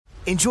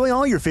Enjoy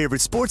all your favorite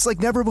sports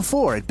like never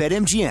before at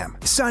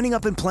BetMGM. Signing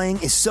up and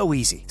playing is so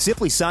easy.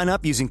 Simply sign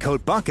up using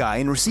code Buckeye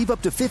and receive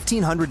up to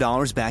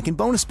 $1,500 back in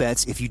bonus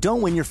bets if you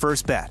don't win your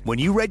first bet. When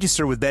you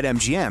register with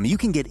BetMGM, you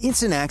can get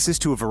instant access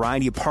to a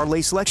variety of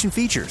parlay selection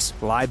features,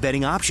 live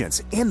betting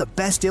options, and the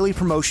best daily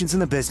promotions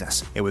in the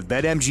business. And with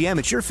BetMGM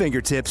at your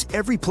fingertips,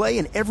 every play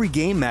and every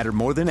game matter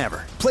more than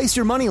ever. Place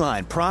your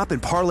moneyline, prop,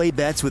 and parlay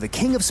bets with the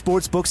king of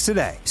sportsbooks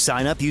today.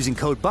 Sign up using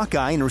code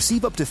Buckeye and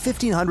receive up to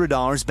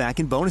 $1,500 back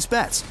in bonus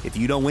bets if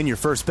you don't win your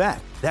first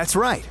bet. That's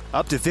right,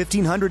 up to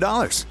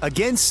 $1,500.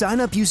 Again, sign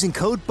up using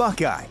code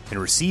Buckeye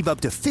and receive up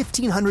to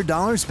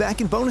 $1,500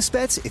 back in bonus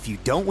bets if you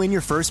don't win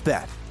your first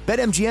bet.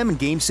 BetMGM and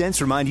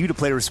GameSense remind you to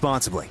play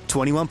responsibly.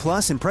 21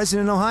 plus and present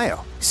in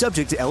Ohio.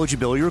 Subject to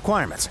eligibility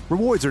requirements.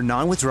 Rewards are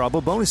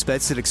non-withdrawable bonus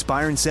bets that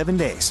expire in 7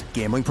 days.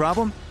 Gambling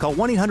problem? Call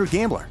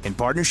 1-800-GAMBLER in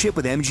partnership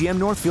with MGM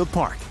Northfield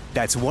Park.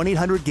 That's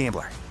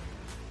 1-800-GAMBLER.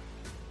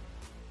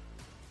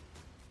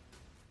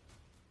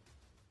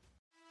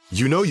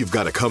 You know you've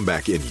got a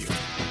comeback in you.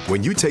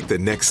 When you take the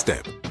next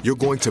step, you're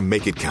going to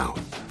make it count.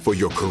 For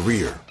your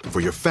career, for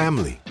your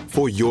family,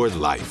 for your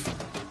life.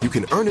 You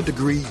can earn a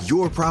degree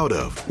you're proud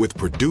of with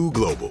Purdue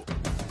Global.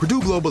 Purdue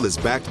Global is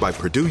backed by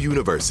Purdue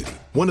University,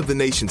 one of the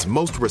nation's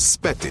most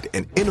respected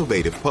and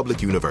innovative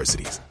public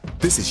universities.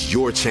 This is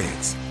your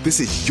chance. This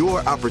is your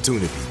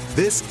opportunity.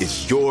 This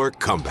is your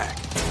comeback.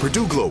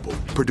 Purdue Global,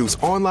 Purdue's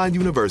online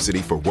university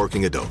for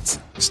working adults.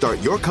 Start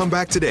your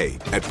comeback today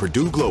at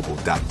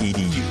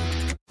purdueglobal.edu.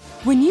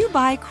 When you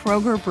buy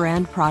Kroger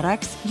brand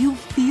products, you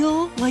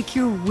feel like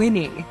you're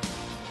winning.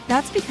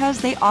 That's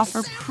because they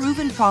offer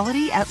proven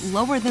quality at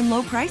lower than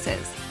low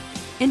prices.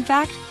 In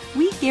fact,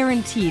 we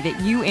guarantee that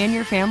you and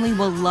your family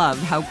will love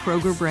how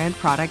Kroger brand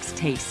products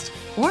taste,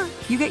 or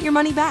you get your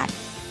money back.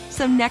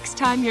 So next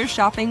time you're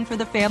shopping for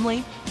the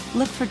family,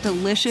 look for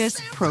delicious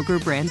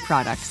Kroger brand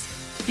products,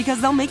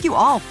 because they'll make you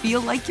all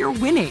feel like you're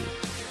winning.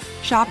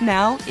 Shop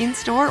now,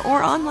 in-store,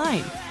 or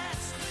online.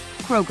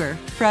 Kroger,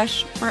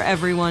 fresh for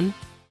everyone.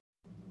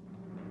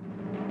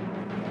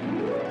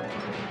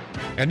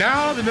 And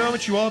now, the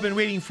moment you all have been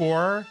waiting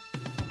for,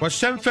 what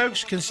some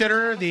folks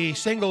consider the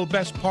single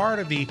best part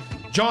of the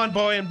John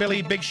Boy and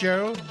Billy Big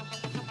Show,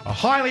 a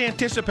highly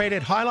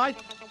anticipated highlight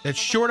that's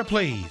sure to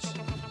please.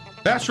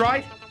 That's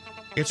right,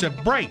 it's a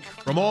break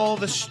from all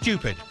the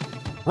stupid,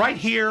 right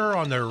here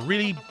on the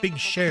Really Big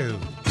Show.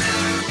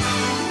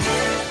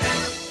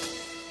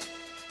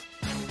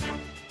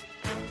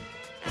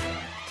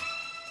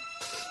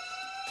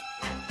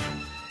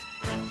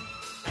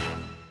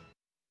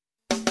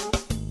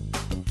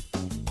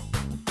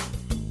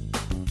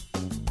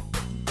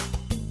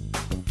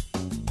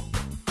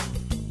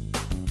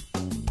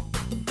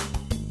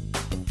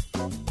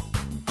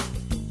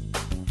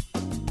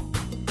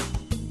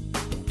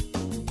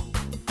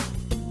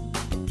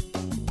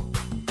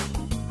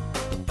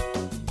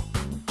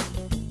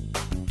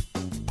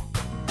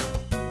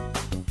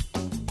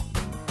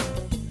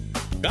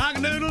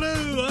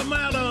 Cock-a-doodle-doo, I'm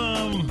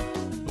Adam.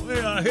 We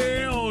are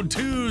here on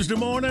Tuesday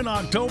morning,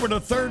 October the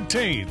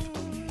 13th.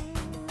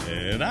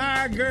 And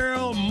our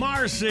girl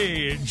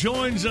Marcy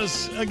joins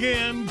us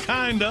again,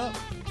 kinda.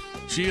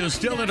 She is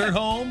still at her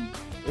home,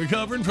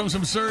 recovering from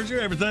some surgery.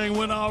 Everything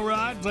went all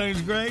right.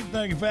 Things great.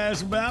 Thank you for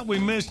asking about. We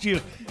missed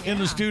you in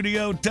the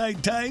studio,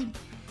 Tate.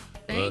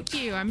 Thank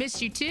you. I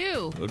missed you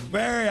too. But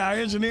Barry, our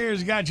engineer,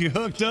 has got you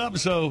hooked up,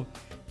 so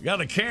you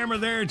got a camera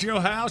there at your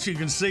house. You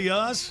can see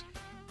us.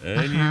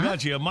 And you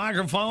got you a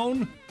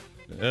microphone.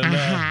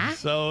 And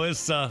so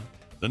it's the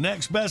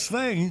next best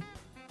thing.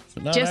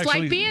 So just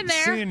like being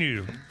there. Seeing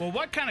you. Well,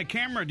 what kind of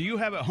camera do you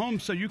have at home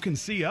so you can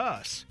see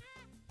us?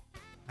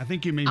 I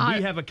think you mean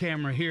we have a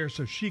camera here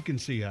so she can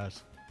see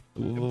us.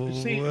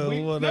 See,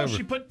 whatever. No,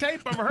 she put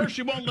tape over her.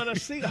 She won't let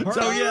us see her.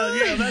 So,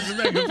 yeah, that's the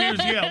thing.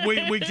 Confused. Yeah,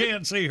 we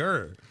can't see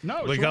her.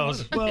 No,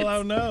 because, well,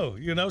 I know.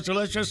 So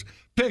let's just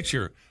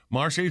picture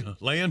Marcy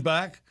laying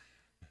back.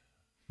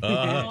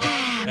 Yum,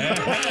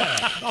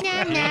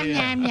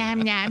 yum,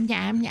 yum, yum,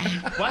 yum, yum.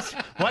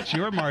 What's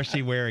your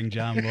Marcy wearing,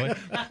 John Boy?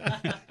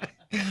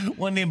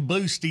 One of them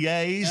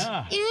bustiers.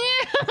 Yeah.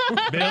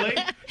 Billy?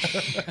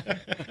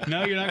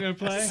 No, you're not going to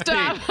play?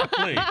 Stop.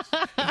 Please.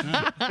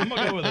 No. I'm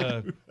going to go with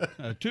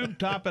a tube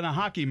top and a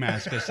hockey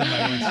mask, as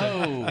somebody would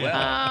say. Oh,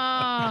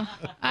 well.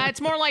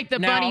 It's more like the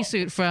bunny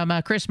suit from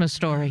A Christmas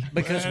Story.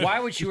 Because why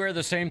would she wear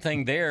the same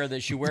thing there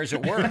that she wears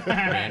at work,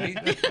 Randy?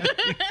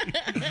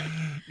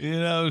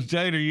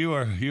 Tater, you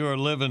are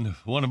living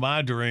one of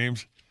my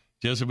dreams,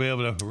 just to be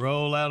able to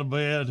roll out of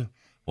bed,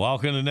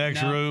 walk in the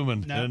next room,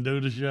 and do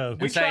the show.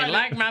 We say,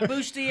 like my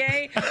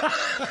bustier?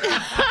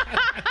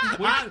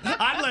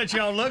 I'd let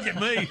y'all look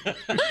at me.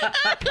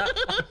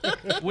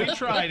 We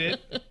tried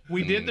it.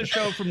 We did the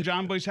show from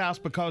John Boy's house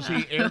because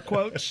he, air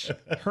quotes,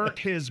 hurt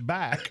his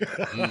back.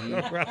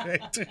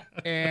 Right.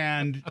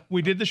 And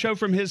we did the show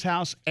from his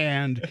house,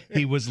 and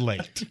he was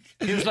late.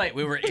 He was late.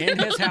 We were in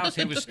his house.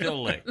 He was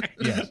still late.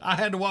 Yes. I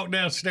had to walk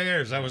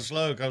downstairs. I was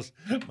slow because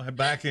my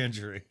back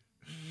injury.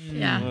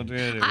 Yeah. Well,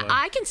 anyway.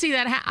 I can see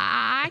that.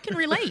 I can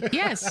relate,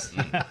 yes.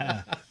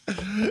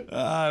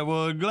 right,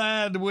 well,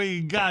 glad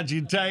we got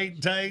you,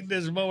 Tate,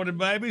 this morning,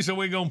 baby. So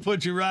we're going to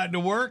put you right to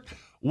work.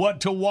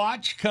 What to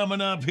watch coming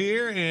up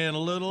here in a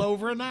little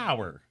over an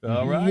hour.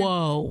 All right?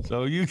 Whoa.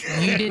 So you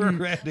didn't.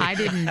 ready. I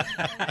didn't.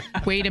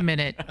 Wait a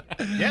minute.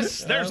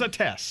 Yes, there's a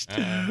test.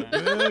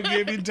 We'll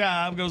give you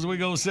time because we're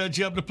going to set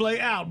you up to play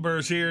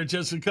Outburst here in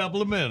just a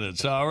couple of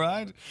minutes. All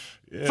right?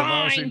 Yeah,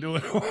 Marcy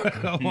doing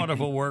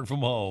wonderful work from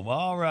home.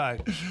 All right.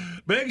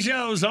 Big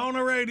Show's on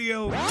the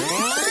radio.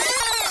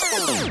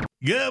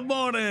 Good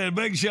morning.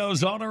 Big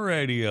Show's on the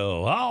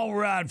radio. All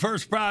right.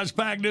 First prize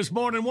pack this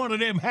morning. One of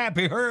them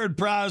Happy Herd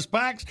prize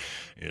packs.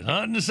 It's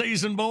hunting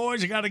season,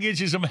 boys. You got to get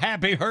you some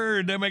Happy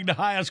Herd. They make the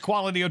highest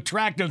quality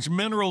attractants,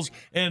 minerals,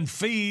 and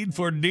feed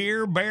for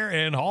deer, bear,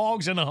 and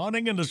hogs in the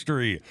hunting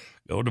industry.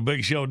 Go to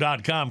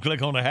BigShow.com,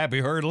 click on the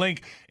Happy Herd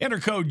link, enter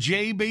code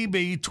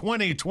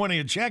JBB2020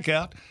 at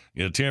checkout,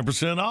 get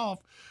 10% off.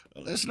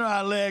 Let's try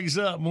our legs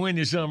up and win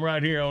you some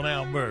right here on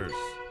Outburst.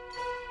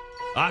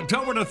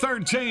 October the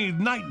 13th,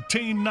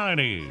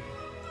 1990.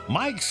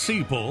 Mike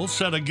Seipel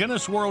set a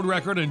Guinness World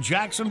Record in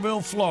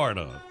Jacksonville,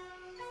 Florida.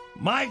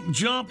 Mike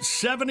jumped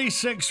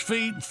 76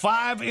 feet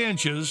 5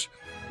 inches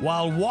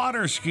while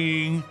water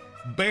skiing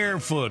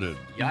barefooted.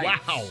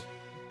 Yikes. Wow.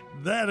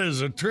 That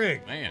is a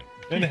trick. Man.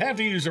 And have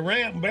to use a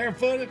ramp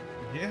barefooted?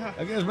 Yeah.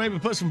 I guess maybe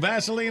put some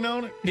Vaseline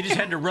on it. He just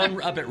had to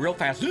run up it real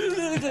fast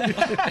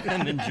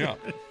and then jump.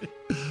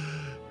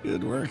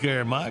 Good work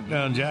here, Mike,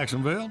 down in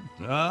Jacksonville.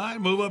 All right,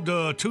 move up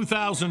to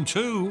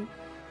 2002.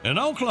 An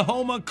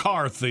Oklahoma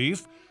car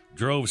thief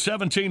drove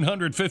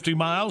 1,750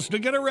 miles to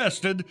get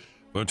arrested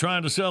for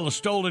trying to sell a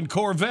stolen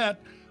Corvette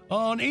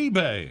on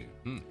eBay.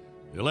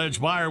 The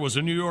alleged buyer was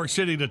a New York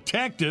City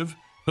detective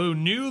who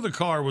knew the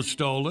car was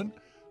stolen.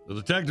 The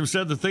detective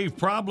said the thief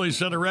probably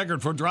set a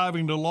record for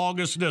driving the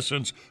longest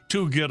distance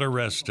to get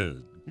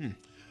arrested.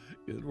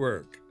 Good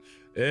work.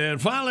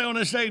 And finally, on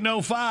this date in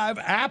 2005,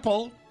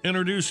 Apple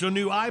introduced a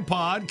new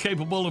iPod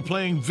capable of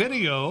playing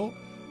video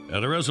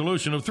at a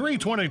resolution of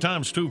 320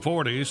 x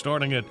 240,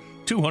 starting at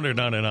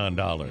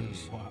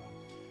 $299. Wow.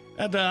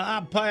 That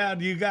iPad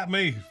you got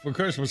me for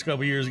Christmas a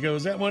couple years ago,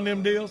 is that one of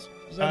them deals?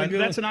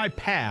 That's an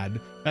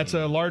iPad. That's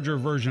a larger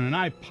version.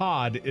 An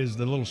iPod is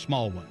the little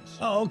small ones.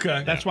 Oh,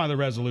 okay. That's why the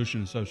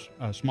resolution is so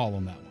small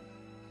on that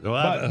one.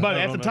 Well, but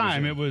at the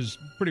time, it was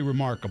pretty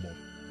remarkable.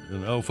 In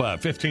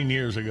 2005, 15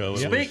 years ago.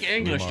 Speak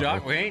English,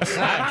 Doc. We ain't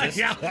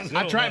scientists.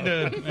 I tried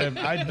to,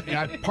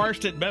 I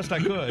parsed it best I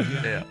could.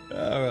 Yeah.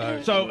 All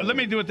right. So let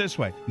me do it this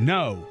way.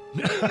 No.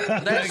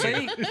 That's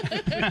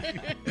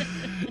it.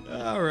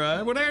 All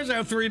right. Well, there's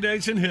our 3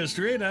 dates in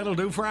history. That'll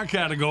do for our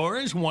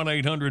categories.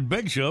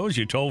 1-800-BIG-SHOW is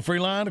your toll-free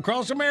line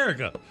across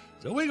America.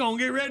 So we're going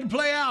to get ready to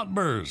play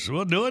Outburst.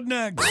 We'll do it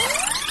next.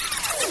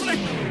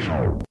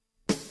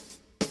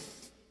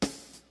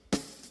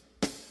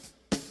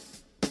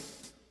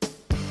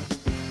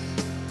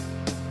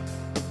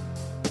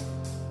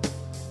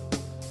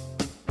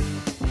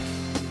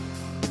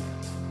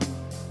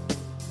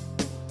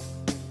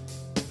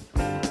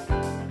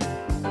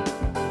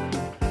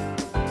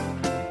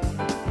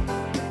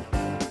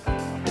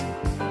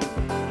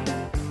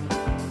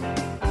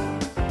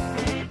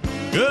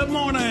 Good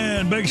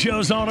morning. Big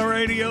Show's on the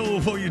radio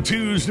for you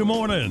Tuesday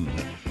morning.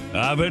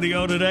 Our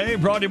video today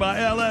brought to you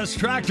by LS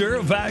Tractor,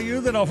 value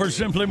that offers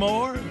simply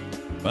more.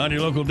 Find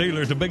your local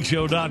dealer at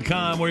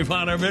thebigshow.com where you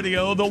find our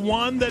video, The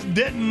One That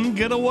Didn't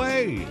Get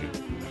Away.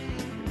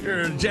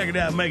 Here to check it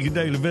out, make your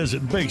daily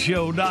visit,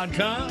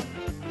 bigshow.com.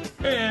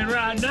 And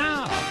right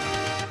now,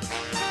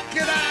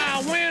 get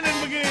our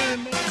winning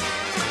begin.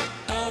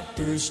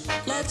 Outburst,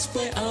 let's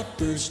play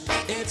Outburst.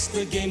 It's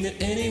the game that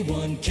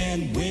anyone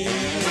can win.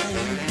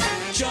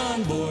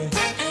 John Boy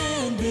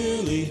and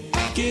Billy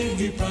give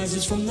you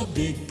prizes from the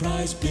big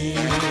prize bin.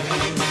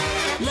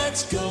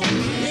 Let's go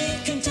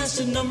meet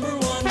contestant number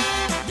 1.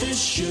 This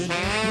should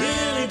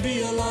really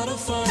be a lot of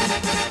fun.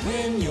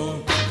 When you're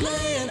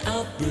playing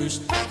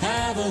Outburst,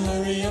 have a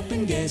hurry up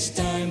and guess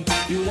time.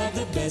 You'll have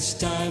the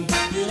best time.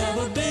 You'll have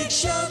a big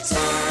show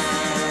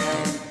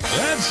time.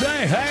 Let's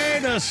say hey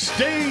to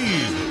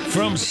Steve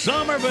from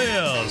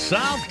Somerville,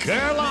 South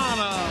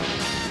Carolina.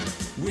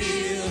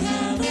 We'll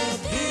have a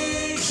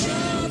big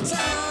show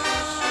time.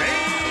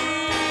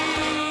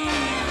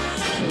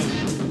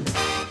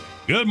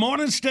 Good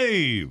morning,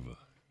 Steve.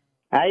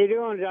 How you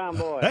doing, John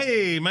Boy?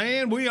 Hey,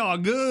 man, we are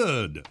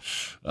good.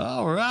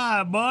 All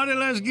right, buddy,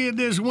 let's get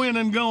this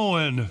winning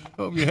going.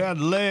 Hope you had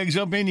the legs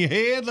up in your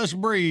head. Let's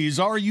breeze.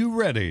 Are you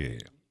ready?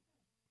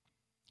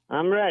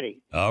 I'm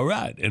ready. All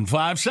right, in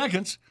 5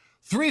 seconds,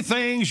 3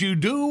 things you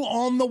do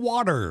on the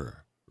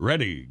water.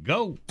 Ready,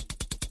 go.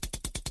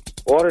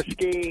 Water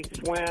ski,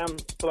 swim,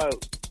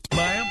 float.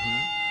 Bam.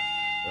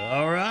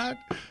 All right.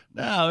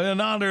 Now, in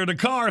honor of the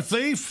car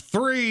thief,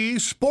 3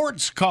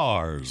 sports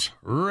cars.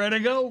 Ready,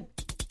 go.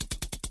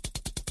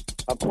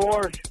 A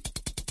Porsche,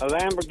 a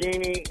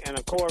Lamborghini, and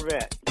a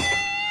Corvette.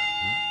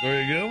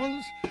 Very good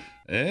ones.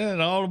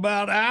 And all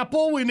about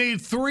Apple, we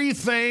need 3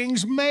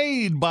 things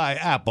made by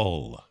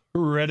Apple.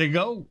 Ready,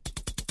 go.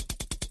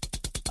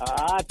 An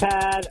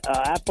iPad,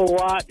 an Apple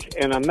Watch,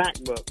 and a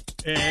MacBook.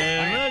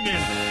 And look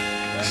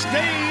at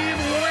Steve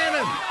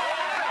winning.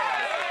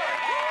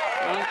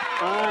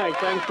 All right,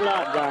 thanks a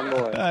lot, John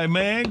Boy. Hey,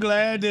 man,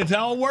 glad it's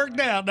all worked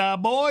out. Now,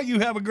 boy, you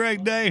have a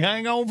great day.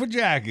 Hang on for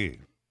Jackie.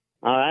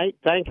 All right,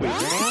 thank you. All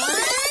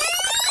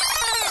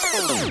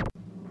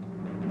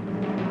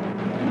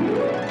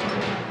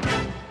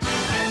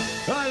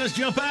right, let's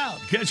jump out.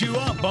 Catch you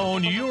up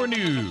on your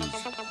news.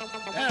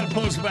 That'll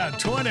post about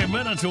 20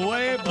 minutes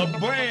away. A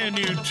brand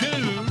new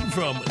tune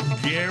from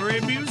Gary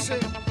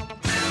Busey.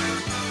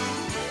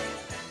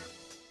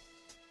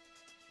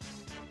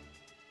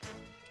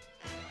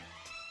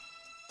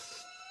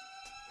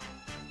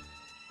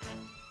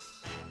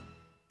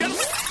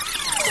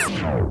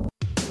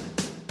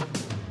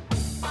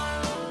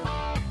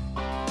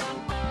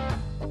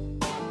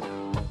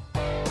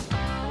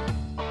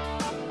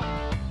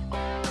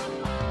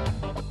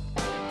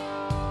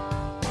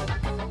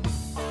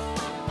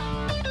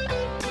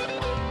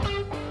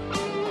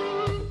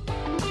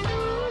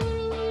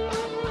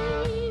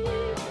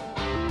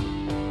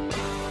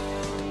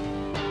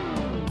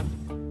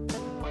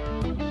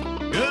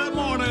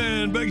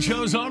 Big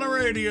shows on the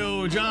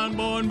radio. John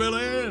Boy and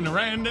Billy and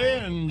Randy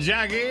and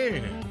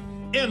Jackie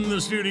in the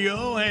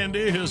studio.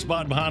 Andy, his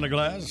spot behind the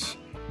glass.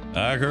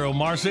 Our girl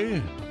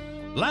Marcy,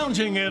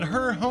 lounging at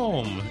her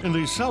home in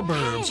the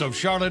suburbs of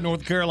Charlotte,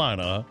 North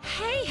Carolina.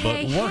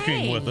 But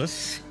working with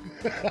us.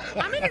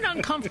 I'm in an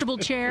uncomfortable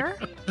chair.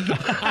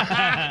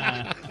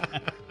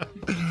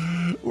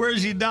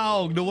 Where's your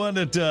dog? The one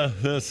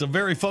that's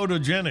very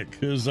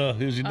photogenic. Is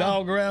your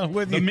dog around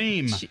with you?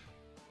 The meme.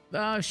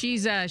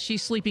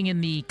 She's sleeping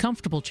in the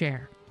comfortable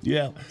chair.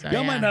 Yeah. So,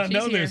 Y'all might not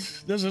know here.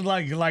 this. This is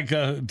like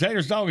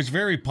Tater's dog is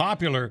very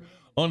popular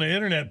on the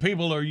internet.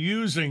 People are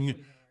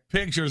using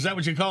pictures. Is that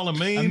what you call a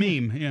meme? A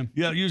meme, yeah.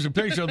 Yeah, use a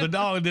picture of the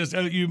dog. This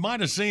you might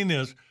have seen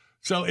this.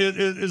 So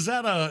is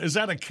that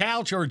a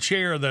couch or a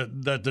chair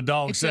that the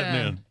dog's sitting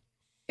in?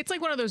 It's like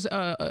one of those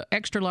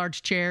extra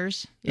large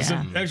chairs. It's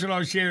an extra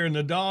large chair, and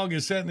the dog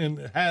is sitting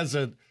and has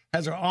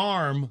her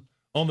arm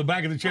on the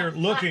back of the chair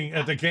looking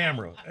at the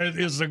camera.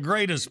 It's the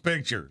greatest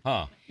picture.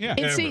 Huh. Yeah.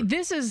 And see,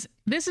 this is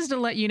to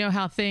let you know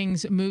how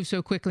things move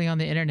so quickly on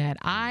the internet.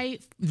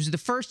 It was the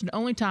first and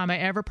only time I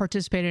ever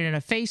participated in a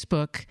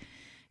Facebook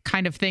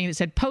kind of thing that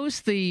said,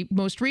 post the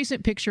most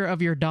recent picture of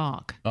your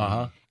dog.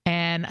 Uh-huh.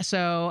 And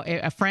so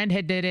a friend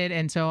had did it,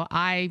 and so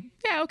I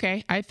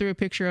threw a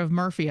picture of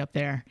Murphy up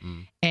there.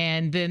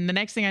 And then the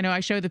next thing I know,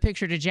 I showed the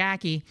picture to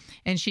Jackie,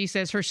 and she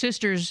says her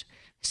sister's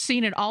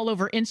seen it all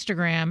over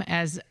Instagram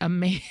as a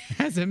meme.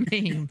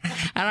 And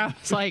I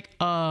was like,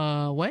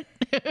 what?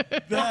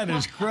 That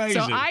is crazy.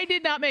 So I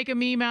did not make a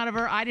meme out of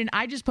her.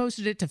 I just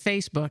posted it to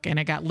Facebook, and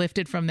it got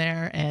lifted from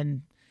there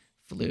and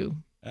flew.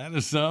 That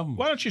is something.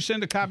 Why don't you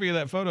send a copy of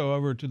that photo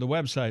over to the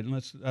website, and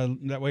let's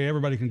that way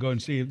everybody can go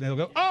and see it. They'll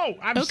go, oh,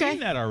 I've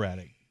seen that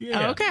already.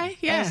 Yeah. Okay.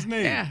 Yeah. That's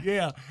neat.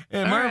 Yeah.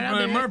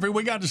 And Murphy,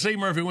 we got to see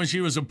Murphy when she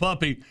was a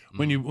puppy.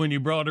 When you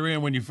brought her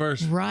in when you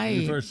first.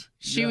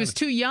 She was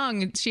too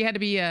young. She had to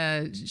be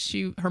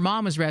her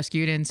mom was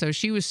rescued, and so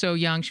she was so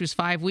young. She was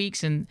 5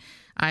 weeks, and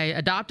I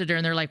adopted her.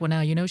 And they're like, well,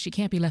 now you know she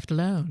can't be left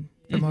alone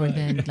for more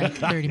than like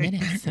 30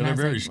 minutes. And they're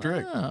very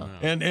strict. Whoa.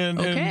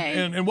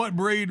 And what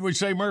breed would you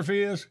say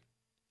Murphy is?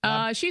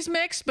 She's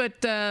mixed,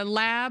 but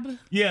lab.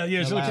 Yeah,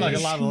 she looks like a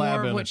lot of lab.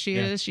 More of what she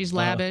is. She's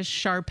labbish,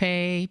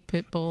 Shar-Pei,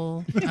 pit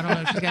bull. I don't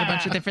know. She's got a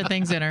bunch of different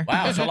things in her.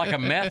 Wow, so like a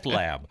meth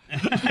lab.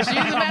 She's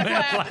a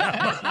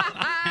meth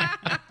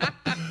lab.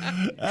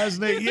 That's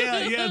neat.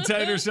 Yeah,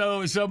 Tater.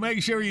 So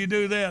make sure you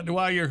do that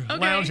while you're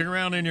lounging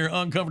around in your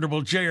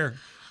uncomfortable chair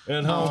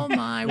at home. Oh,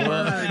 my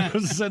word.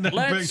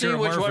 Let's see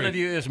which one of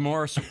you is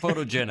more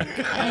photogenic.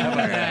 How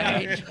about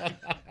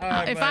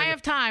that? If I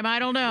have time, I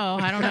don't know.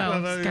 I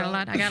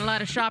got a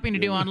lot of shopping to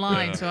do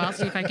online, so I'll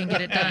see if I can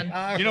get it done.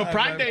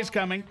 Prime Day's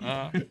coming.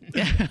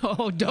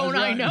 Oh, don't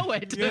I know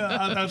it?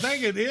 Yeah, I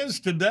think it is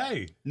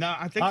today. No,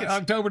 I think it's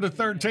October the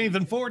 13th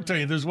and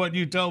 14th is what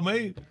you told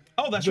me.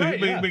 Oh, that's right.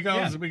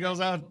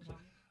 Because I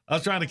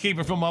was trying to keep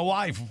it from my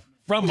wife.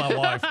 She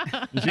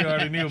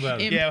already knew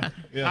about it. Yeah.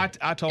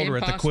 I told her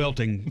at the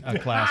quilting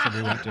class that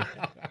we went to.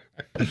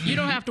 You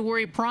don't have to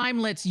worry.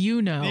 Prime lets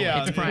you know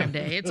it's Prime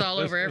Day. It's all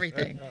over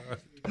everything.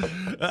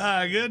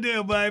 Good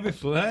deal, baby.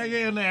 Well, hang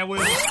in there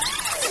with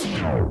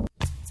us.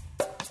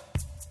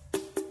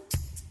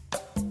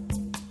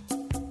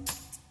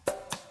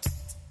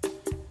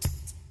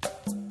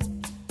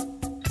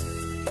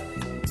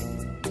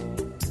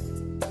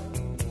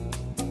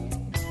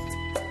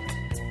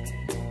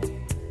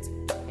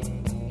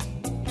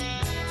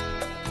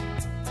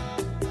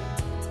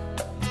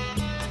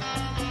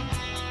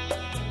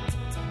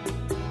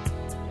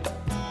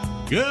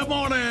 Good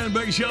morning.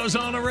 Big show's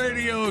on the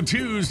radio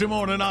Tuesday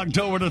morning,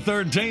 October the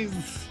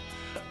 13th.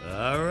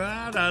 All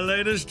right, our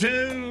latest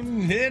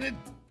tune. Hit it.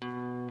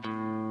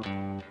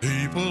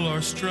 People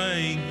are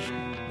strange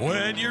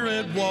when you're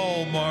at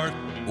Walmart.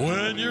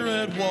 When you're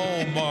at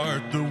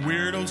Walmart, the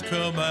weirdos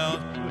come out.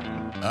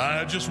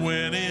 I just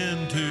went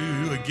in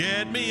to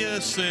get me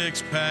a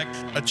six-pack.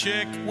 A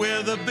chick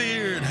with a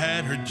beard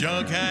had her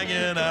junk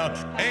hanging out.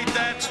 Ain't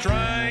that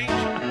strange?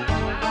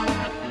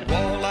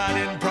 Wall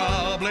lighting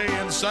probably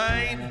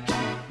insane.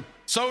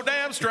 So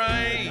damn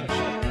strange.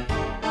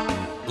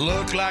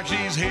 Look like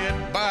she's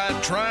hit by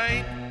a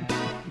train.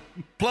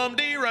 Plumb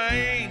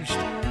deranged.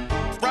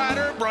 Fried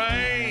her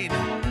brain.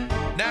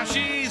 Now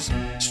she's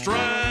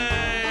strange.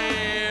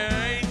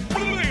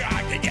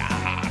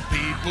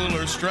 People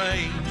are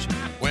strange.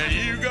 When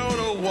you go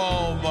to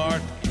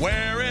Walmart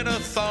wearing a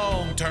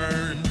thong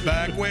turned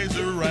back ways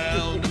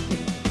around.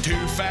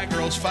 Two fat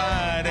girls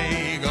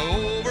fighting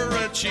over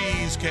a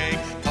cheesecake.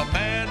 A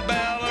man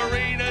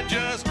ballerina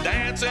just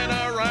dancing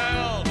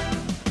around.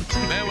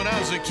 Man, when I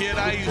was a kid,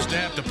 I used to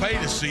have to pay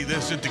to see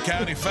this at the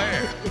county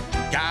fair.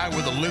 Guy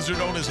with a lizard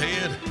on his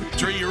head,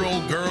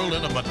 3-year-old girl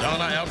in a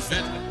Madonna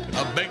outfit,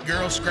 a big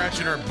girl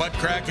scratching her butt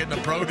crack in the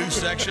produce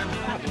section.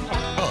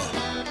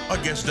 I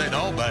guess they ain't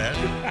all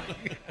bad.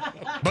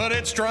 But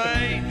it's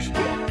strange.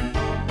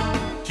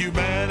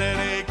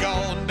 Humanity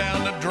gone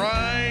down the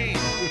drain.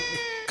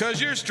 'Cause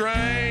you're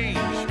strange.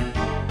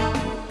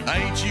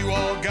 Ain't you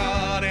all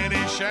got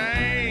any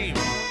shame?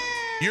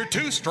 You're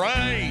too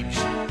strange.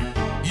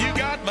 You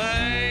got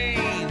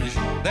mange.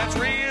 That's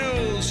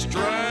real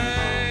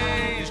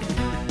strange.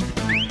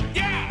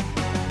 Yeah!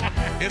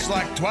 It's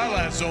like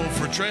Twilight Zone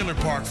for trailer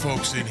park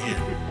folks in here.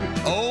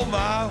 Oh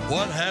my,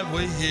 what have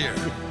we here?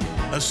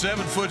 A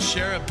 7-foot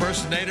Cher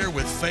impersonator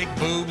with fake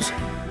boobs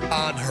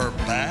on her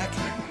back.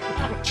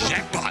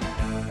 Jackpot.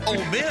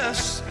 Oh,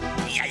 miss.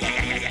 Yeah.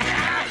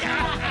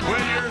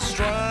 When you're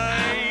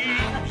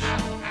strange,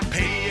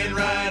 peeing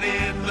right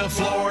in the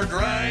floor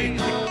drain.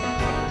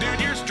 Dude,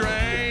 you're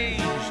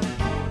strange.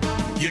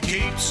 You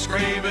keep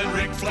screaming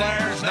Ric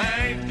Flair's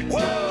name.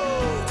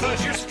 Whoa,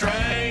 'cause you're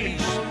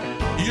strange.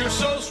 You're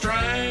so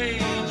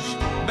strange.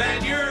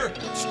 Man, you're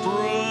strange.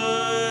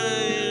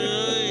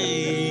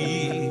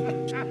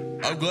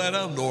 I'm glad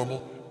I'm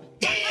normal.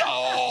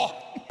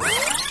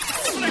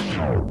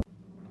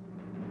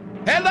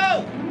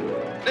 Hello,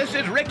 this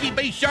is Ricky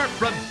B. Sharp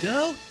from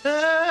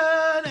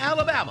Dothan,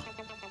 Alabama.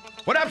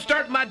 When I'm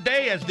starting my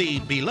day as the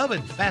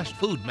beloved fast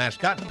food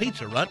mascot and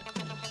pizza runt,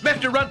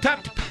 Mr.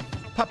 Runtop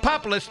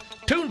Populus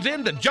tunes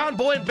in to John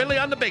Boy and Billy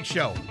on the Big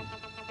Show.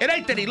 It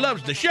ain't that he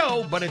loves the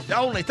show, but it's the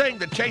only thing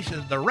that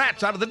chases the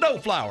rats out of the dough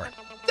flour.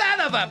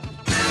 Son of a...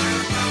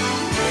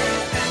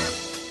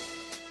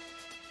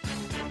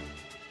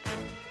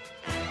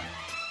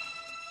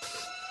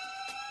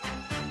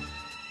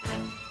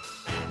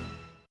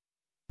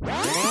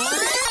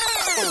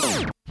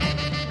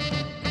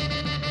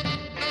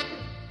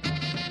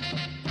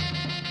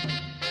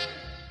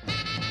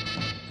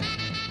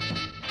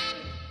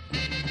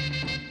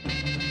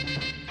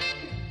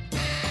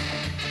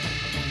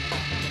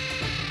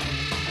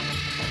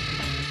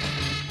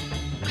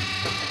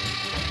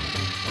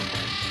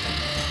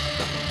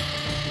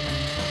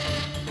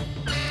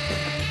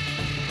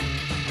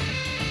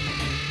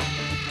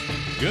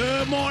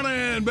 Good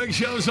morning. Big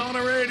Show's on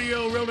the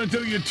radio, rolling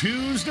to you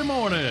Tuesday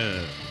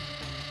morning.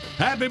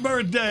 Happy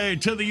birthday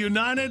to the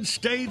United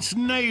States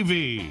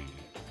Navy.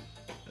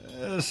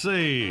 Let's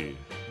see.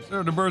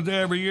 Served a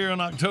birthday every year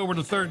on October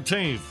the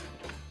 13th.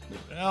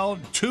 Now,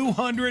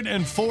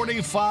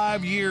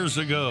 245 years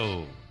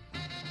ago,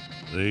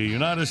 the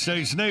United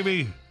States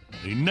Navy,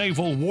 the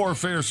Naval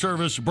Warfare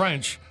Service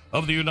branch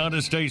of the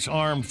United States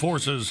Armed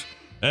Forces,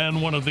 and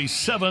one of the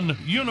 7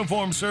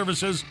 uniformed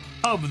services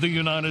of the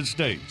United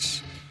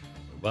States.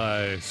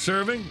 By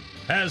serving,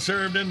 has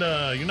served in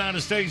the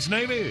United States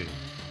Navy.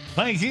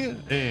 Thank you,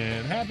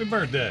 and happy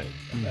birthday.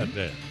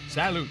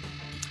 Salute.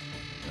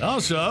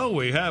 Also,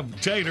 we have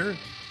Tater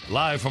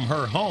live from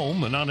her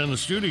home and not in the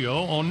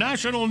studio on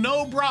National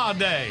No Bra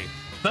Day.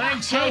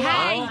 Thanks,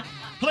 Hey.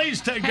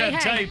 Please take that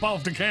tape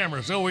off the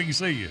camera so we can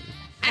see you.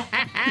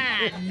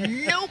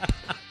 Nope.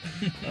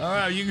 All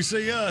right, you can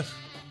see us.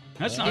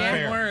 That's not I'm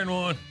fair. wearing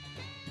one.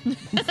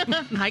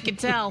 I can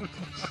tell.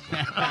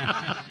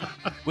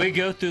 We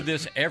go through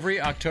this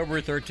every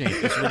October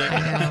 13th. It's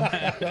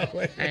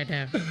ridiculous. I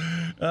know.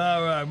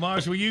 All right,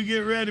 Marshall, you get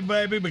ready,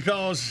 baby,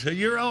 because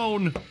you're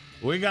on.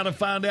 We got to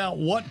find out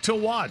what to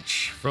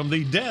watch from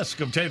the desk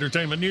of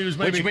Tatertainment News.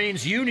 Maybe. Which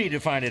means you need to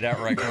find it out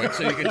right quick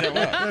so you can tell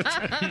us.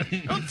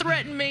 Don't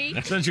threaten me.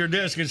 Since your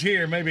desk is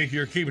here, maybe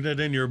you're keeping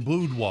it in your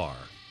boudoir.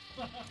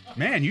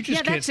 Man, you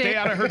just can't that's stay it.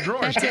 out of her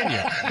drawers, That's can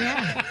it. you?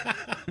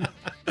 Yeah.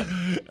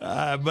 All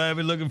right,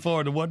 baby, looking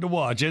forward to what to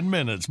watch in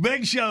minutes.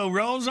 Big Show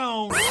rolls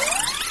on.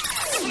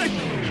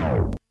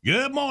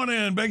 Good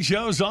morning. Big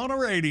Show's on the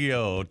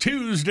radio.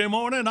 Tuesday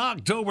morning,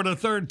 October the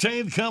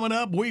 13th. Coming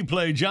up, we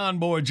play John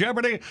Boy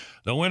Jeopardy.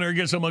 The winner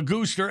gets a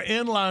Magooster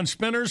Inline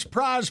Spinners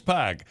prize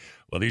pack.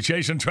 Whether you're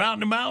chasing trout in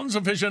the mountains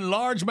or fishing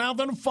largemouth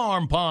in a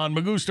farm pond,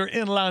 Magooster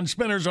Inline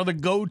Spinners are the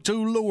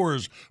go-to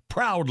lures.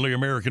 Proudly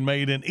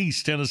American-made in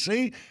East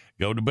Tennessee.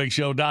 Go to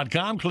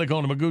BigShow.com, click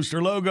on the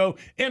Magooster logo,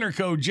 enter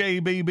code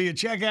JBB at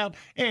checkout,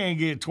 and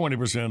get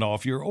 20%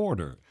 off your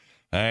order.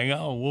 Hang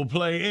on, we'll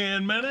play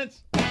in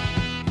minutes.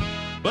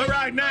 But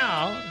right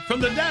now, from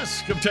the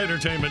desk of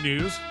Tatertainment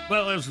News,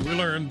 well, as we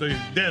learned, the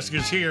desk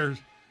is here.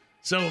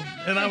 So,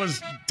 and I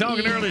was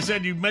talking earlier,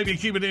 said you maybe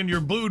keep it in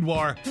your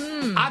boudoir.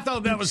 I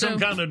thought that was some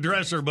kind of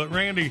dresser, but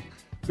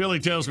Billy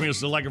tells me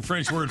it's like a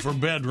French word for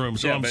bedroom.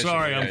 So I'm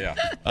sorry.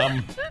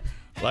 I'm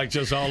like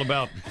just all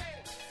about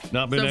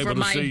not being able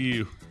to see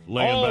you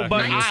laying back.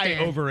 But I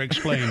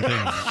over-explain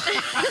things.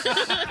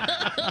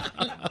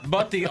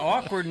 But the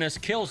awkwardness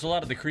kills a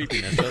lot of the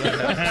creepiness. So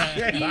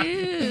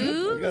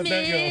You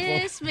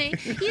miss me.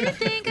 You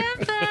think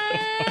I'm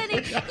funny.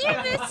 You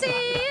miss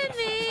seeing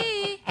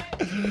me.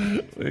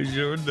 We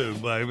sure do,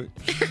 baby.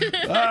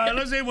 All right,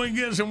 let's see if we can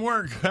get some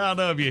work out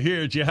of you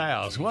here at your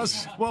house.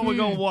 What we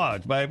gonna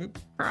watch, baby?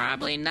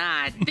 Probably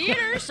not.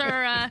 Theaters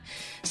are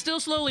still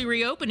slowly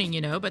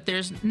reopening, but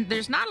there's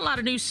not a lot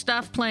of new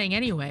stuff playing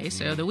anyway,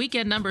 so the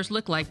weekend numbers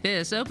look like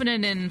this.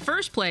 Opening in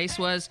first place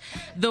was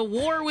The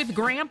War with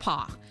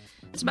Grandpa.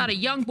 It's about a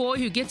young boy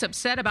who gets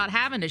upset about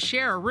having to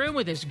share a room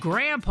with his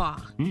grandpa.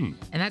 And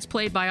that's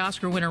played by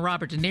Oscar winner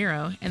Robert De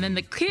Niro. And then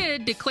the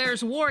kid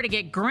declares war to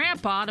get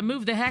grandpa to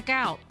move the heck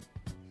out.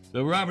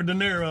 So Robert De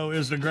Niro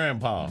is the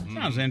grandpa.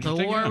 Sounds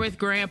interesting. The War with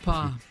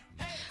Grandpa.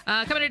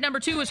 Coming at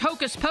number 2 is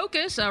Hocus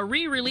Pocus, a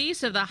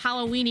re-release of the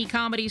Halloween-y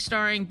comedy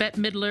starring Bette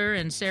Midler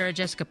and Sarah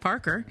Jessica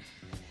Parker.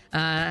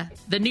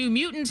 The New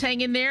Mutants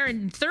hang in there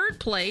in third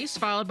place,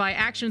 followed by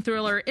action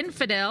thriller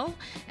Infidel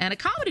and a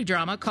comedy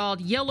drama called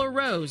Yellow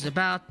Rose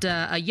about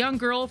a young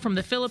girl from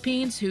the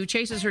Philippines who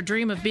chases her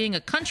dream of being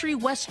a country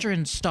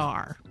western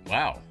star.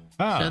 Wow.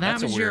 So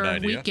that was your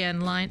idea.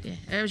 weekend line.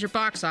 That was your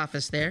box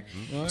office there.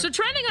 So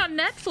trending on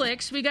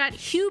Netflix, we got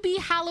Hubie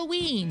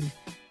Halloween.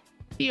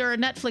 If you're a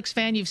Netflix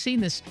fan, you've seen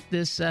this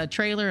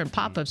trailer and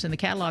pop-ups in the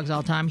catalogs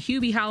all the time.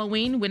 Hubie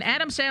Halloween. When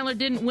Adam Sandler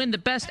didn't win the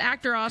Best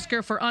Actor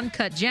Oscar for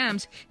Uncut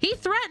Gems, he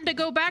threatened to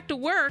go back to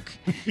work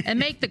and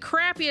make the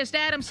crappiest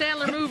Adam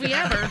Sandler movie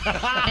ever.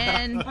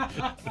 And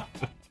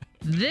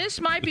this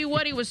might be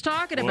what he was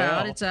talking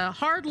about. It's a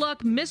hard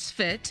luck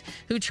misfit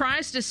who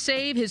tries to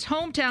save his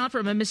hometown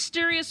from a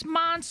mysterious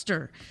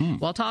monster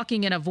while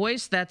talking in a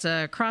voice that's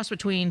a cross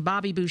between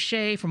Bobby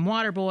Boucher from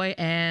Waterboy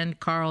and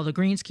Carl the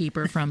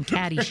Greenskeeper from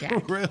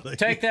Caddyshack. Really?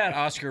 Take that,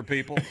 Oscar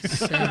people.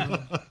 So,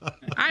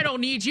 I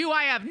don't need you.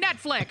 I have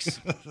Netflix.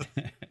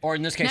 Or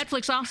in this case,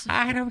 Netflix also.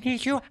 I don't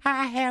need you.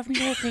 I have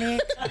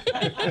Netflix.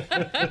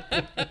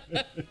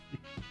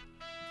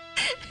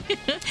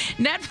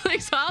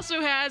 Netflix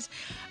also has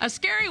a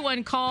scary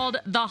one called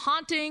The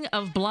Haunting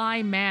of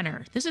Bly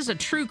Manor. This is a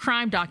true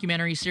crime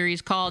documentary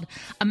series called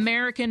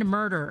American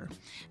Murder.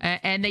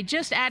 And they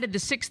just added the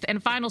 6th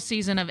and final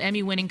season of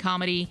Emmy-winning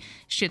comedy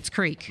Schitt's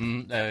Creek.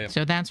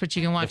 So that's what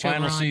you can watch over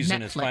on Netflix. The final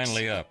season is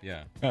finally up,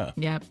 yeah.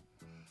 Yep.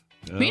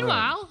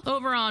 Meanwhile,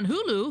 over on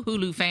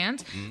Hulu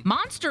fans,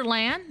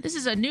 Monsterland. This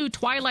is a new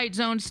Twilight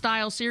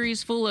Zone-style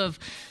series full of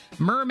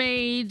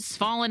mermaids,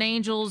 fallen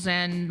angels,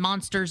 and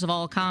monsters of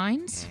all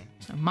kinds.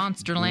 So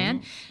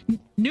Monsterland.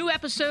 New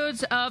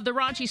episodes of the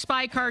raunchy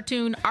spy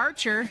cartoon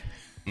Archer.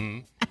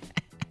 I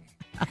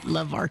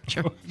love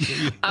Archer.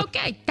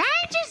 Okay,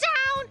 danger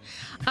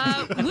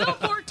zone!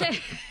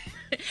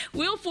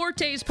 Will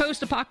Forte's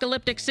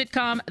post-apocalyptic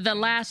sitcom The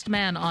Last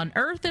Man on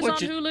Earth is on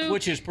Hulu.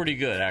 Which is pretty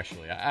good,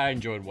 actually. I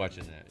enjoyed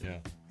watching that, yeah.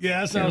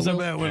 Yeah, that sounds so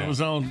bad when it was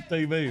on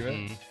TV,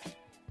 right?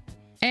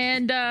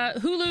 And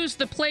Hulu's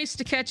the place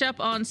to catch up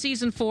on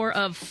season 4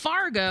 of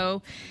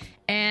Fargo.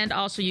 And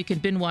also you can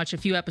binge watch a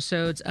few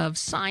episodes of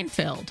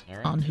Seinfeld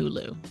on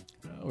Hulu.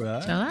 All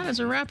right. So that is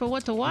a wrap of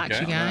what to watch,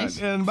 you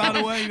guys. Right. And by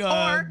the way...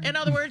 or, in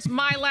other words,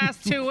 my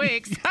last 2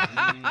 weeks.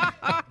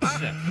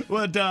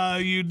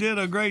 But you did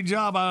a great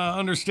job. I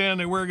understand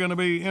that we're going to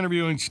be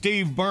interviewing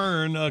Steve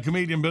Byrne, a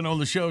comedian, been on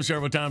the show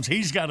several times.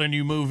 He's got a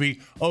new movie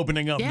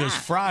opening up this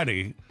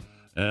Friday.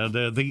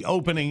 The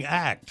opening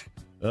act.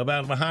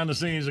 About behind the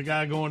scenes, a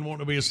guy wanting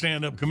to be a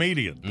stand-up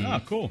comedian. Oh,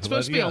 cool. It's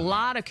supposed to be a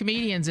lot of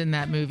comedians in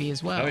that movie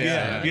as well. Oh,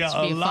 yeah.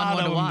 A lot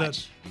of them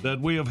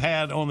that we have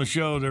had on the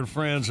show. They're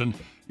friends, and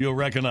you'll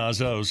recognize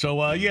those.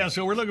 So,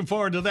 so we're looking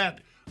forward to that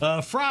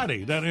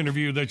Friday, that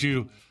interview that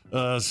you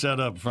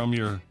set up from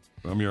your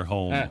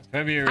home.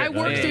 I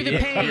worked through the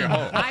pain.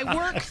 I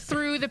worked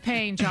through the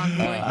pain, John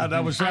Boy. I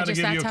was trying to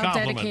give you a compliment. That's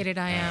how dedicated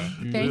I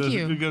am. Thank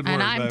you. Good work,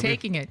 and I'm baby.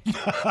 taking it.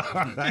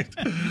 Right.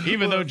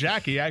 Even though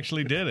Jackie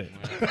actually did it.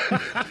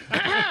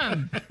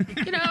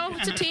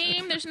 It's a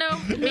team. There's no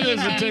It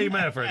is a team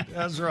effort.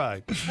 That's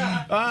right.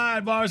 All right,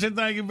 Marcy,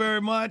 thank you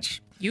very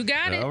much. You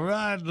got it. All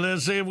right,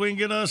 let's see if we can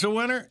get us a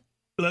winner.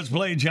 Let's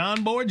play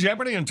John Boy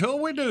Jeopardy. Until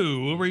we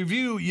do, we'll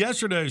review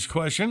yesterday's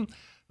question.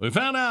 We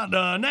found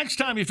out next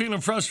time you're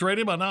feeling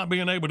frustrated by not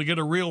being able to get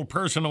a real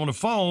person on the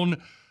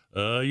phone,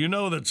 you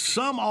know that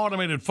some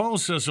automated phone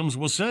systems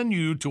will send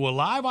you to a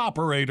live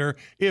operator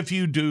if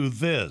you do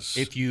this.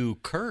 If you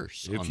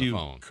curse on the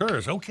phone.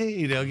 Curse.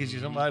 Okay, they'll get you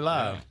somebody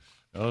live.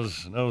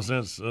 No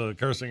sense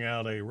cursing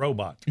out a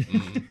robot.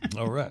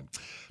 All right.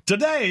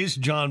 Today's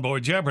John Boy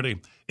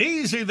Jeopardy.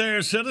 Easy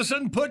there,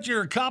 citizen. Put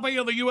your copy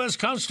of the U.S.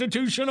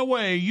 Constitution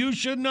away. You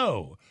should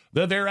know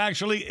that there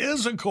actually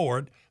is a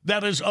court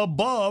that is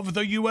above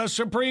the U.S.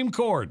 Supreme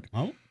Court.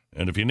 Oh?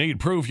 And if you need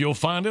proof, you'll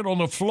find it on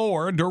the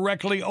floor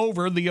directly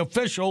over the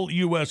official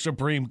U.S.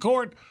 Supreme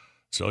Court.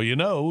 So you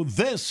know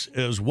this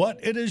is what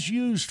it is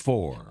used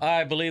for.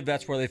 I believe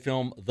that's where they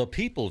film The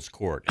People's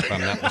Court, if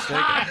I'm not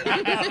mistaken.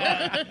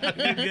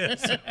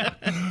 Yes.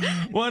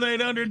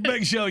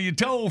 1-800-BIG-SHOW, you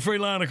toll-free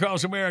line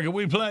across America.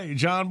 We play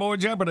John Boy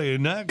Jeopardy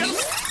next.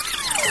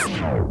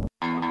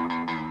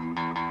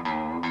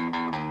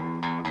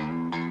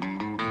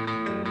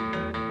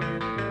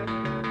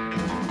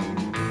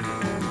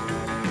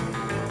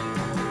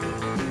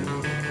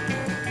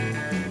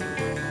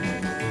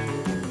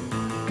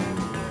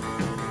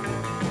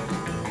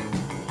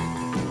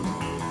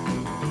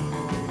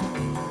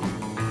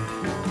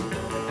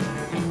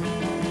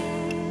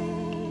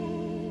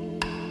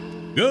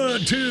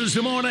 Good Tuesday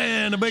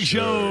morning. The Big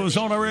Show's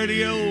on the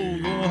radio.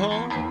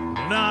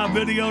 Now,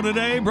 video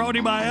today brought to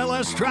you by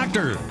LS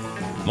Tractor.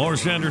 More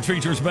standard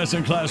features,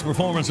 best-in-class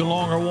performance, and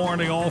longer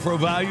warranty, all for a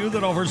value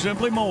that offers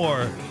simply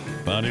more.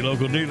 Find your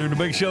local dealer at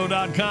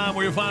thebigshow.com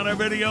where you'll find our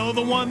video,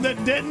 the one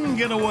that didn't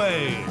get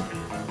away.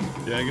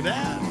 Check it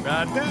out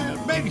right there,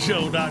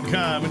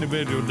 bigshow.com.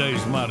 Individual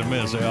days might have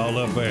missed. They all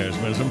up there.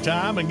 Spend some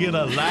time and get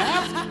a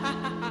laugh.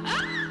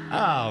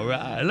 All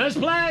right, let's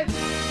play.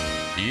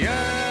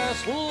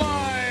 Yes,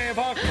 live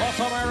across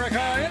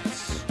America,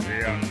 it's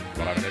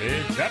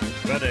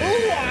Jeopardy!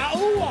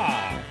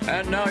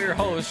 And now your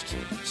host,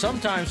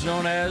 sometimes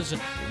known as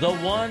the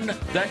one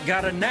that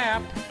got a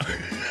nap.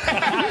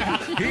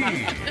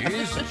 He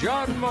is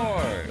John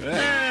Moore.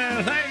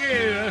 Yeah, thank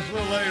you. That's a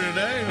little later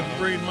today.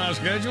 I'm reading my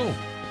schedule.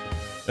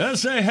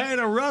 Let's say hey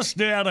to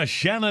Rusty out of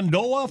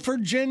Shenandoah,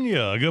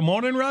 Virginia. Good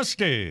morning,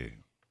 Rusty.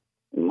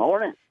 Good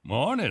morning.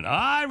 Morning. All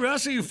right,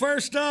 Rusty,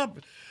 first up.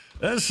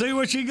 Let's see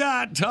what you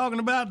got. Talking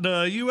about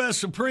the U.S.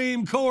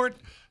 Supreme Court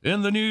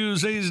in the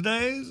news these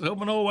days.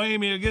 Hoping old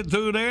Amy will get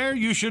through there.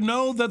 You should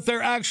know that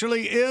there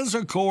actually is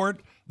a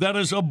court that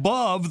is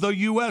above the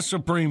U.S.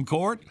 Supreme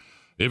Court.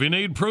 If you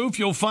need proof,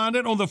 you'll find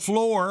it on the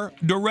floor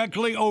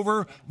directly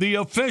over the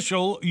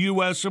official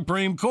U.S.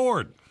 Supreme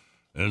Court.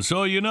 And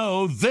so you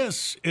know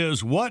this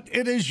is what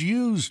it is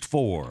used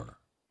for.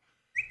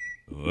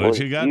 What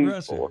you got,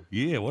 Rusty?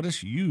 Yeah, what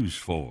is used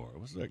for?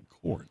 What's that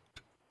court?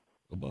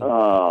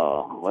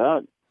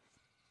 Well,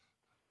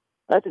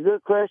 that's a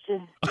good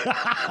question.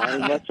 I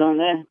ain't much on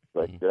that,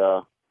 but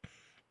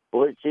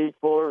what it's used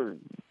for,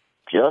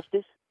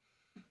 justice.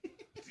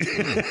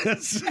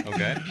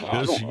 Okay.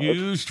 It's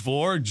used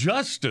for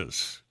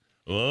justice.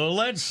 Well,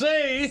 let's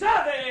see.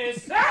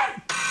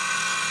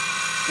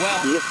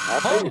 Well,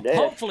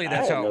 hopefully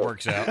that's how it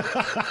works out.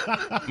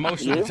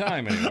 Most of the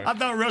time, anyway. I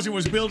thought Rusty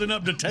was building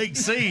up to take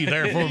C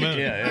there for a minute.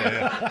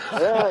 Yeah.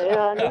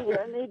 I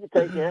need to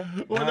take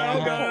that. Well,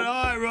 all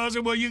right,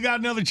 Rusty. Well, you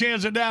got another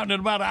chance at doubting it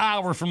about an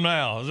hour from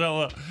now.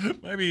 So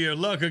maybe your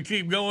luck will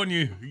keep going.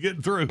 You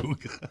get through.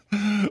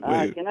 Can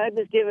I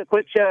just give a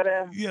quick shout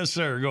out? Yes,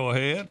 sir. Go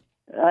ahead.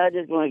 I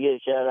just want to give a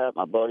shout out.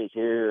 My buddies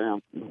here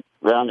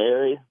around the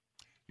area.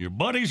 Your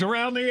buddies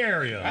around the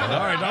area. All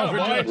right, don't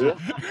forget.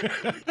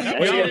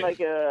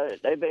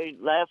 They be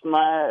laughing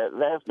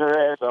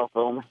their ass off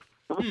on me.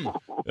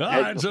 All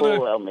right, so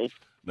they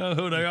know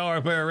who they are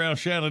up there around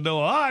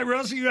Shenandoah. All right,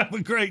 Rusty, you have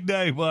a great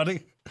day,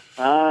 buddy.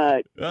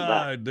 All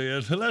right,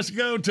 dude. Let's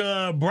go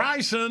to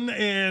Bryson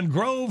in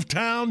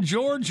Grovetown,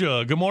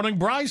 Georgia. Good morning,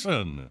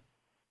 Bryson.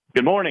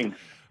 Good morning.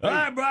 All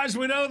right,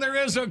 Bryson, we know there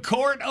is a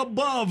court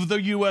above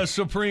the U.S.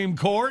 Supreme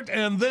Court,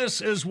 and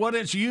this is what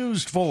it's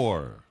used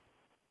for.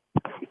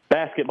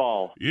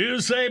 Basketball.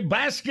 You say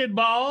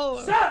basketball.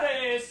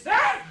 Service.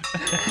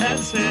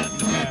 That's it.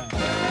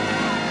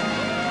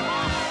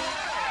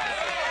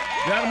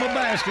 Got him a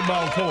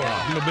basketball court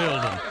in the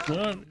building.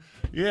 Well,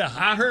 yeah,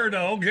 I heard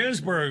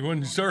Ginsburg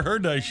when Sir her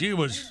day, she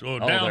was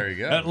down there you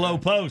go. at low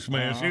post,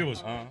 man. She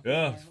was,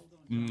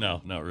 no,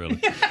 not really.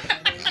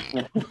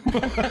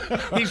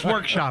 He's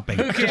workshopping.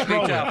 Who can't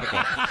be topical?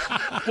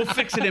 We'll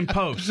fix it in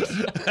post.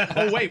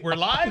 Oh, wait, we're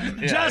live?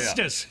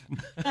 Justice.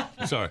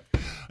 Sorry.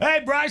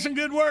 Hey, Bryson,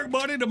 good work,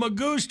 buddy. The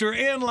Magooster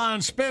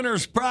Inline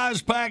Spinners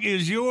prize pack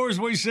is yours.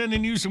 We're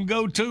sending you some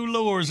go-to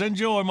lures.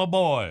 Enjoy, my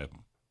boy.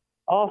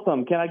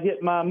 Awesome. Can I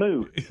get my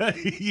move?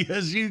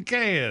 Yes, you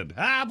can.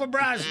 Hi for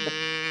Bryson.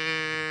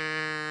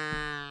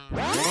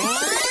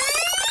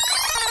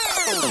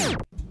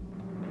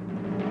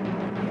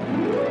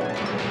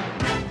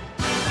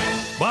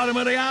 Bottom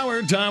of the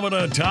hour, time of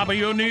the top of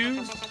your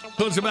news.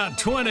 Puts about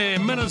 20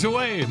 minutes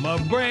away.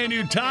 My brand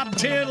new top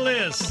 10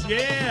 list.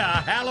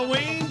 Yeah,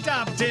 Halloween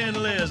top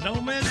 10 list.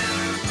 Don't miss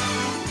it.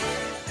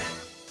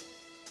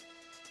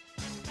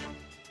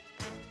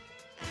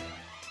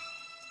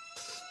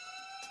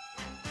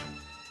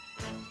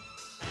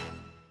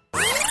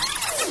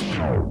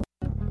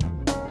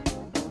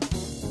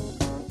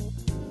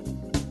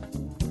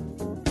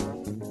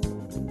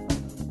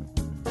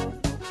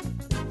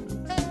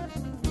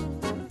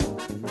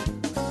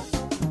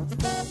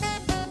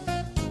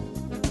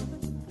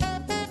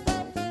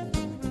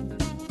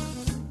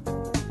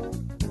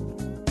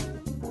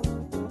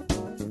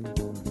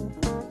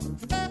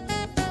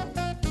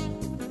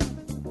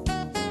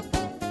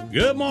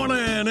 Good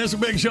morning. It's a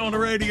big show on the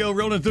radio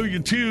rolling through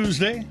your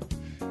Tuesday.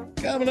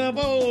 Coming up,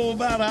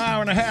 about an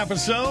hour and a half or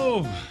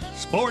so.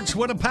 Sports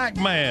with a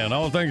Pac-Man.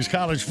 All things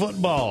college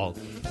football.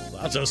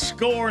 Lots of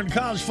score in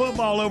college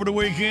football over the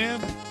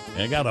weekend.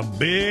 And got a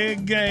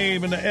big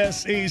game in the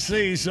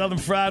SEC, Southern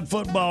Fried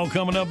Football,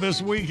 coming up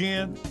this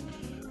weekend.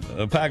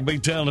 Pac be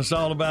telling us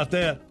all about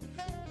that.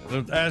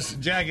 Ask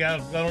Jackie, I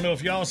don't know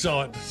if y'all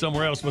saw it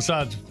somewhere else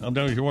besides, I don't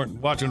know if you weren't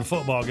watching the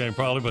football game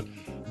probably, but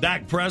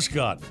Dak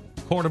Prescott,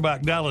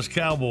 quarterback Dallas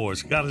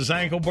Cowboys, got his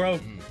ankle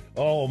broke.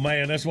 Oh,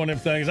 man, that's one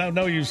of them things. I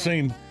know you've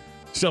seen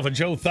stuff of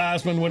Joe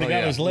Theismann when he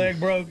got his leg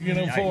broke,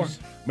 before.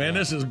 Man,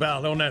 this is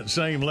about on that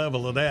same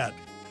level of that.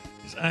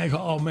 His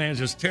ankle, oh, man, it's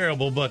just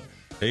terrible. But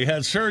he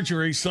had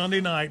surgery Sunday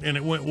night, and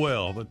it went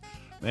well. But,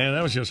 man,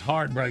 that was just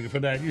heartbreaking for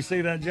that. You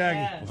see that, Jackie?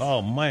 Yes.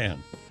 Oh,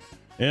 man.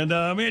 And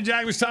me and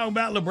Jackie was talking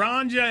about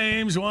LeBron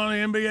James won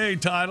an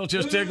NBA title.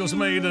 Just tickles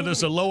me that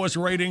it's the lowest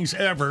ratings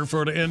ever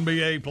for the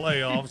NBA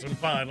playoffs and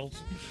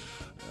finals.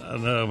 I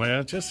know,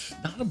 man. Just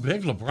not a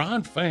big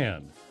LeBron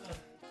fan.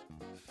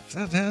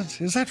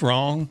 Is that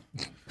wrong?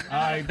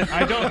 I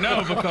don't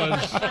know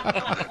because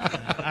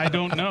I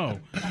don't know.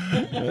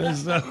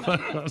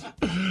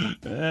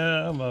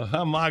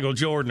 Yeah, Michael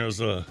Jordan is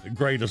the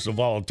greatest of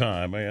all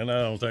time, man.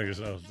 I don't think it's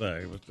no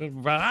thing.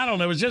 But I don't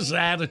know. It's just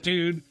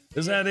attitude.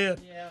 Is that it?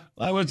 Yeah.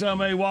 Like when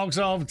somebody walks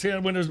off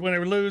 10 when they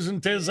were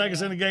losing, 10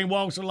 seconds in the game,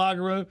 walks in the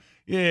locker room.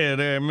 Yeah,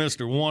 there,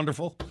 Mr.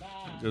 Wonderful.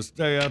 Just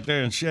stay out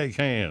there and shake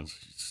hands.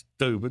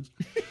 Stupid.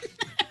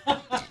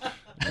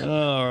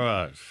 All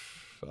right.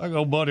 I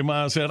go, buddy of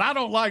mine said, I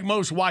don't like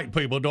most white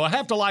people. Do I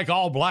have to like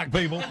all black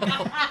people?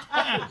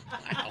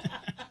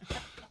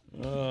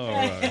 All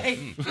right.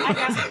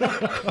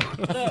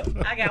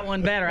 I got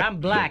one better. I'm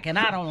black, and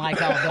I don't like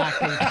all black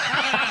people.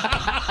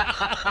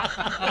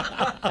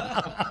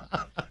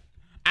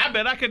 I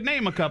bet I could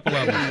name a couple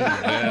of them.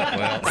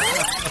 Yeah,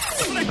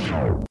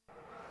 well.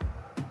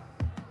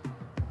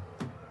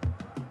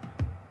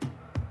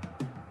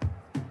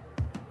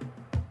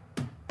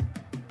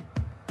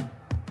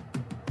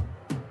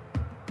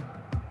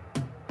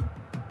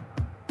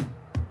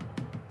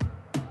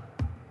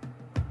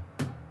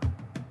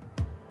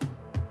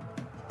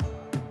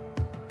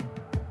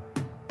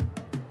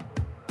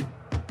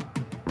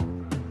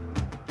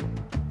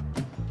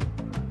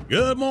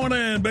 Good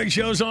morning. Big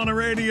Show's on the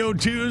radio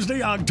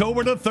Tuesday,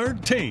 October the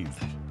 13th.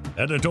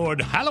 Headed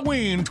toward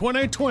Halloween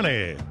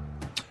 2020.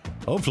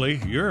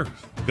 Hopefully, your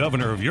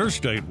governor of your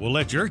state will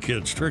let your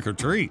kids trick or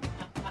treat.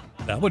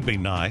 That would be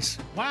nice.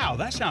 Wow,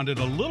 that sounded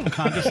a little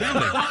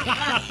condescending. Did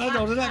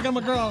that come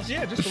across?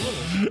 Yeah, just a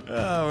little.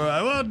 All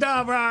right. Well,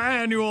 time for our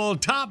annual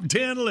top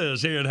 10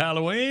 list here at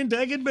Halloween.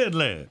 Take it,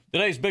 Bidley.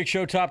 Today's Big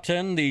Show Top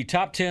 10, the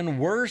top 10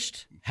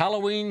 worst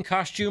Halloween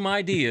costume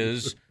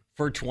ideas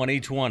for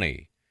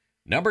 2020.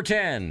 Number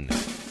 10,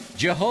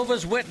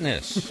 Jehovah's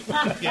Witness.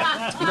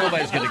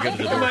 Nobody's going to go to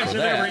the door for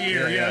that. Every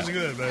year. Yeah, that's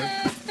good,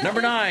 man.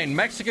 Number 9,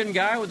 Mexican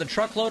guy with a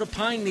truckload of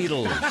pine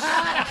needles.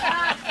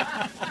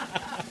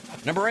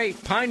 Number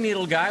 8, pine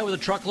needle guy with a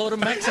truckload of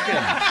Mexicans.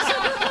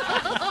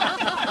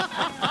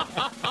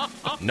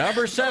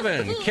 Number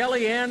 7,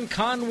 Kellyanne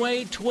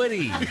Conway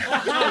Twitty.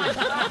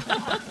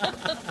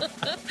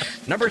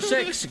 Number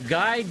 6,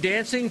 guy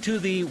dancing to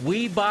the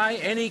We Buy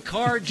Any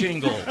Car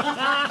jingle.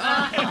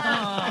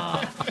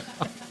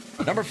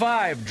 Number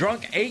 5,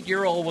 drunk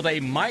 8-year-old with a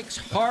Mike's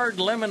Hard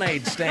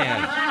Lemonade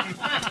stand.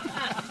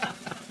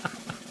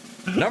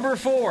 Number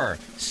 4,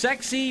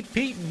 sexy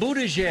Pete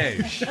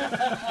Buttigieg.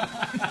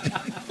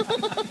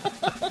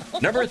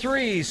 Number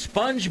 3,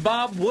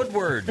 SpongeBob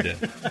Woodward.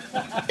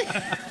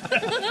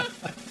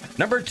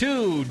 Number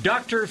 2,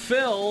 Dr.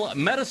 Phil,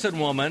 Medicine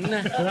Woman.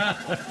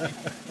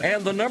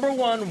 And the number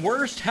 1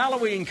 worst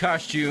Halloween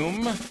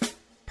costume,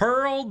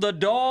 Pearl the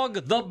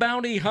Dog, the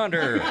Bounty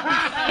Hunter.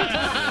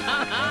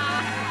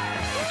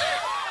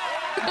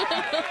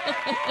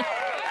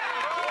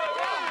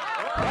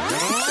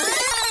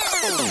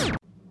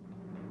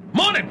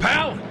 Morning,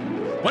 pal.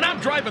 When I'm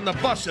driving the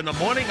bus in the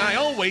morning, I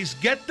always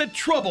get the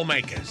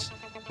troublemakers.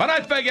 But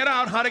I figured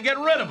out how to get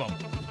rid of them.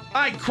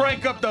 I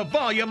crank up the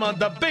volume on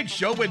The Big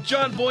Show with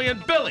John Boy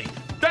and Billy.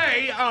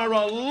 They are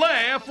a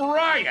laugh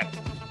riot.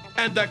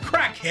 And the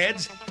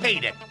crackheads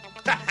hate it.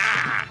 Ha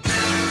ha!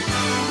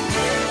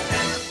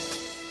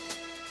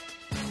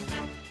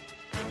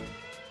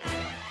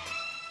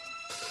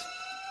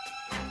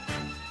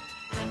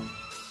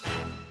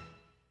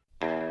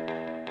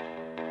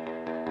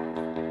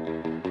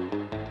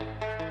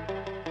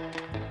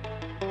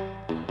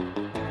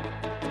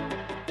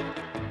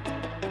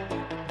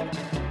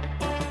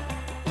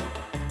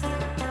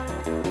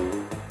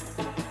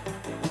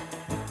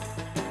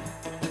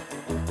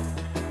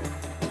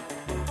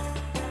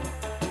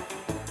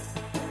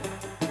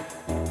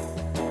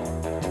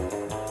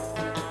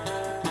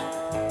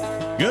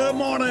 Good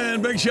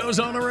morning. Big Show's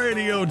on the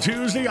radio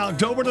Tuesday,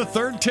 October the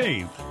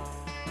 13th.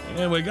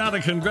 And we got to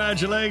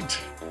congratulate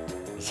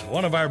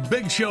one of our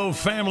Big Show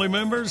family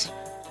members.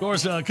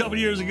 course, a couple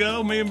years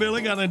ago, me and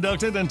Billy got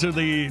inducted into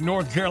the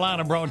North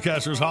Carolina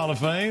Broadcasters Hall of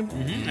Fame.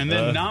 And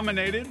then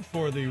nominated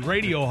for the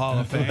Radio Hall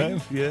of Fame.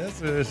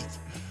 Yes,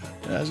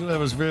 that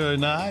was very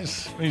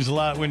nice. Means a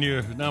lot when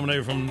you're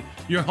nominated from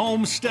your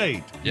home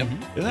state. Yep.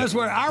 And that's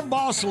where our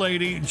boss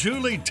lady,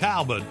 Julie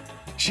Talbot,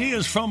 she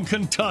is from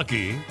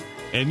Kentucky.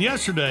 And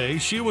yesterday,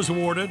 she was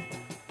awarded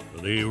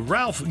the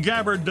Ralph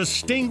Gabbard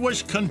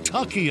Distinguished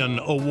Kentuckian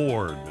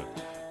Award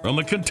from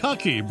the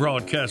Kentucky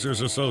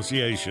Broadcasters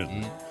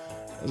Association.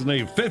 That's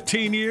named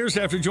 15 years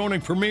after joining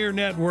Premier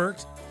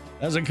Networks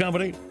as a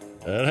company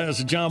that has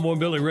the John Boy and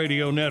Billy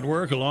Radio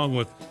Network, along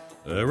with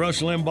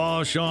Rush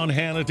Limbaugh, Sean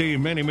Hannity,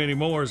 and many, many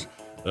more.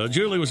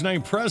 Julie was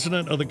named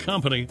president of the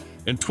company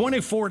in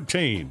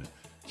 2014.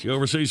 She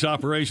oversees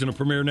operation of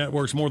Premier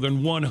Network's more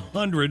than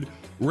 100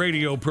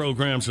 radio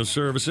programs and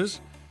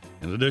services.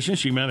 In addition,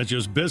 she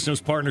manages business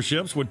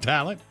partnerships with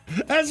talent,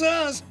 as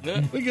us.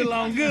 We get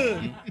along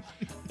good.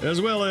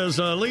 As well as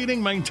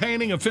leading,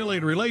 maintaining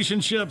affiliate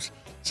relationships,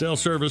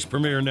 self-service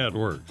Premier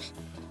Networks.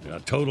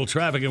 Total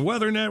Traffic and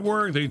Weather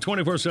Network, the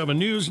 24/7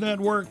 News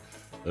Network.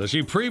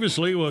 She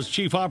previously was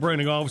Chief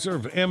Operating Officer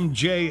of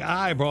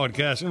MJI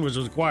Broadcasting, which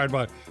was acquired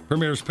by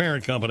Premier's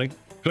parent company,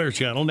 Clear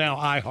Channel, now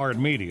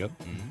iHeartMedia.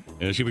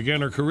 And she began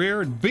her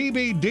career at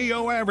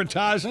BBDO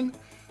Advertising.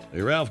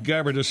 The Ralph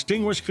Gabbard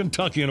Distinguished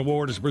Kentuckian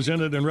Award is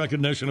presented in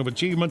recognition of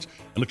achievements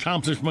and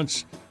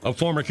accomplishments of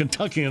former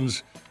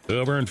Kentuckians who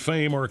have earned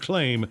fame or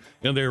acclaim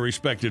in their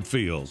respected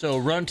fields. So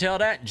run tell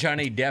that,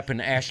 Johnny Depp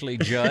and Ashley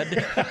Judd.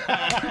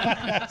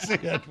 See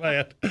that,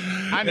 man.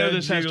 I know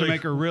this has to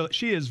make her real.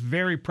 She is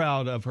very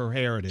proud of her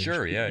heritage.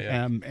 Sure,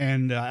 yeah.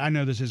 And I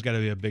know this has got to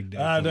be a big day.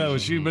 I know.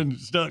 She's been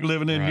stuck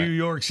living in New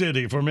York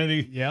City for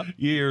many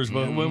years.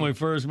 But when we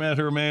first met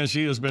her, man,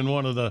 she has been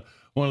one of the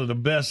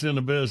best in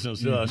the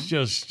business.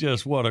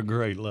 Just what a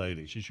great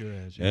lady. She sure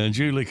is. Yeah. And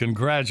Julie,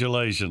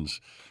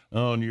 congratulations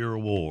on your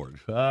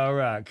award. All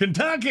right.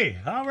 Kentucky.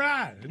 All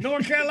right.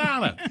 North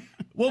Carolina.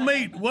 We'll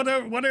meet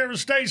whatever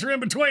states are in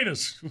between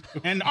us.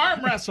 And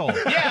arm wrestle.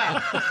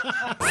 Yeah.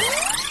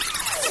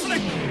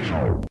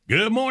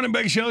 Good morning,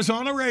 Big Show's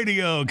on the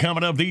radio.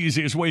 Coming up, the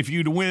easiest way for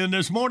you to win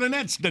this morning,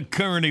 that's the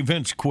current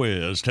events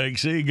quiz. Take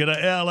C, get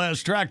a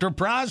LS Tractor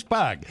prize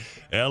pack.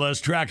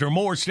 LS Tractor,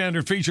 more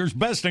standard features,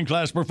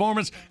 best-in-class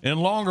performance, and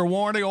longer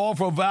warranty, all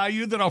for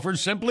value that offers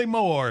simply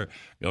more.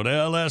 Go to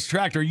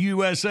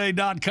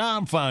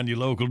lstractorusa.com, find your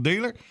local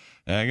dealer.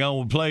 Hang on,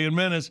 we'll play in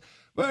minutes.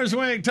 First,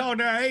 we ain't talked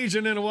to our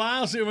agent in a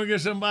while. See if we can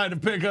get somebody to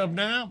pick up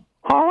now.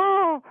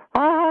 Hello?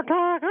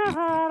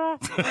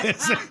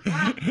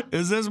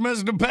 Is this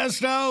Mr.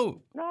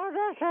 Pesto? No,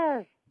 this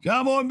is.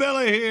 John Boy and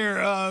Billy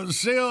here.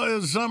 Seal,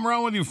 is something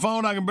wrong with your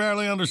phone? I can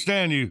barely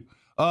understand you.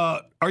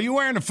 Are you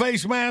wearing a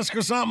face mask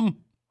or something?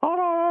 Hold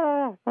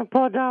on. I'll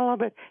pull it down a little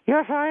bit.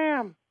 Yes, I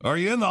am. Are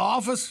you in the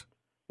office?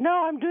 No,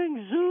 I'm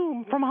doing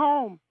Zoom from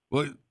home.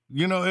 Well,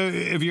 you know,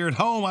 if you're at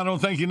home, I don't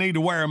think you need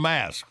to wear a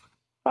mask.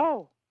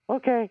 Oh,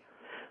 okay.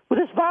 With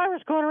this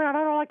virus going around,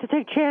 I don't like to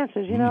take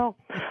chances, you know.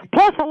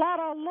 Plus, a lot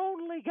of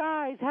lonely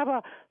guys have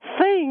a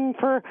thing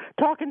for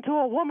talking to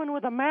a woman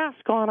with a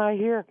mask on, I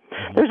hear.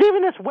 There's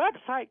even this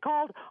website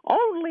called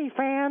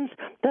OnlyFans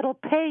that'll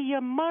pay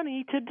you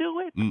money to do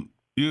it.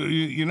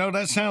 You know,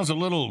 that sounds a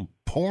little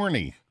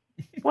porny.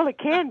 Well, it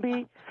can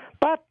be.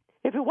 But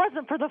if it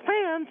wasn't for the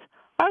fans,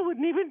 I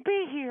wouldn't even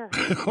be here.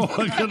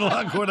 Well, good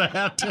luck with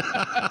that.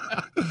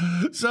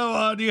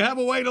 So, do you have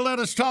a way to let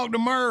us talk to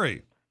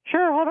Murray?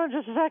 Sure, hold on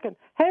just a second.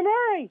 Hey,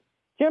 Murray,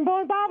 Jimbo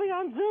and Bobby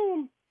on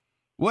Zoom.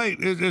 Wait,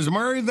 is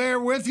Murray there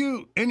with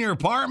you in your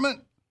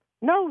apartment?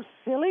 No,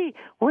 silly.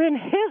 We're in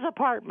his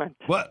apartment.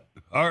 What?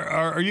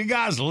 Are you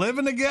guys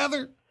living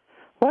together?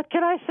 What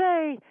can I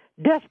say?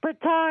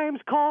 Desperate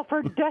times call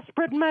for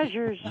desperate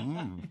measures.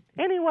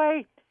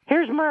 Anyway,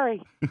 here's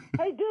Murray.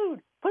 Hey,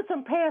 dude, put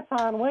some pants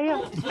on, will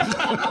you?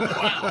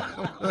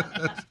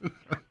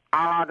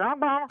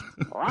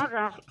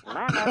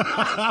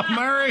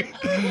 Murray,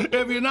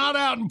 if you're not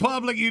out in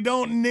public, you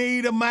don't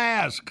need a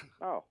mask.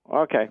 Oh,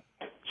 okay.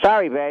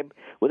 Sorry, babe.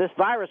 With this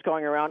virus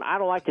going around, I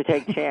don't like to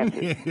take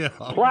chances.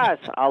 Plus,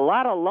 a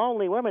lot of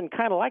lonely women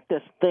kind of like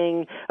this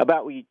thing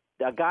about a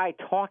guy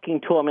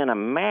talking to them in a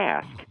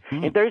mask.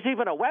 And there's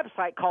even a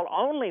website called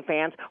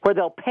OnlyFans where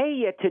they'll pay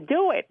you to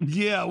do it.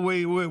 Yeah,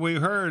 we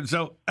heard.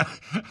 So,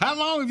 how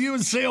long have you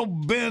and Seal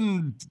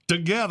been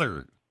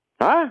together?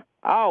 Huh?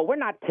 Oh, we're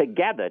not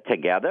together.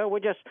 We're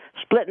just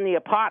splitting the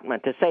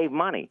apartment to save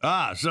money.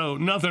 Ah, so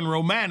nothing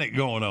romantic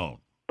going on.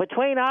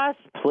 Between us,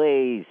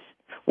 please.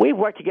 We've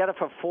worked together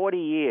for 40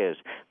 years.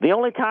 The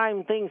only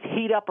time things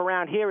heat up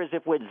around here is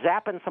if we're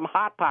zapping some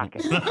Hot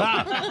Pockets.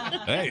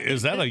 Hey,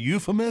 is that a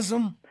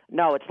euphemism?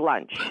 No, it's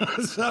lunch.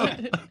 So,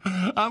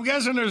 I'm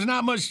guessing there's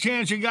not much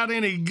chance you got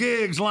any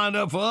gigs lined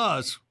up for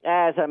us.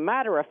 As a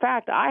matter of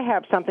fact, I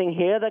have something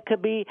here that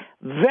could be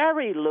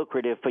very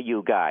lucrative for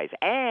you guys,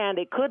 and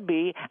it could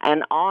be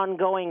an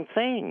ongoing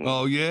thing.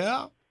 Oh,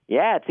 yeah?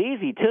 Yeah, it's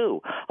easy,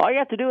 too. All you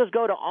have to do is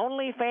go to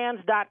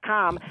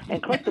OnlyFans.com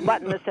and click the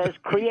button that says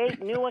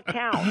Create New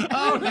Account.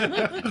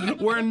 Oh,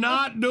 we're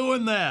not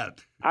doing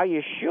that. Are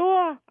you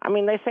sure? I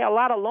mean, they say a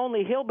lot of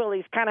lonely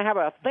hillbillies kind of have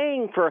a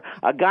thing for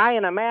a guy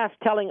in a mask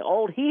telling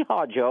old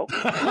hee-haw jokes.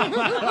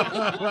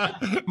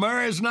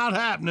 Murray, it's not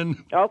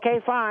happening.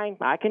 Okay, fine.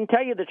 I can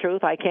tell you the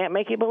truth. I can't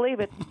make you believe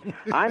it.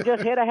 I'm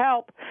just here to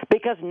help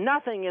because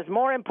nothing is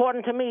more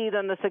important to me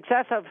than the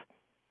success of...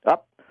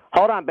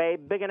 Hold on,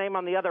 babe. Bigger name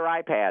on the other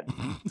iPad.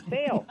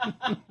 Theo,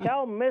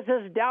 tell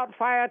Mrs.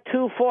 Doubtfire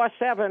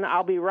 247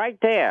 I'll be right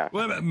there.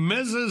 Wait a minute,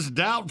 Mrs.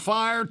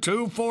 Doubtfire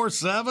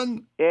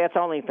 247? Yeah, it's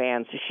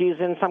OnlyFans. She's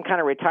in some kind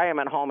of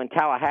retirement home in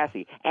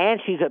Tallahassee. And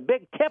she's a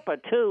big tipper,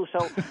 too,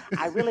 so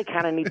I really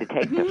kind of need to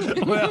take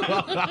this.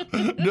 Well,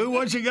 do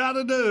what you got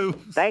to do.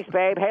 Thanks,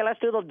 babe. Hey,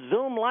 let's do the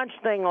Zoom lunch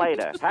thing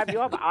later. Have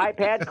your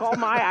iPad call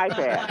my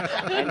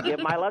iPad. And give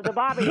my love to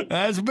Bobby.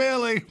 That's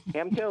Billy.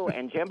 Him, too.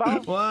 And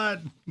Jimbo?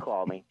 What?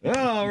 Call me.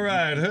 All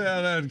right.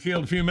 That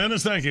killed a few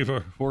minutes. Thank you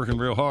for working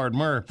real hard,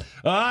 Murr.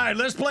 All right,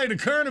 let's play the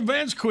current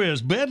events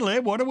quiz.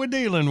 Bentley, what are we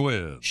dealing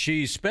with?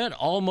 She spent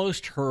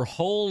almost her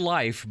whole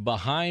life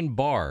behind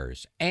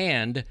bars,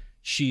 and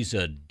she's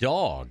a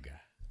dog.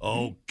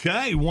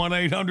 Okay,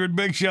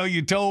 1-800-BIG-SHOW,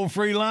 you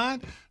toll-free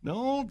line.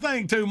 Don't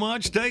think too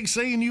much. Take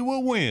C and you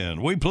will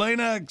win. We play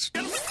next.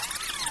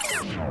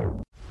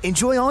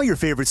 Enjoy all your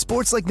favorite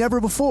sports like never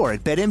before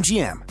at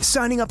BetMGM.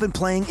 Signing up and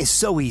playing is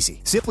so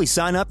easy. Simply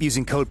sign up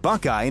using code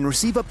Buckeye and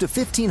receive up to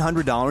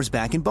 $1,500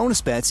 back in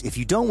bonus bets if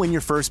you don't win your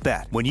first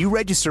bet. When you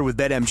register with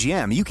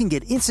BetMGM, you can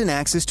get instant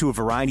access to a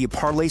variety of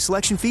parlay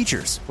selection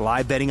features,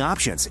 live betting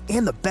options,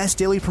 and the best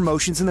daily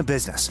promotions in the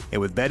business.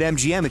 And with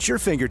BetMGM at your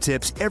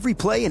fingertips, every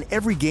play and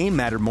every game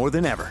matter more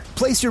than ever.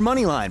 Place your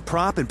moneyline,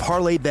 prop, and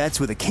parlay bets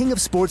with the king of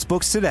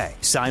sportsbooks today.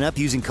 Sign up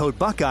using code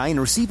Buckeye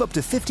and receive up to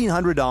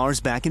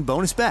 $1,500 back in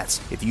bonus bets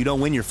if you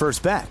don't win your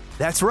first bet.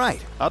 That's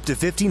right, up to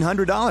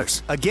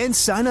 $1,500. Again,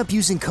 sign up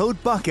using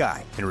code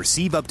Buckeye and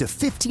receive up to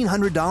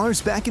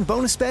 $1,500 back in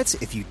bonus bets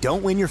if you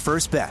don't win your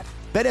first bet.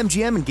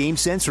 BetMGM and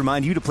GameSense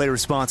remind you to play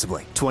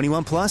responsibly.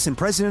 21 plus and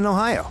present in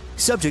Ohio.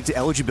 Subject to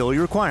eligibility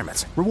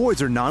requirements.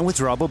 Rewards are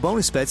non-withdrawable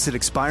bonus bets that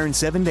expire in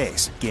 7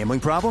 days. Gambling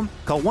problem?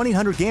 Call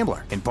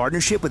 1-800-GAMBLER in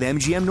partnership with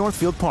MGM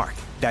Northfield Park.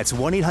 That's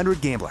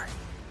 1-800-GAMBLER.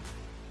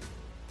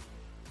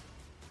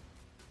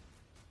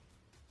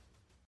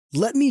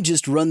 "Let me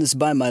just run this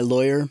by my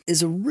lawyer"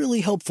 is a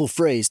really helpful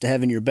phrase to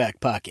have in your back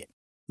pocket.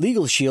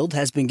 Legal Shield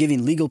has been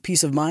giving legal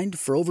peace of mind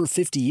for over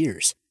 50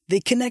 years.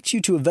 They connect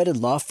you to a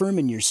vetted law firm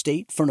in your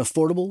state for an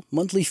affordable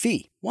monthly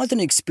fee. Want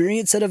an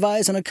experienced set of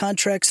eyes on a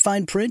contract's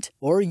fine print?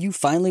 Or you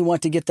finally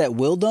want to get that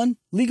will done?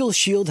 Legal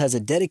Shield has a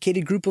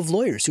dedicated group of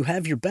lawyers who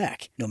have your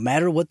back, no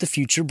matter what the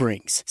future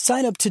brings.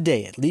 Sign up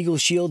today at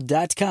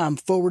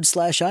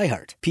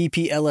LegalShield.com/iHeart.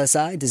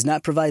 PPLSI does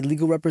not provide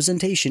legal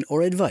representation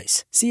or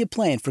advice. See a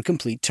plan for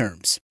complete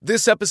terms.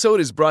 This episode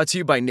is brought to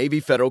you by Navy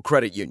Federal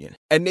Credit Union.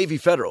 At Navy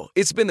Federal,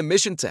 it's been the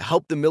mission to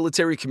help the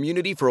military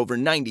community for over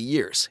 90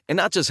 years. And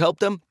not just help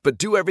them, but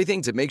do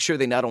everything to make sure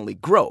they not only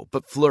grow,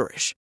 but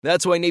flourish.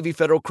 That's why Navy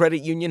Federal Credit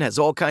Union has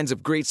all kinds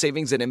of great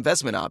savings and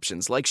investment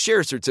options like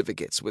share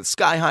certificates with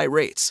sky-high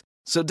rates.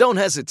 So don't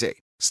hesitate.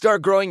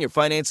 Start growing your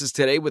finances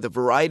today with a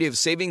variety of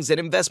savings and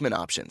investment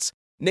options.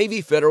 Navy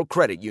Federal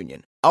Credit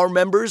Union. Our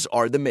members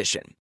are the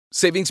mission.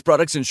 Savings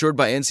products insured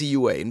by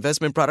NCUA.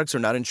 Investment products are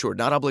not insured,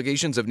 not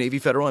obligations of Navy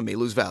Federal and may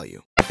lose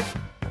value.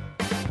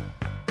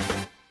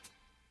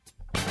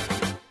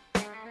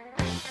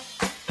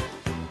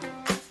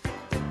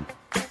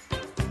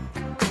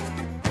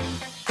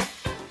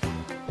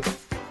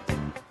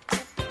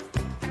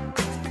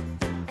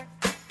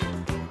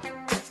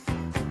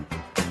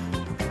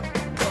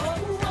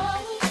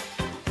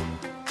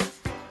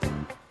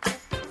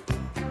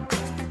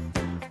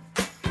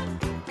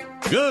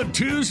 Good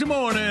Tuesday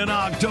morning,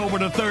 October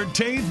the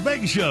 13th.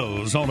 Big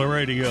Show's on the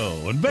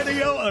radio. And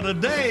video of the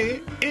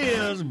day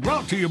is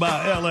brought to you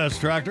by LS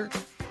Tractor,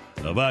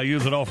 a value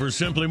that offers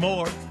simply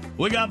more.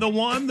 We got the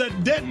one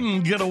that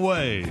didn't get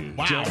away.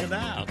 Wow. Check it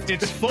out.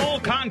 It's full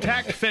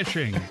contact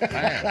fishing.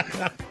 I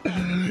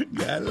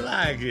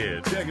like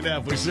it. Check it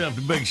out for yourself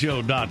at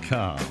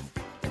BigShow.com.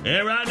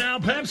 And right now,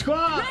 Pep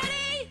Squad.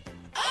 Ready?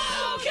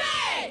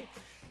 Okay!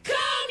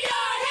 Comb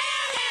your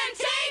hair and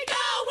take a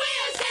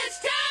whiz. It's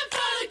time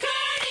for the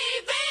current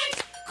events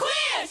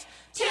quiz.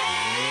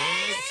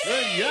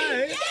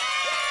 Yay!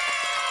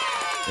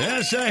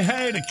 Yeah, say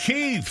hey to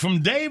Keith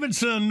from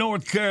Davidson,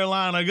 North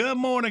Carolina. Good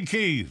morning,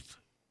 Keith.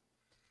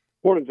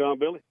 Morning, John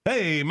Billy.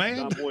 Hey, man.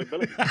 John Boy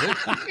Billy.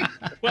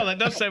 Well, that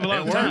does save a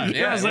lot of time.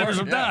 Yeah, save us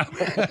some time.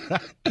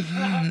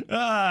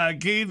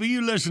 Keith, will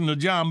you listen to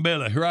John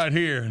Billy right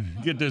here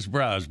and get this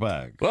prize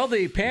back? Well,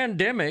 the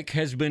pandemic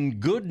has been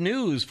good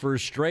news for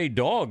stray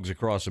dogs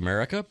across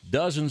America.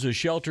 Dozens of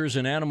shelters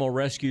and animal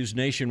rescues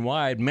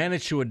nationwide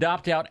managed to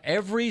adopt out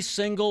every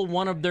single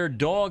one of their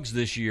dogs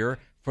this year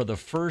for the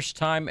first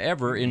time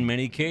ever in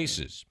many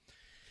cases.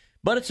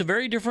 But it's a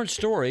very different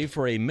story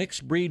for a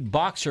mixed-breed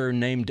boxer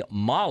named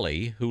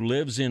Molly who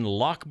lives in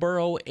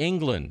Loughborough,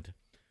 England.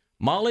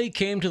 Molly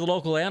came to the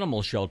local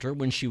animal shelter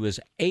when she was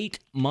 8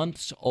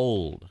 months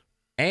old,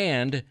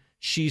 and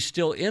she's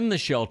still in the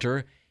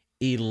shelter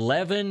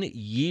 11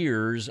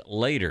 years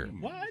later.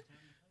 What?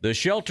 The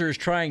shelter is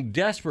trying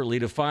desperately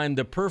to find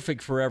the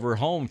perfect forever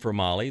home for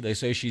Molly. They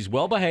say she's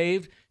well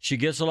behaved, she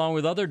gets along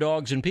with other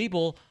dogs and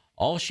people.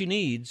 All she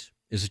needs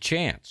is a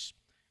chance.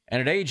 And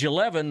at age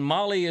 11,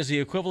 Molly is the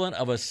equivalent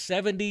of a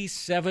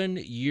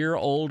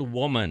 77-year-old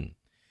woman.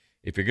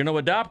 If you're going to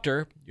adopt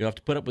her, you'll have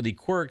to put up with the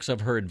quirks of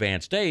her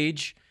advanced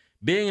age.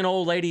 Being an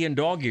old lady in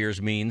dog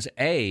years means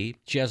A,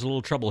 she has a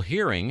little trouble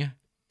hearing,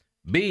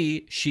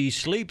 B, she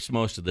sleeps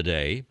most of the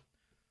day,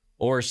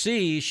 or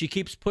C, she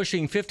keeps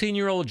pushing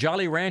 15-year-old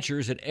Jolly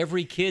Ranchers at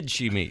every kid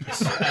she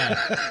meets.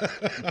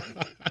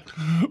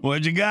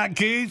 What you got,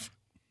 Keith?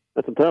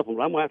 That's a tough one.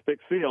 I'm going to have to pick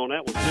C on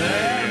that one.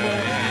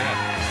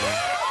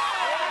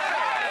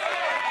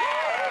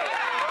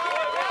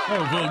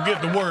 Oh, we'll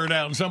get the word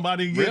out and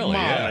somebody can get Really,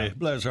 Molly. yeah.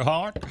 Bless her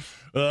heart.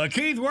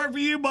 Keith, work for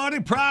you,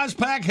 buddy. Prize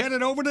pack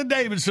headed over to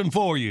Davidson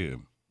for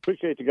you.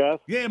 Appreciate you guys.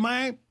 Yeah,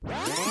 man.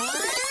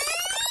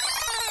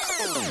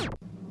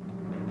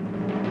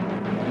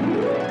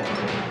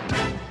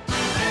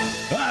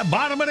 All right,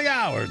 bottom of the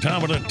hour.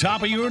 Time for the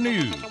top of your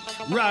news.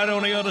 Right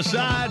on the other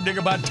side,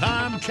 Diggerbot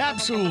Time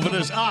Capsule for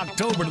this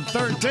October the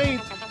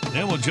 13th.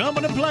 Then we'll jump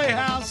in the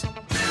Playhouse.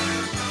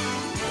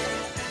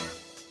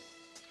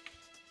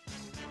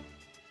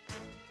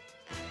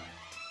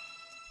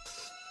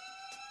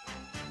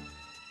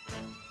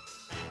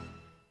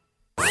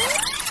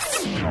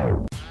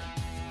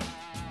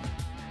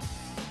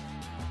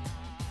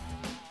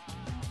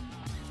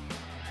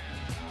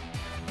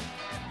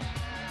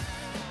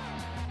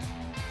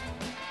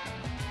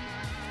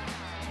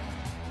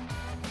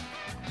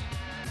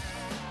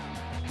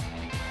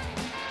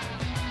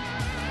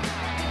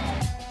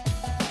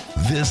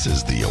 This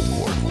is the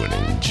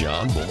award-winning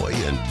John Boy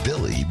and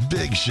Billy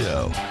Big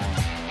Show.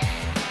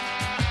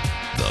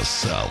 The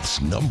South's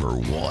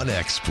 #1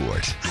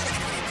 export.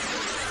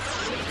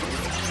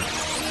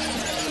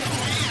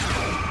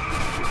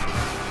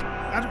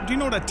 Do you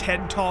know what a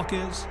TED Talk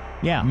is?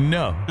 Yeah.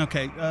 No.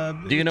 Okay.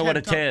 Do you know what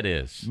a TED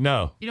is?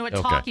 No. You know what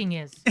Okay. talking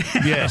is?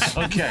 Yes.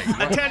 Okay.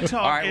 A TED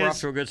Talk All right, we're is- off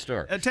to a good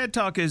start. A TED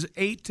Talk is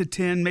 8 to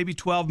 10, maybe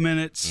 12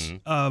 minutes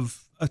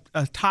of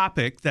a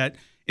topic that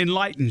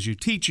enlightens you,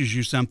 teaches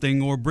you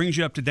something, or brings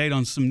you up to date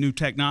on some new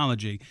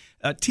technology.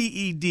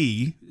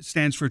 TED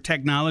stands for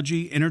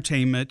Technology,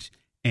 Entertainment,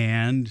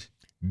 and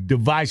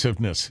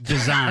Divisiveness.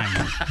 Design.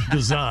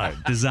 Design.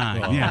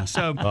 Oh. Yeah.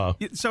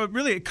 So it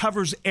really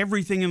covers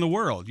everything in the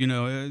world. You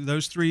know,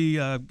 those three.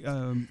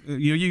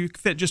 You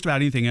fit just about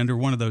anything under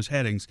one of those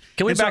headings.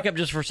 Can we It's back up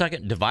just for a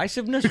second?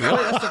 Divisiveness? Really?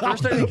 That's the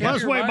first thing that came That's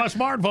to the way your my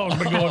mind?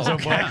 smartphone's been going so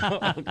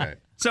far. Okay.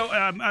 So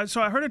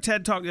I heard a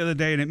TED Talk the other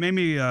day, and it made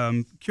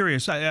me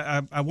curious.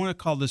 I want to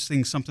call this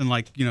thing something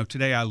like,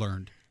 Today I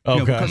Learned.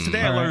 Okay. Because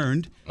today All I right.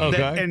 learned,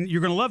 that, and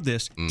you're going to love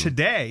this,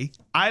 today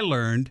I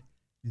learned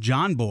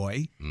John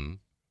Boy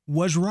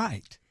was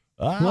right.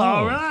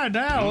 All right,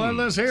 now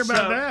let's hear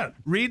about that.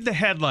 Read the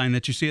headline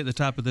that you see at the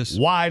top of this.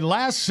 Why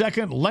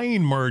last-second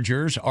lane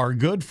mergers are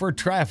good for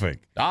traffic.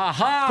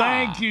 Aha!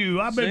 Thank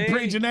you. I've been See?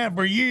 preaching that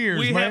for years,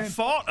 We man. have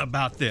thought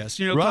about this,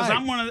 because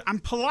Right. I'm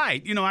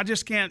polite. I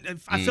just can't.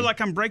 I feel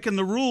like I'm breaking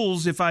the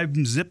rules if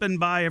I'm zipping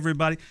by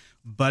everybody.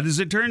 But as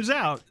it turns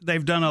out,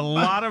 they've done a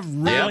lot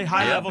of really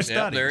high-level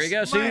studies. There you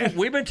go. See,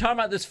 we've been talking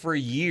about this for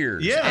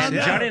years. Yes, and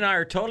yeah. Johnny and I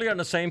are totally on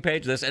the same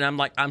page with this, and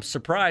I'm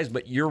surprised,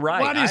 but you're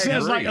right. Why do you say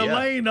it's like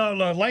agree,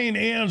 a lane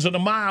ends at a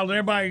mile, and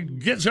everybody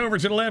gets over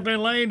to the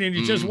left-hand lane, and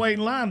you just wait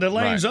in line. The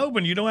lane's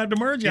open. You don't have to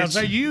merge. I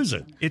say use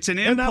it. It's an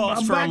And I'm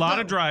impulse for a backed lot up.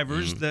 of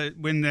drivers that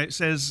when it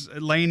says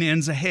lane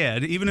ends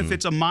ahead, even if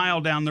it's a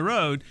mile down the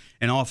road,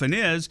 and often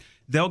is,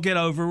 they'll get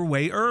over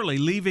way early,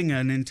 leaving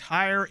an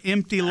entire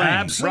empty lane.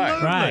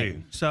 Absolutely. Right.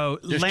 So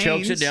Just lanes,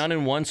 chokes it down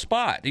in one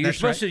spot. You're That's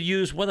supposed right. to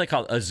use what they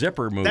call a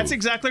zipper move. That's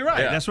exactly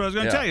right. Yeah. That's what I was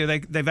going to tell you.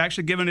 They've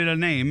actually given it a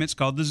name. It's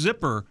called the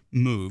zipper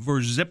move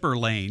or zipper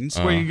lanes.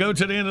 Where you go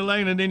to the end of the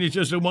lane, and then you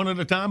just do one at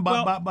a time,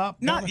 bop, bop, bop.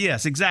 Not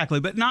yes, exactly,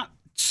 but not.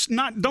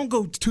 Don't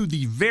go to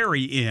the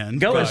very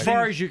end. Go but- as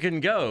far as you can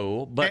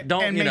go, but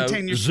don't and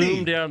maintain your zoom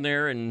speed. down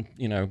there and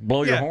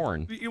blow your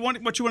horn.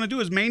 What you want to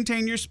do is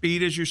maintain your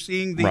speed as you're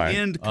seeing the Right.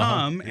 end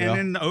come,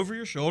 and then over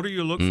your shoulder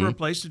you look for a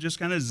place to just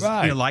kind of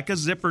like a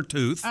zipper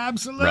tooth,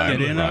 Absolutely.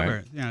 get in Right. over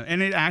it.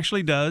 And it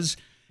actually does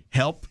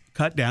help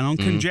cut down on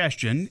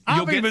congestion.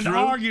 You'll I've get even through.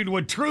 argued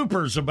with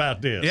troopers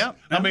about this. Yep.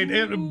 I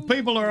mean,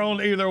 people are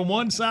on either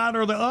one side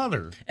or the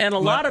other. And a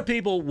lot of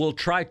people will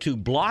try to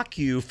block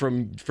you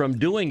from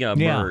doing a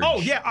merge.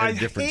 Oh yeah, at I a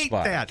different hate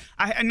spot. that.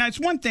 And that's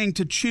one thing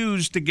to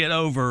choose to get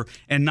over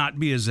and not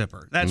be a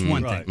zipper. That's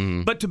one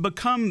thing. But to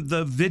become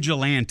the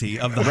vigilante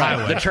of the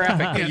highway, The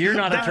traffic. You're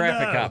not a No,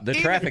 traffic no. cop. The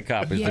traffic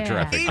cop is the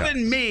traffic cop.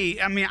 Even me,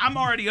 I mean, I'm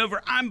already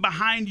over. I'm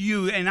behind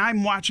you, and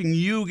I'm watching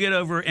you get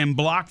over and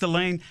block the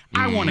lane.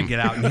 I want to get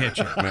out and hit at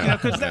you.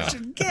 Because that's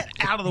get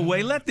out of the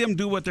way. Let them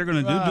do what they're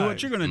going to do. Do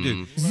what you're going to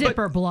do.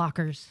 Zipper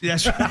blockers.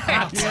 That's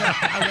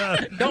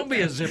right. Don't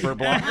be a zipper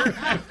blocker.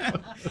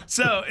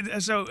 So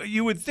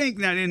you would think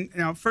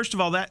that first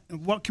of all,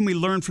 what can we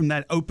learn from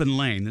that open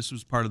lane? This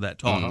was part of that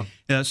talk.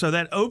 So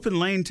that open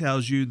lane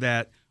tells you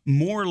that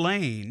more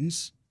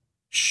lanes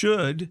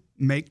should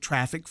make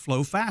traffic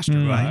flow faster,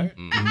 right?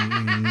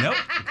 Nope.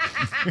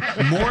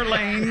 More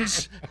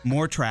lanes,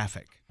 more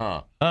traffic.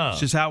 It's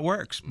just how it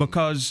works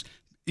because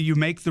you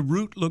make the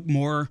route look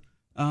more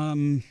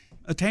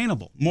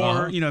attainable,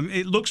 more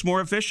it looks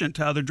more efficient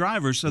to other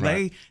drivers. So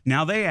they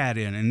add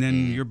in, and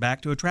then you're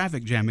back to a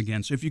traffic jam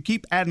again. So if you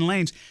keep adding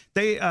lanes,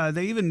 they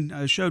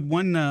even showed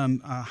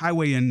one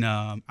highway in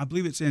I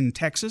believe it's in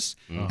Texas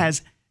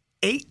has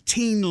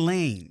 18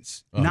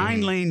 lanes,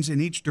 9 lanes in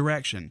each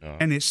direction,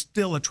 and it's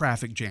still a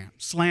traffic jam,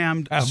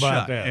 slammed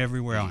shut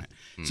everywhere on it.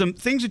 Some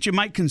things that you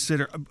might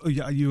consider,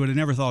 you would have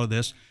never thought of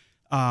this.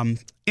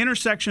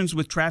 Intersections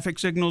with traffic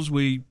signals,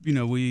 we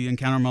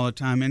encounter them all the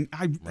time. And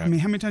I mean,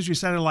 how many times have you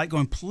sat at a light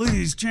going,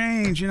 please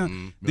change?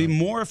 The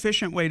more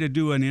efficient way to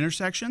do an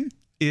intersection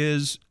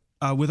is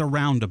with a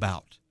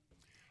roundabout.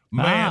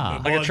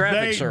 Man, like a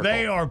traffic circle.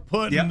 They are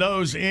putting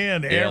those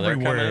in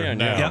everywhere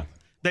now. Yep.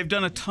 They've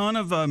done a ton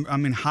of,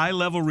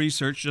 high-level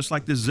research, just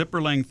like the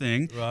zipper lane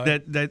thing,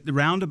 that the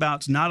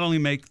roundabouts not only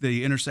make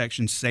the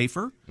intersection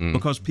safer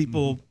because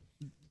people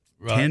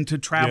tend to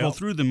travel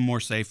through them more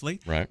safely,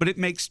 but it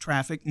makes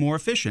traffic more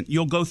efficient.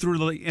 You'll go through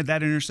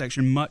that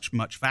intersection much,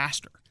 much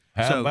faster.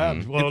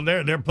 Well,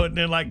 they're putting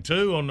in like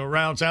 2 on the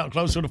routes out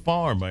close to the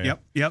farm, man.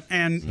 Yep.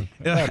 And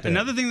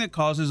another thing that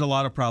causes a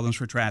lot of problems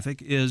for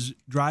traffic is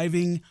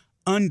driving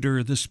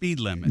under the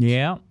speed limit.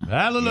 Yeah.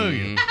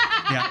 Hallelujah.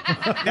 Yeah,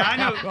 I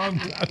know.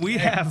 We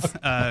have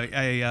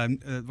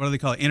what do they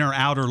call it?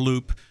 Inner-outer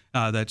loop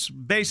that's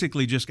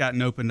basically just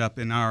gotten opened up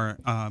in our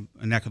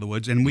neck of the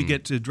woods, and we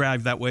get to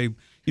drive that way,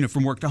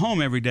 from work to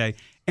home every day.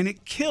 And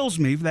it kills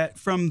me that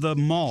from the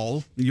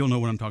mall, you'll know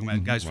what I'm talking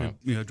about, guys,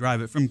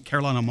 drive it from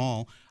Carolina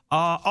Mall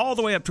all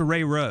the way up to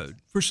Ray Road.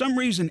 For some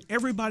reason,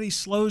 everybody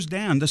slows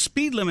down. The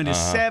speed limit is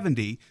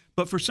 70,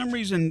 but for some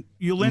reason,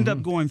 you'll end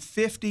up going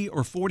 50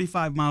 or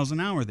 45 miles an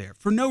hour there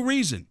for no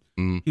reason.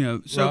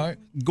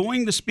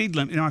 Going the speed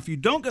limit, if you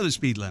don't go the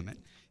speed limit,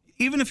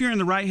 even if you're in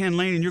the right-hand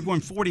lane and you're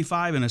going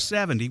 45 and a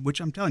 70, which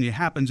I'm telling you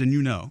happens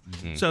and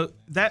so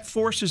that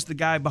forces the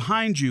guy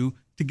behind you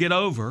to get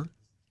over,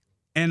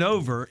 and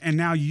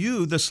now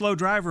you, the slow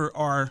driver,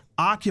 are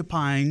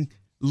occupying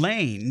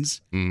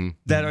lanes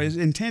that is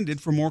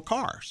intended for more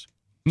cars.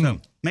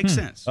 So, makes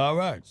sense. All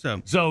right.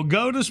 So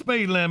go to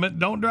speed limit.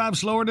 Don't drive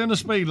slower than the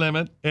speed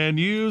limit, and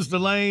use the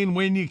lane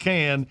when you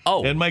can,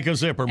 and make a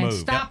zipper move.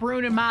 Stop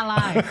ruining my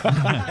life.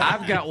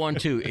 I've got one,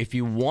 too. If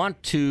you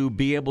want to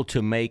be able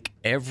to make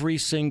every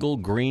single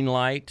green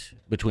light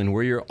between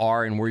where you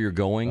are and where you're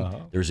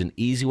going, there's an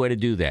easy way to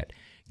do that.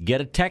 Get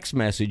a text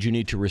message you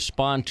need to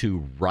respond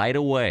to right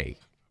away.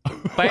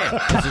 Bam!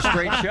 It's a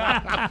straight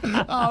shot.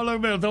 Oh,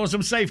 look, Bill, throw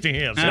some safety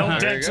hints. Don't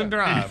text and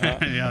drive.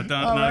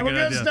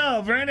 Good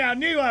stuff, Randy. I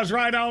knew I was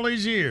right all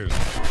these years.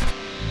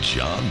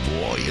 John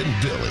Boy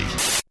and Billy.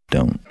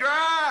 Don't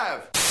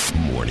drive.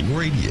 Morning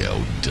radio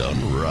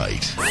done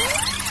right.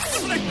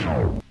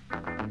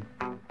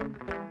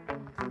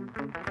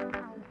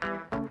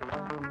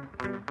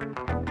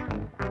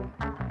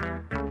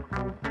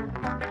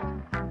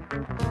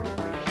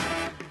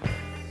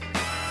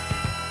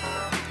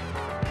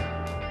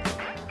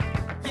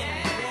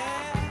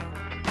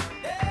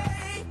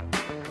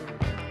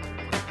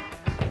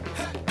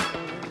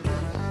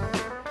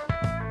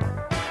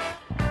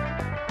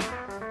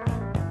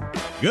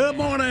 Good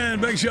morning.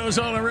 Big Show's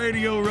on the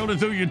radio, rolling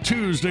through you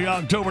Tuesday,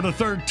 October the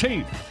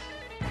 13th.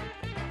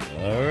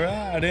 All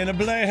right, in the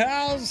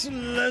Playhouse,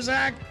 let's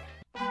act.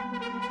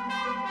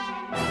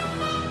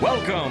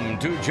 Welcome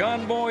to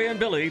John Boy and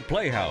Billy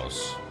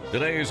Playhouse.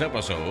 Today's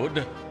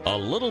episode, a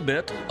little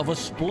bit of a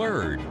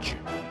splurge.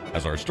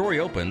 As our story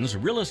opens,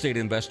 real estate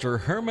investor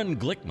Herman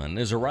Glickman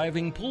is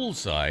arriving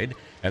poolside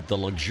at the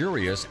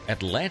luxurious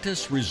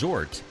Atlantis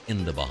Resort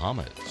in the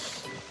Bahamas.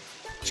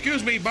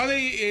 Excuse me,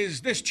 buddy, is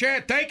this chair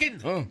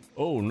taken?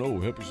 Oh, no,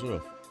 help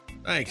yourself.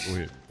 Thanks. Go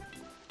ahead.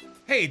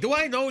 Hey, do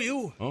I know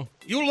you? Huh?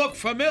 You look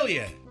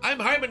familiar. I'm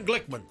Herman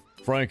Glickman.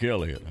 Frank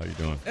Elliott, how you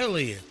doing?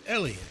 Elliott.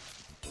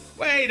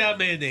 Wait a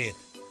minute.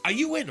 Are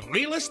you in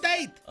real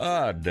estate?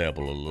 I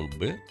dabble a little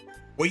bit.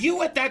 Were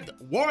you at that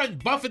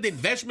Warren Buffett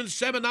investment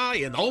seminar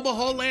in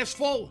Omaha last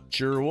fall?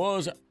 Sure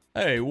was.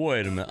 Hey,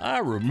 wait a minute. I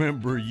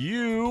remember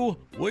you.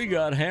 We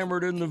got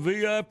hammered in the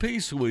VIP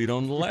suite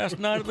on the last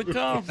night of the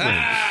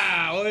conference.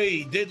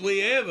 Oy, did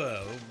we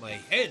ever? Oh, my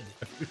head.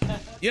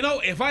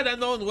 If I'd have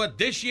known what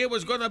this year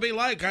was going to be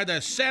like, I'd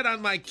have sat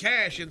on my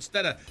cash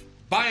instead of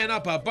buying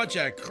up a bunch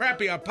of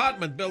crappy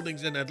apartment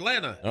buildings in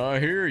Atlanta. I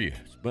hear you.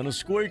 It's been a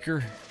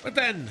squeaker. But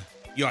then,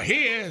 you're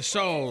here,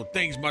 so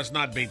things must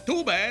not be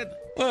too bad.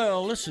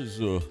 Well, this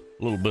is a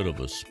little bit of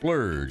a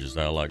splurge, as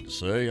I like to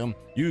say. I'm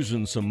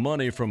using some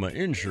money from an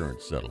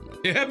insurance settlement.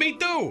 Yeah, me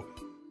too.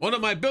 One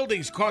of my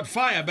buildings caught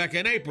fire back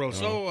in April,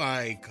 so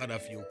I cut a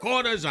few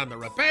corners on the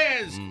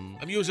repairs.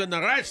 I'm using the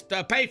rest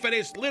to pay for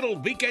this little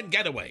weekend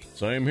getaway.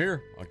 Same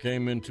here. I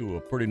came into a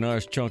pretty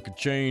nice chunk of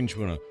change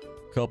when a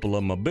couple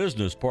of my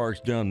business parks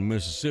down in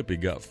Mississippi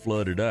got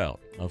flooded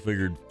out. I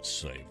figured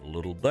save a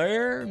little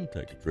there and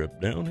take a trip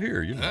down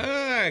here, you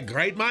know.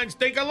 Great minds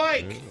think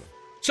alike. Yeah.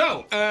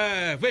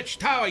 So, which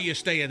tower you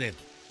staying in?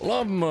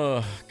 Well,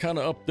 I'm kind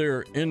of up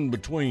there in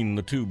between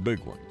the two big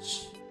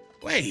ones.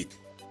 Wait,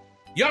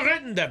 you're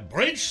renting the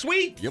bridge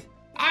suite? Yep.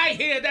 I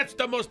hear that's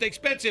the most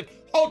expensive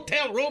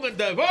hotel room in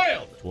the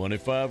world.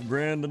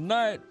 $25,000 a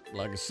night.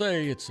 Like I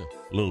say, it's a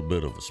little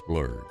bit of a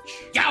splurge.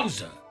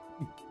 Yowza!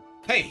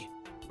 Hey,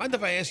 mind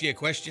if I ask you a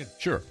question?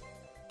 Sure.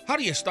 How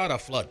do you start a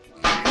flood?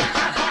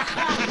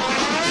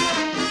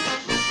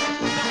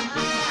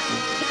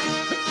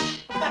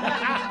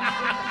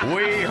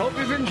 We hope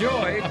you've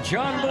enjoyed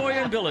John Boy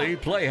and Billy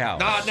Playhouse.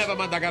 Nah, never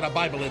mind. I got a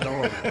Bible in the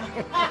room.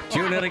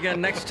 Tune in again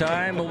next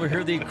time when we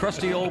hear the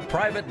crusty old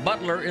private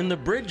butler in the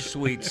bridge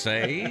suite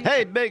say,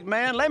 "Hey, big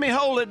man, let me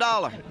hold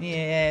 $1."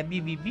 Yeah,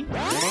 beep.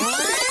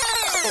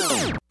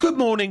 Good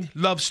morning,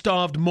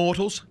 love-starved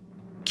mortals.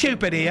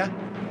 Cupid here.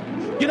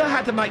 You know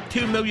how to make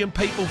 2 million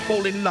people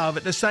fall in love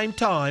at the same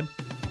time?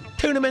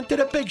 Tune them into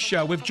the Big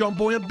Show with John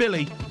Boy and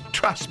Billy.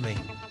 Trust me,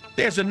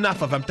 there's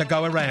enough of them to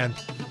go around.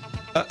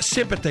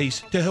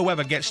 Sympathies to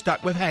whoever gets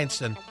stuck with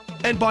Hanson.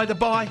 And by the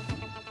by,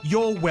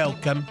 you're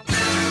welcome.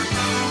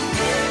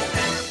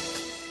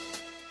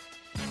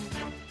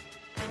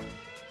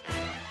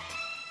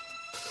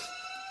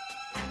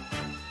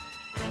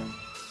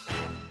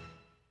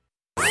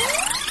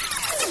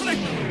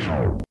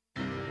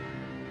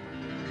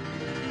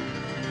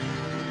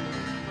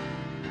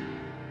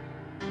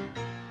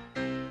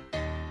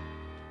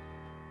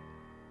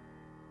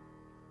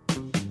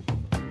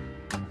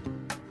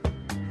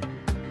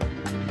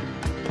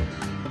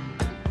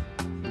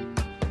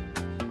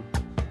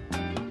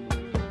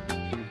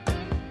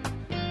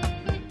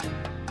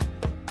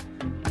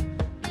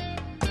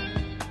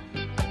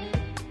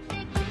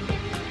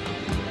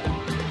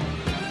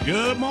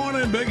 Good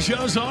morning, Big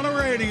Show's on the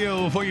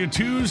radio for you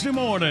Tuesday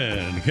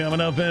morning. Coming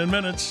up in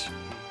minutes,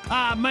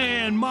 our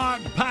man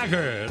Mark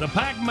Packer, the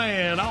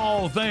Pac-Man,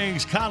 all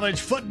things college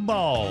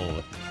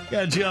football.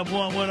 Got you up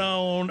what went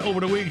on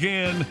over the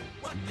weekend.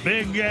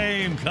 Big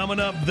game coming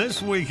up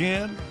this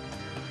weekend.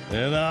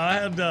 And I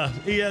had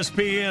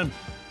ESPN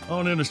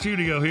on in the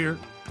studio here.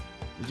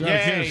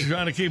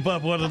 Trying to keep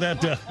up with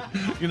that, the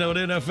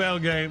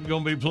NFL game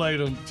going to be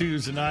played on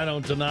Tuesday night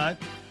on tonight.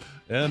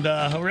 And,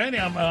 Randy,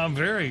 I'm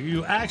very,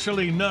 you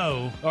actually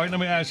know. All right, let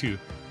me ask you.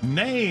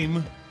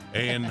 Name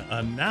an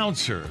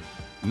announcer.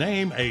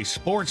 Name a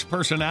sports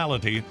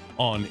personality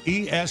on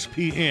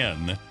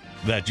ESPN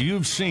that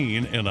you've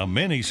seen in a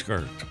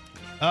miniskirt.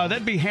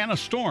 That'd be Hannah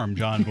Storm,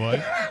 John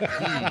Boy.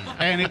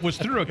 And it was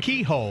through a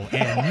keyhole.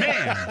 And,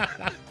 man.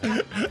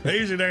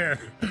 Easy there.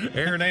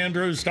 Aaron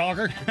Andrews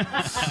stalker?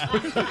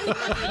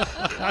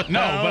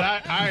 No,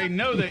 but I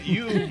know that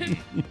you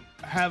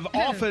have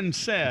often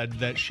said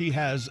that she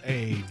has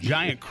a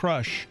giant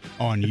crush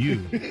on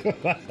you.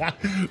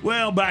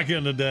 Well, back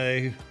in the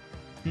day,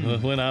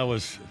 when I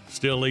was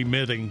still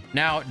emitting.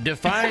 Now,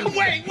 define...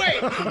 Wait!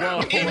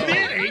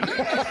 Emitting?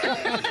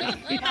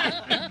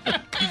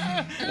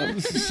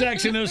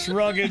 Sexiness,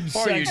 rugged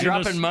sexiness. Are you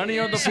dropping money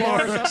on the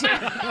floor?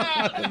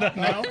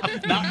 No,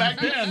 not back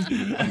then.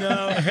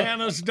 No,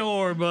 Hannah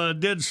Storm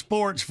did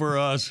sports for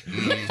us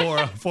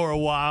for a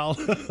while.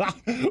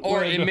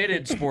 Or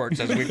emitted sports,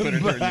 as we put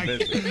it during the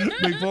business.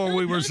 Before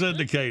we were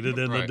syndicated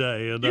in the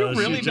day. And, you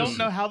really don't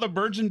know how the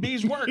birds and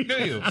bees work,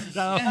 do you?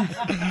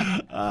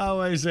 I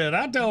always said,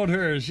 I told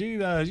her, she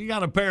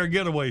got a pair of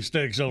getaway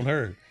sticks on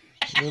her.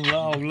 Them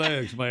long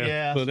legs, man.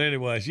 Yeah. But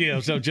anyways,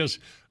 so just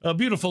a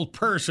beautiful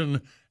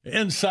person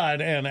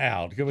inside and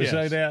out. Can we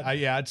say that?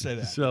 Yeah, I'd say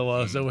that.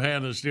 So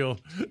Hannah's still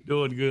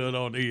doing good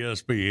on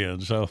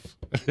ESPN. So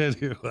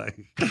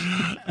anyway,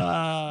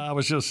 I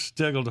was just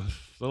tickled.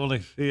 The only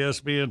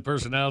ESPN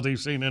personality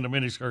seen in a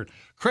miniskirt.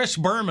 Chris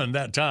Berman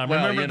that time.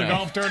 Well, remember the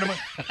golf tournament?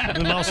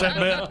 We lost that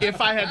bet.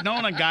 If I had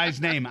known a guy's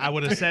name, I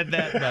would have said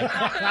that. But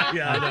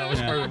yeah, that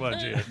was pretty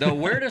much it. The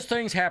weirdest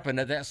things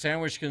happened at that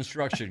sandwich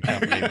construction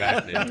company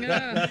back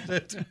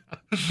then.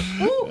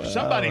 Woo,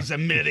 somebody's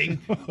emitting.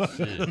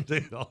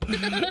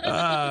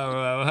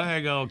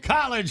 Hang on.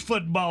 College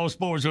football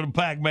sports with a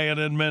Pac-Man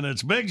in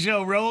minutes. Big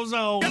Show rolls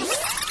on.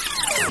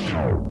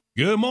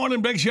 Good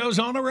morning, Big Show's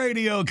on the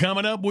radio.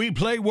 Coming up, we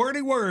play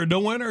Wordy Word. The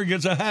winner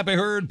gets a Happy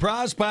Herd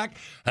prize pack.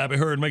 Happy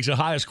Herd makes the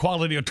highest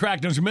quality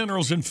attractants,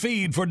 minerals, and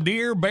feed for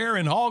deer, bear,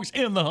 and hogs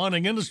in the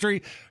hunting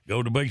industry.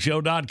 Go to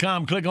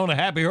BigShow.com, click on the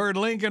Happy Herd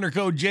link, enter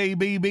code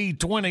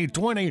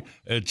JBB2020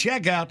 at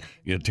checkout.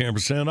 Get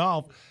 10%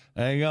 off.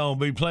 Hang on,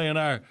 be playing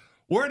our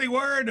Wordy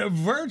Word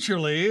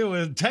virtually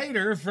with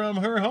Tater from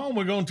her home.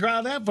 We're going to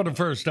try that for the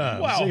first time.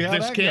 Well, see how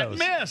this that can't goes.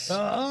 miss.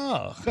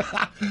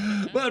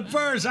 But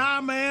first,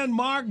 our man,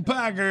 Mark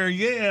Packer.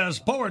 Yeah,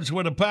 sports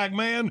with a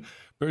Pac-Man.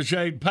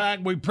 Appreciate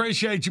Pac. We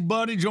appreciate you,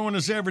 buddy. Join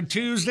us every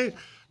Tuesday.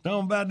 Tell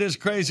them about this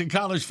crazy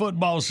college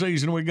football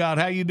season we got.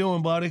 How you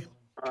doing, buddy?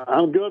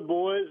 I'm good,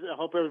 boys. I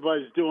hope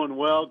everybody's doing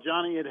well.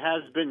 Johnny, it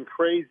has been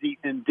crazy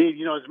indeed.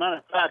 You know, as a matter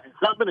of fact,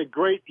 it's not been a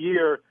great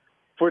year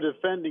for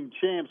defending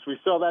champs. We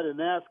saw that in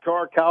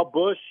NASCAR. Kyle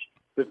Busch,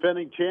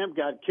 defending champ,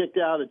 got kicked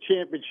out of the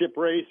championship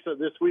race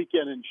this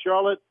weekend in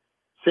Charlotte.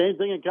 Same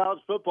thing in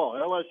college football.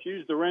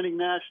 LSU's the reigning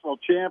national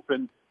champ,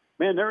 and,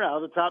 man, they're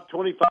out of the top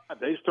 25.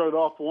 They started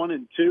off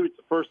 1-2. It's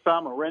the first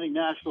time a reigning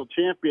national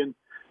champion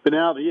been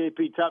out of the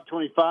AP top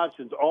 25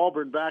 since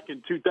Auburn back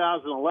in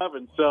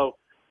 2011. So,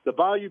 the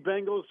Bayou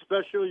Bengals,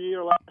 special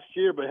year last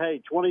year, but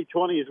hey,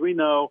 2020, as we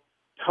know,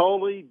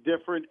 totally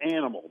different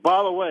animal.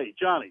 By the way,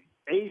 Johnny,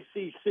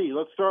 ACC,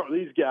 let's start with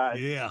these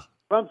guys. Yeah.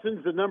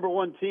 Clemson's the number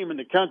one team in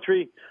the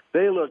country.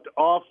 They looked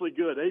awfully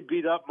good. They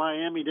beat up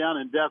Miami down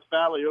in Death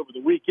Valley over the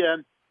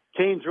weekend.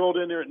 Canes rolled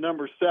in there at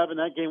number 7.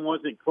 That game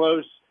wasn't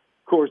close.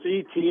 Of course,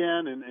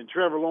 ETN and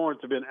Trevor Lawrence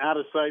have been out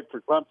of sight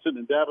for Clemson,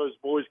 and Dabo's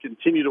boys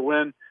continue to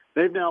win.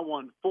 They've now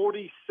won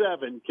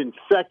 47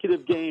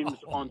 consecutive games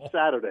on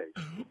Saturdays.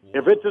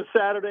 If it's a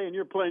Saturday and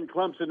you're playing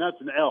Clemson, that's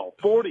an L.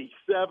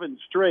 47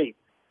 straight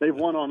they've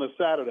won on a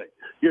Saturday.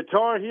 Your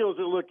Tar Heels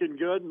are looking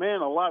good. Man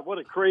alive, what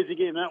a crazy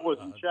game that was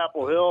in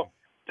Chapel Hill.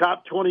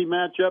 Top 20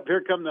 matchup.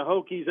 Here come the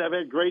Hokies. I've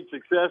had great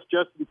success.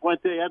 Justin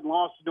Fuente hadn't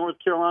lost to North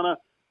Carolina,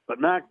 but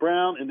Mac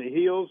Brown and the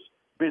Heels,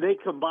 I mean, they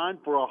combined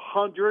for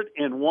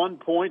 101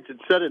 points.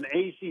 It set an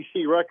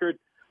ACC record.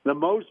 The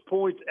most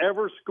points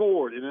ever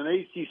scored in an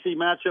ACC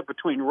matchup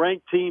between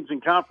ranked teams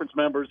and conference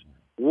members.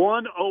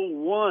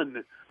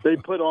 101 they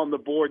put on the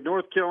board.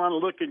 North Carolina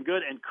looking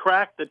good and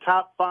cracked the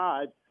top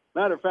 5.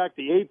 Matter of fact,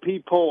 the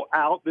AP poll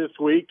out this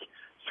week.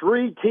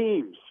 3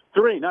 teams,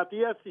 3, not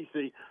the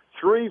SEC,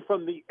 3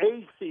 from the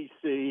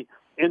ACC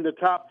in the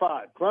top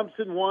 5.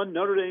 Clemson 1,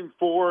 Notre Dame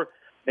 4,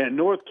 and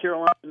North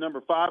Carolina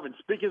number 5. And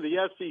speaking of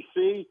the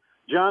SEC,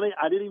 Johnny,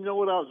 I didn't even know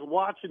what I was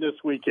watching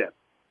this weekend.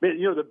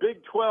 You know, the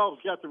Big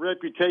 12's got the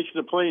reputation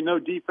of playing no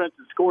defense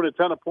and scoring a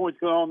ton of points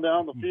going on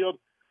down the field.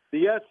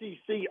 The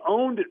SEC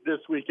owned it this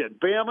weekend.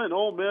 Bama and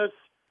Ole Miss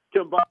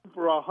combined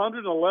for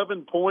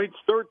 111 points,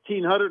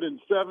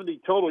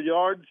 1,370 total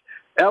yards.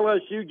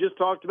 LSU, just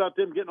talked about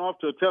them getting off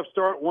to a tough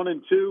start,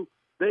 1-2.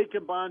 They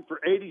combined for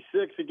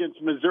 86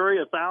 against Missouri,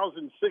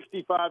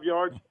 1,065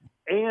 yards.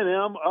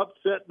 A&M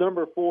upset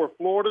number 4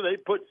 Florida. They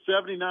put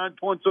 79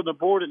 points on the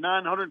board and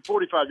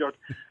 945 yards.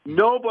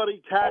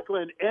 Nobody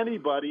tackling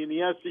anybody in the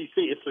SEC.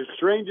 It's the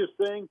strangest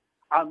thing.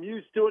 I'm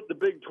used to it in the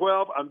Big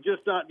 12. I'm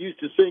just not used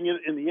to seeing it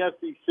in the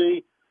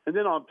SEC. And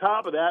then on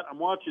top of that, I'm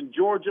watching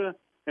Georgia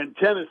and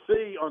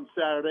Tennessee on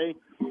Saturday.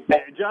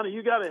 And Johnny,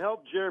 you got to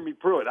help Jeremy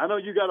Pruitt. I know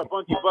you got a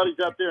bunch of buddies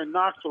out there in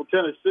Knoxville,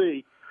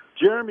 Tennessee.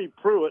 Jeremy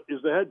Pruitt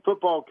is the head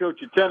football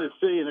coach at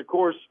Tennessee, and, of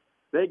course,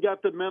 they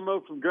got the memo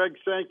from Greg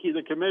Sankey,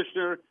 the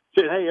commissioner,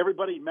 said, hey,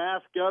 everybody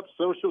mask up,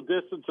 social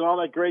distance, and all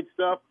that great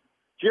stuff.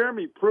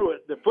 Jeremy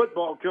Pruitt, the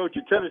football coach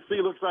at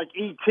Tennessee, looks like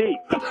E.T.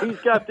 He's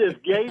got this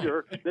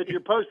gator that you're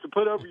supposed to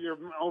put over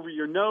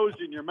your nose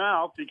and your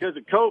mouth because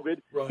of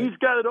COVID. Right. He's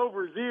got it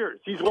over his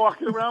ears. He's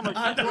walking around like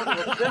he's going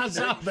to a I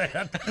saw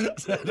that.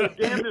 The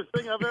damnedest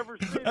thing I've ever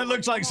seen. That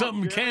looks like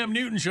something Cam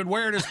Newton should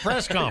wear at his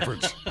press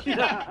conference.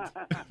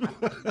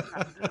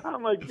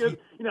 I'm like, you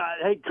know,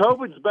 hey,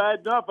 COVID's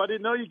bad enough. I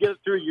didn't know you get it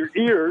through your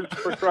ears,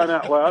 for crying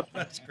out loud.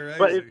 That's crazy.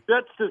 But it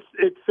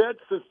sets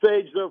the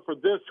stage, though, for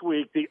this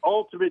week, the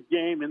ultimate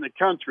game in the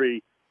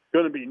country.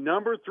 Going to be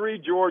number 3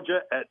 Georgia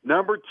at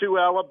number 2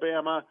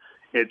 Alabama.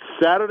 It's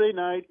Saturday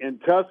night in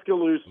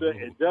Tuscaloosa.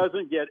 It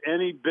doesn't get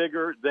any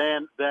bigger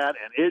than that,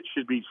 and it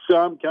should be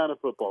some kind of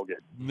football game.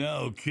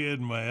 No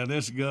kidding, man.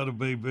 This is going to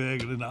be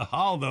big. And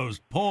all those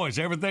points,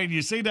 everything.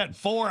 You see that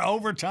 4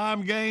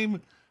 overtime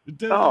game?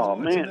 Dude, oh,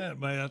 man. That,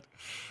 man.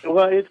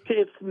 Well,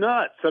 it's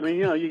nuts. I mean,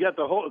 you know, you got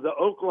the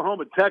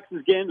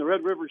Oklahoma-Texas game, the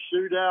Red River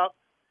Shootout.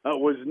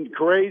 Was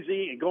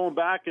crazy and going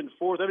back and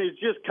forth. I mean, it's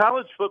just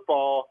college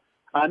football.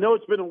 I know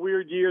it's been a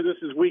weird year. This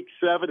is week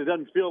 7. It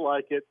doesn't feel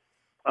like it.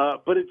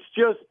 But it's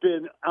just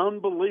been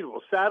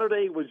unbelievable.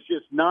 Saturday was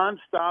just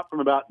nonstop from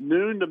about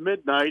noon to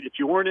midnight. If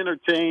you weren't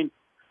entertained,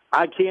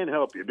 I can't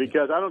help you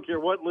because I don't care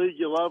what league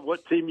you love,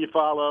 what team you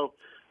follow.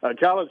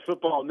 College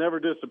football never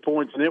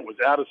disappoints, and it was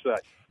out of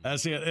sight.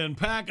 That's it. And,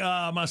 Pac,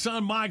 my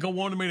son Michael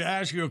wanted me to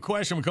ask you a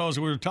question because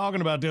we were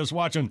talking about this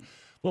watching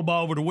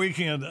football over the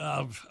weekend.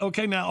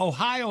 Okay, now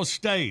Ohio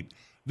State,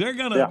 they're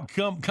going to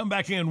come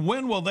back in.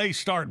 When will they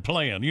start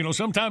playing? You know,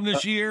 sometime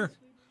this year?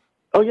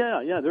 Oh,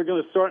 yeah. They're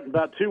going to start in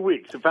about 2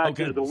 weeks. In fact,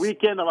 the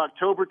weekend of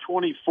October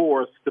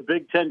 24th, the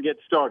Big Ten gets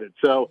started.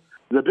 So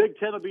the Big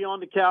Ten will be on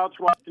the couch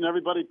watching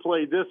everybody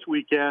play this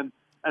weekend,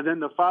 and then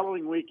the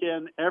following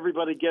weekend,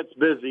 everybody gets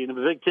busy. And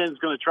the Big Ten is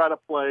going to try to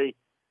play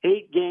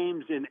 8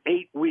 games in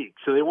 8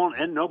 weeks. So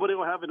and nobody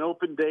will have an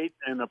open date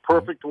in a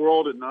perfect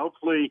world, and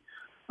hopefully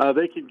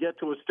they can get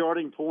to a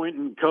starting point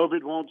and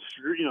COVID won't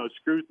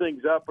screw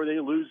things up or they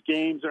lose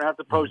games or have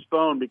to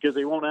postpone because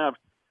they won't have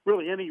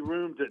really any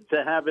room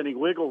to have any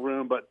wiggle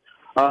room. But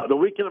the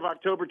weekend of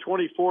October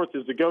 24th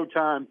is the go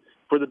time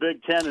for the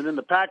Big Ten, and then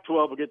the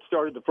Pac-12 will get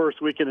started the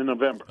first weekend in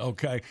November.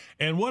 Okay.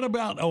 And what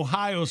about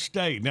Ohio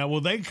State? Now,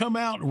 will they come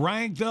out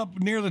ranked up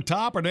near the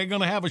top, or are they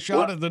going to have a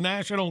shot at the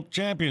national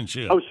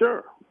championship? Oh,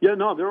 sure. Yeah,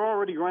 no, they're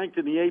already ranked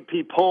in the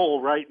AP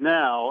poll right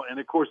now. And,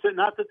 of course,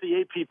 not that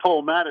the AP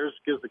poll matters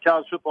because the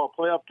College Football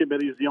Playoff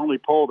Committee is the only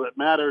poll that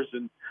matters,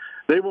 and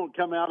they won't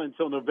come out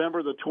until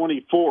November the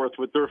 24th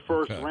with their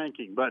first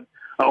ranking. But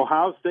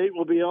Ohio State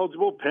will be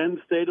eligible.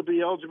 Penn State will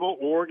be eligible.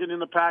 Oregon in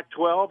the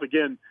Pac-12.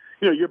 Again,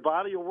 your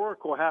body of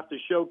work will have to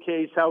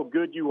showcase how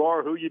good you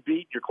are, who you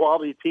beat, your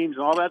quality teams,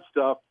 and all that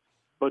stuff.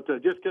 But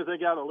just because they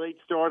got a late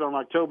start on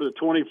October the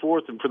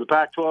 24th and for the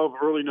Pac-12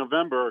 early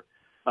November,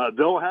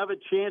 they'll have a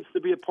chance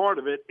to be a part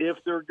of it if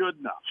they're good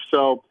enough.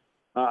 So,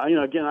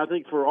 again, I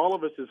think for all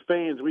of us as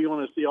fans, we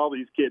want to see all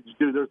these kids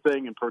do their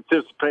thing and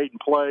participate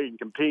and play and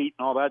compete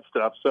and all that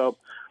stuff. So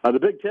the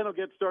Big Ten will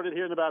get started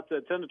here in about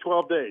 10 to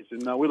 12 days,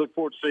 and we look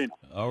forward to seeing them.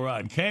 All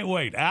right. Can't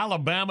wait.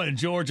 Alabama and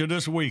Georgia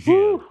this weekend.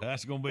 Woo!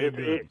 That's going to be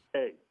good.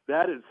 Hey,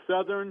 that is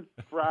Southern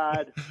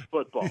fried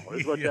football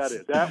is what that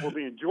is. That will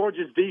be in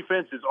Georgia's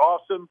defense is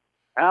awesome.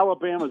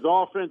 Alabama's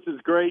offense is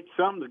great.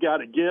 Something's got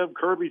to give.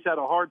 Kirby's had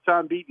a hard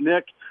time beating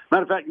Nick.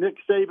 Matter of fact, Nick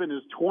Saban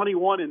is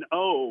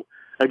 21-0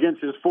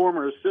 against his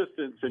former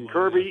assistants, and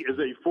Kirby is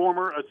a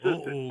former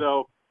assistant.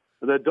 So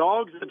the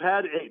Dogs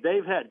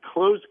they've had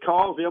close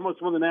calls. They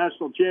almost won the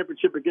national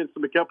championship against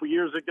them a couple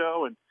years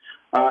ago. And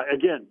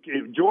again,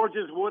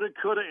 Georgia's woulda,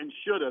 coulda, and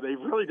shoulda. They've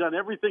really done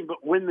everything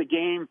but win the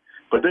game,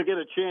 but they get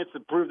a chance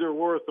to prove their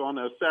worth on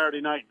a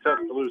Saturday night in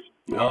Tuscaloosa.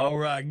 All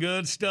right,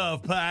 good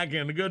stuff, Pack,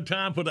 and a good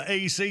time for the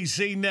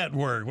ACC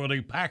Network with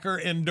the Packer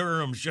and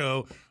Durham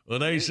show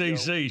with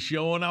ACC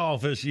showing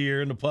off this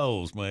year in the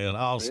polls, man.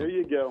 Awesome. There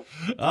you go.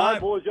 All right,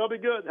 boys, y'all be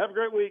good. Have a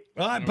great week.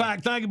 All right,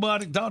 Pack, thank you,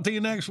 buddy. Talk to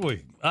you next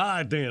week. All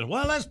right, then.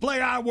 Well, let's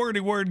play our wordy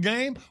word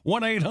game.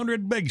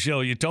 1-800-BIG-SHOW,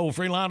 your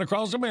toll-free line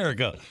across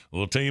America.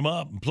 We'll team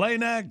up and play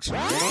next.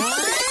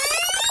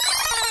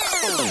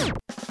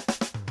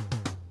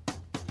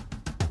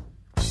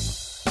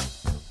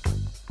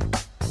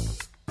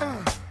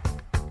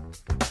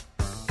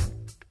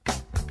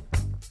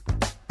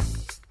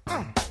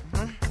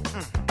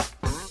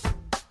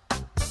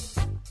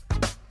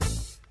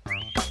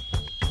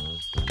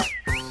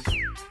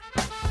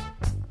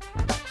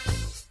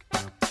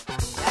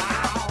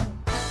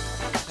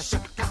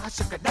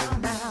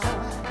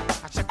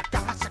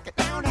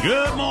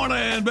 Good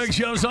morning. Big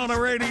Show's on the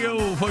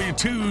radio for you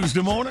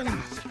Tuesday morning.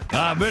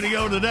 Our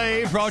video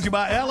today brought to you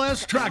by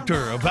LS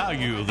Tractor, a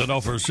value that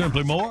offers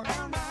simply more.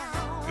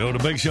 Go to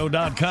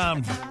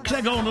BigShow.com,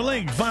 click on the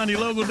link, find your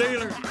local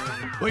dealer.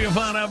 Where you'll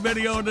find our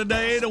video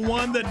today, the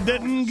one that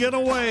didn't get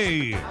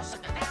away.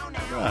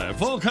 Right,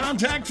 full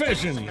contact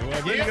fishing.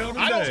 Yeah,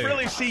 I don't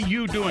really see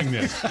you doing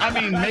this. I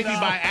mean, maybe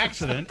by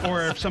accident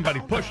or if somebody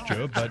pushed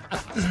you, but...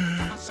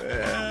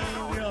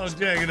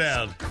 check it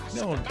out.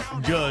 Don't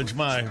judge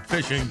my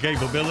fishing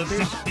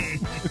capabilities.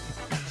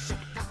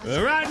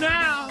 Right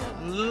now,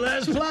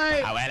 let's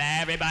play. Well,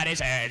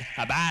 everybody's heard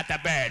about the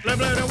bird.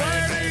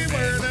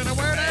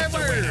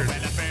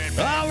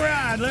 All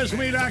right, let's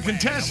meet our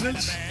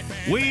contestants.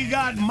 We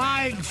got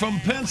Mike from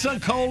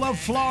Pensacola,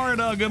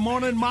 Florida. Good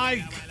morning,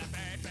 Mike.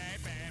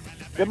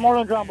 Good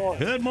morning, John Boy.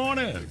 Good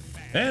morning.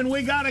 And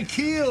we got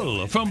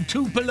Akil from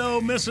Tupelo,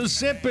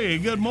 Mississippi.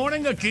 Good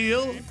morning,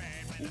 Akil.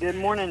 Good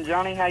morning,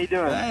 Johnny. How you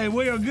doing? Hey,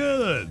 we are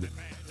good.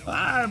 All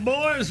right,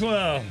 boys.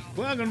 Well,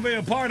 welcome to be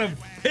a part of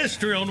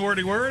history on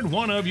Wordy Word.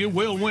 One of you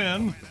will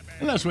win,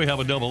 unless we have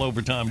a double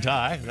overtime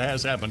tie. That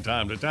has happened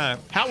time to time.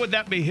 How would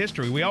that be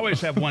history? We always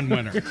have one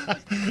winner.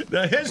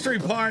 The history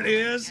part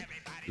is,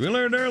 we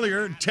learned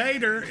earlier,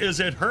 Tater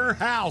is at her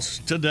house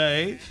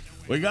today.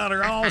 We got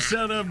her all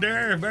set up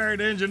there.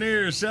 Buried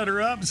engineers set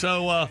her up.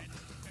 So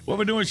what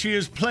we're doing, she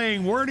is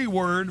playing Wordy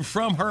Word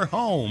from her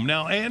home.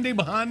 Now, Andy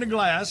behind the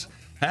glass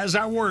has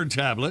our word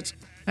tablets,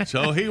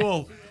 so he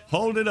will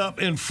hold it up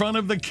in front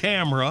of the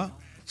camera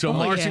so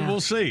Marcy will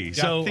see. Yeah,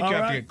 so I think you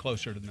have to get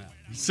closer than that.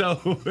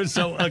 So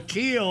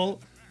Akil,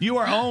 you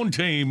are on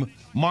team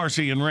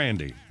Marcy and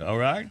Randy, all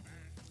right?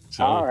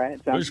 So all right,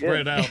 sounds we're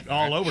spread good. out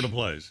all over the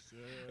place.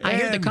 I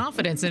hear the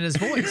confidence in his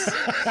voice.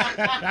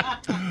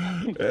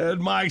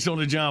 And Mike's on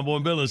the John Boy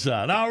and Billy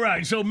side. All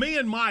right, so me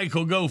and Mike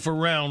will go for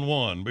round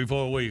one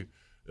before we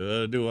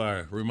do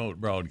our remote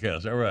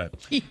broadcast. All right.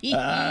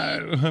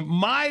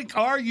 Mike,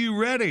 are you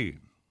ready?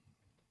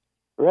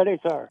 Ready,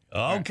 sir.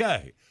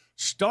 Okay.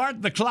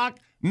 Start the clock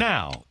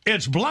now.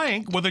 It's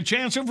blank with a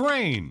chance of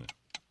rain.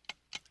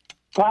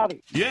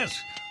 Cloudy. Yes.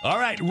 All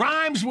right.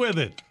 Rhymes with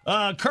it.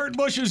 Kyle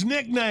Busch's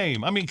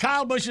nickname.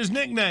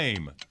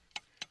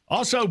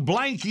 Also,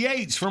 Blank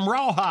Yates from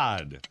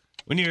Rawhide.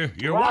 When you're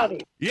Cloudy.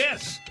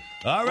 Yes.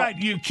 All right.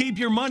 You keep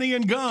your money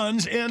and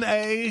guns in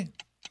a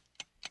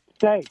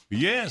safe.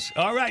 Yes.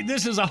 All right.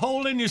 This is a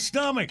hole in your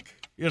stomach.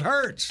 It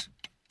hurts.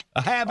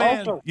 A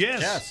have-in.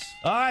 Yes.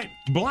 All right.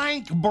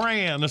 Blank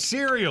brand, a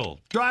cereal.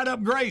 Dried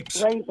up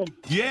grapes. Raisin.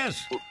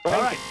 Yes. All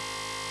right.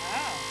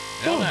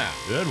 Hell now.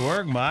 Good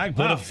work, Mike.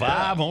 Put a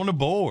 5 on the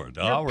board.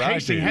 All right.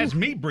 Pacing dude. has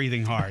me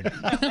breathing hard.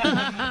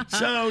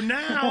 So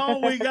now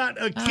we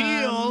got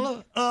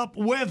Akil up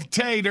with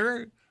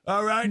Tater.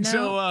 All right. No.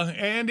 So,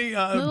 Andy.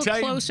 A little Tater,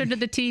 closer to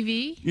the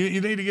TV.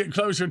 You need to get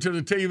closer to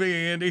the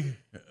TV, Andy.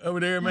 Over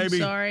there, maybe.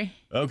 I'm sorry.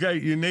 Okay.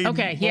 You need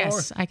Okay, more?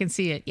 yes, I can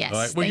see it. Yes, All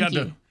right. We thank got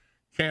you. the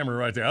camera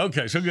right there.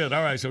 Okay. So good.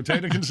 All right. So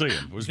Tater can see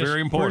him. It was very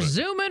important. We're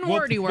zooming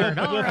wordy word.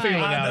 All We'll right. feel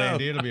it out,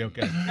 Andy. It'll be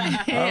okay.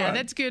 Yeah,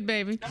 that's good,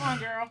 baby. Come on,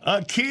 girl.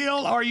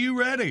 Akil, are you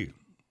ready?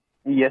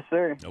 Yes,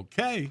 sir.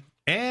 Okay.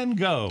 And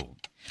go.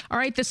 All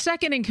right, the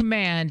second in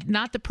command,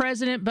 not the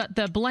president, but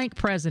the blank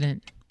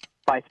president.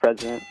 Vice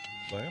President.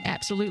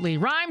 Absolutely.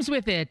 Rhymes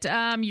with it.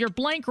 Your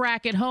blank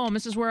rack at home.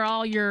 This is where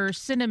all your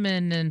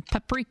cinnamon and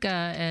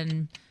paprika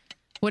and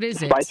what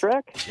is it? Spice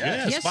rack?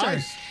 Yes,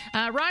 spice.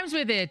 sir. Rhymes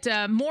with it.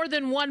 More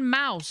than one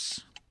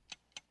mouse.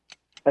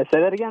 Say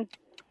that again?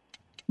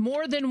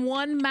 More than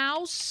one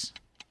mouse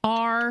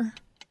are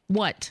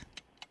what?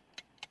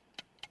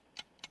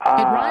 It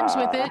rhymes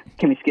with it.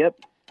 Can we skip?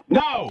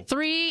 No.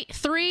 Three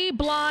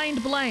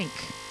blind blank.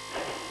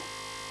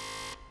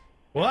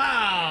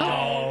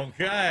 Wow.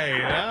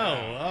 Okay.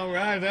 Oh, all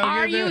right. That'll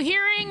Are get you there.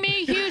 hearing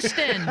me,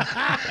 Houston?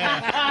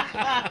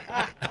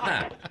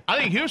 I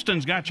think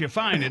Houston's got you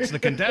fine. It's the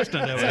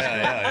contestant that was.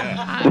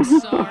 I'm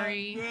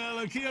sorry. Well,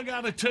 Akil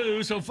got a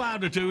 2, so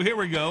 5-2. Here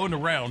we go into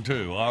round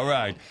 2. All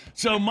right.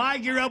 So,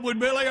 Mike, you're up with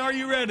Billy. Are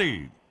you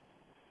ready?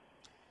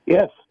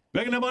 Yes.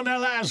 Picking up on that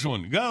last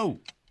one.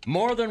 Go.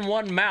 More than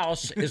one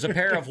mouse is a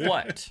pair of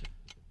what?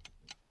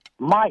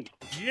 Mice.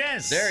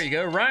 Yes. There you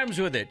go. Rhymes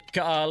with it.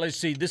 Let's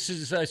see. This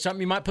is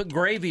something you might put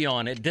gravy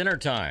on at dinner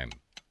time.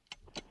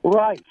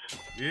 Rice.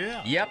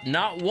 Yeah. Yep.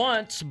 Not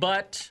once,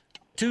 but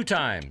 2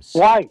 times.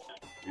 White.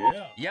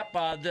 Yeah. Yep.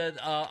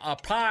 A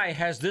pie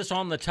has this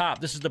on the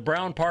top. This is the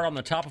brown part on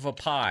the top of a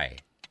pie.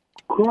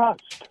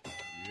 Crust.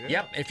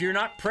 Yep. If you're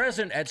not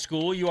present at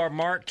school, you are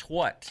marked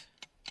what?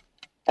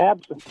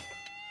 Absent.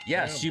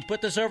 Yes. You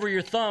put this over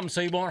your thumb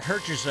so you won't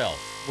hurt yourself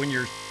when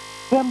you're.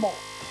 Symbol.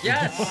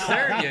 Yes.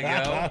 There you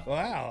go.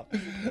 Wow.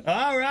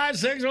 All right.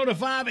 6 on the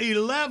 5.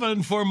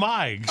 11 for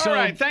Mike. All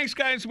right. Thanks,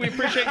 guys. We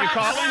appreciate you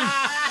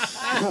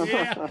calling.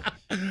 Yeah.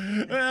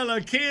 Well,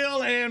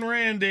 Akil and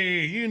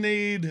Randy, you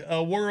need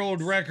a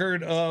world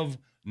record of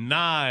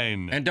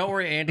 9. And don't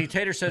worry, Andy.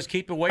 Tater says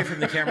keep away from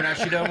the camera now.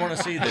 She doesn't want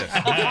to see this.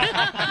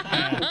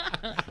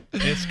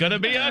 It's going to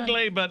be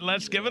ugly, but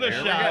let's give it a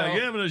Here we shot. go.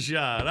 Give it a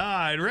shot. All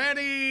right.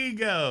 Ready,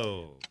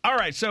 go. All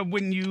right. So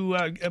when you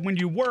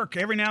work,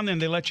 every now and then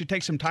they let you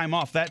take some time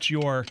off. That's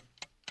your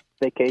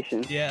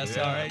Vacation. Yes.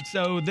 All right.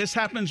 So this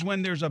happens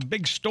when there's a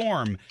big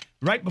storm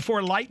right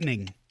before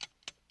lightning.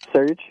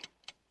 Surge.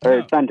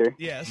 Or No. thunder.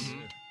 Yes.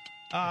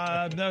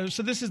 No,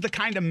 so this is the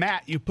kind of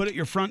mat you put at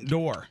your front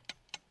door.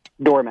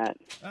 Doormat.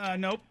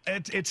 Nope.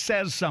 It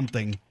says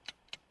something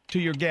to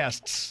your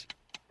guests.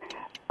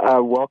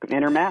 Welcome.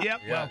 Intermat.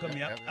 Yep. Welcome.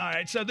 Yep. All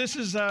right. So this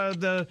is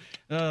the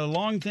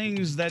long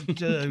things that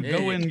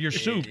go in your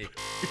soup.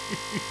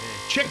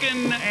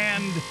 Chicken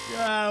and.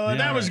 Well,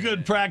 that was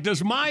good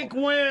practice. Mike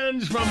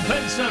wins from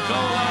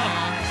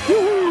Pensacola.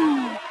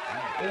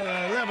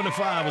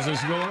 11-5 is the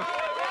score.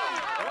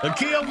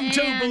 Akil from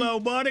Tupelo,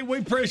 buddy. We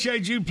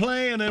appreciate you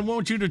playing and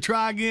want you to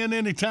try again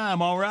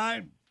anytime, all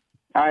right?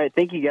 All right.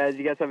 Thank you, guys.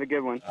 You guys have a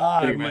good one.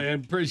 All right,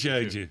 man.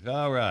 Appreciate you.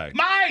 All right.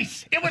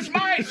 Mice! It was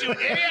mice, you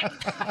idiot!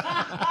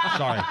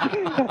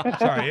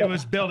 Sorry. It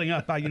was building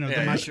up. My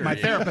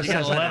therapist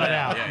says let it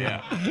out.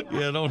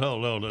 Yeah, don't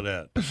hold on to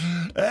that.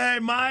 Hey,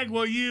 Mike,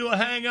 will you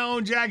hang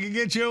on? Jackie,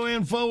 get your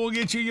info. We'll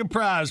get you your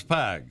prize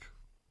pack.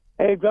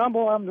 Hey,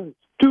 Gumbo, I'm the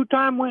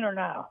 2-time winner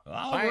now.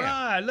 All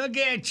right. Look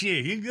at you.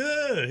 You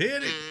good.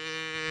 Hit it.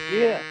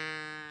 Yeah.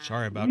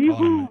 Sorry about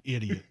calling him an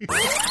idiot.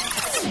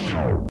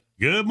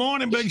 Good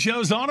morning, Big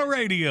Show's on the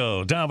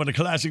radio. Time for the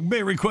classic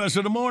big request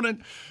of the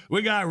morning.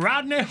 We got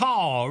Rodney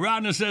Hall.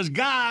 Rodney says,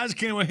 guys,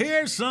 can we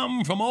hear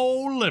something from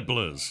old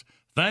Lipless?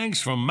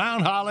 Thanks from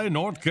Mount Holly,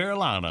 North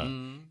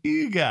Carolina.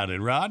 You got it,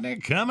 Rodney.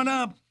 Coming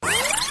up.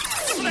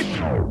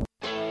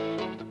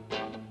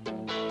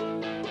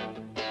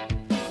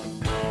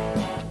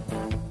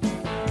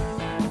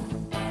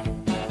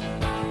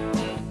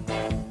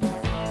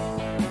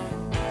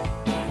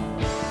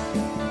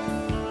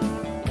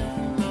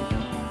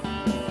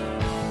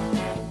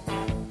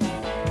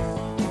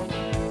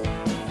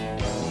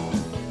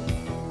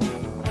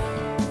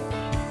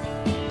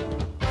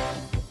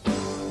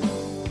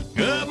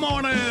 Good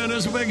morning.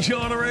 It's a Big Show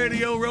on the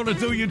radio. Rolling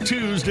through you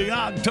Tuesday,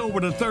 October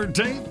the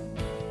 13th.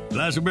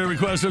 Classic beer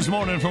request this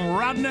morning from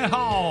Rodney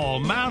Hall,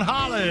 Mount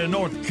Holly,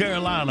 North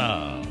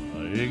Carolina.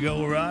 There you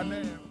go,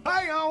 Rodney.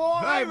 Hey, y'all.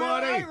 Hey,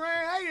 buddy. Hey,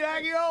 man. Hey,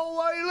 Jackie, old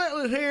lady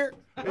Litless here.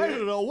 This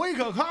is a week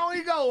of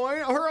comedy going.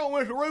 Her old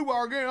Mr.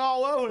 Rhubarb getting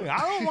all over me. I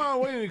don't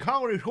mind being a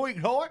comedy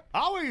squeak toy.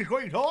 I'll be a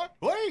squeak toy.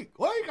 Squeak,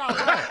 I'll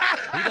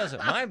say. He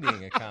doesn't mind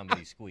being a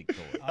comedy squeak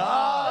toy.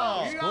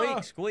 Oh,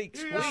 Squeak.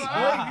 You gotta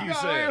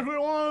ask the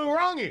one who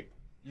wrung you.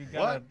 You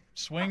gotta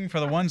swing for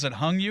the ones that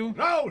hung you?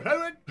 No, do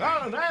it.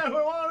 No, that's the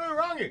one who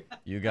wrung you.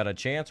 You got a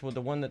chance with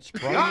the one that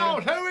sprung No,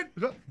 you?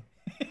 do it.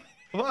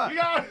 What? You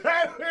got to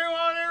dance with the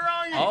one that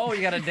wrong you. Oh,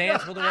 you got to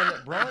dance with the one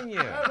that brung you.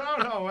 That's what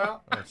I'm talking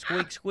about. Oh,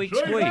 squeak, squeak,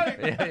 squeak.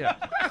 Yeah.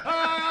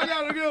 I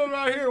got to go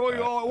right here.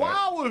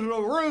 Why was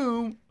the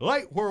room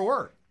late for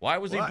work? Why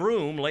was the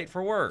broom late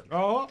for work?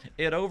 Oh.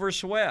 It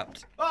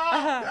overswept. What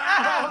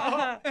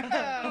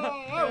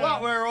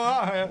were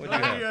I had?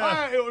 What'd you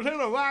have? It was in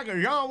the back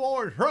of John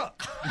Boy's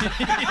truck.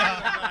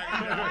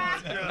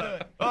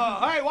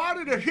 Hey, why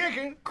did the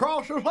chicken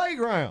cross the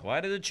playground?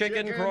 Why did the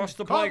chicken cross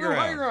the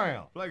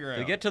playground?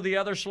 To get to the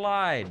other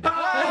slide.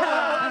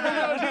 I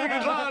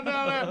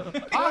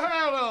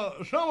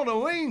had some of the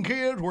mean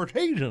kids were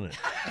teasing it.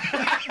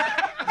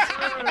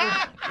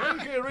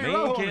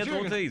 Mean kids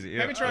will tease it. Yeah.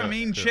 Maybe try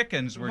mean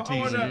chickens were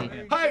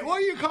teasing. Hey, what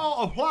do you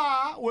call a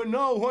fly with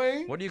no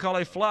wings? What do you call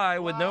a fly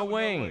with no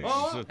wings?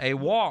 A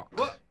walk.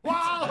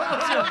 Wow,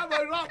 that's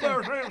not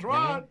their sense,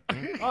 right?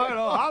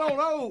 I don't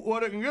know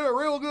what it can get a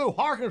real good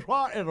parking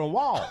spot at the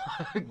mall.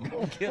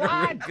 Get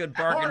a real good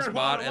parking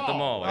spot at the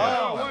mall.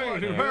 Oh,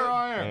 wait, here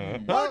I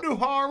am. What do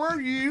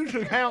farmers use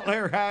to count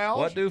their cows?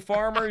 What do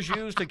farmers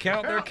use to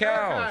count their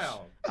cows?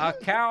 A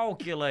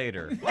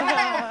calculator.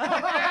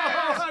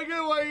 I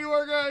get what you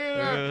work out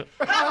here.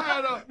 I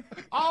had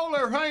all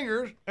their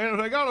fingers, and if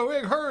they got a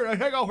big herd, they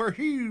take off their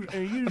shoes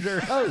and use their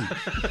toes.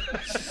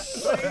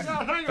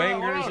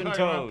 Fingers and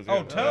toes.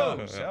 Oh,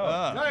 toes.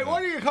 Hey,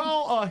 what do you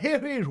call a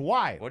hippie's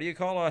wife? What do you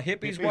call a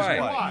hippie's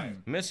wife?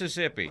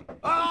 Mississippi.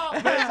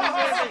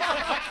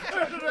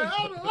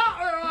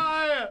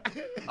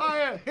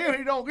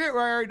 Hippies don't get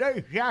married,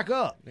 they shack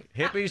up.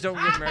 Hippies don't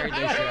get married,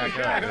 they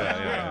shack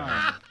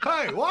up.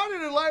 Hey, why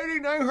did a lady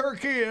name her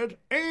kids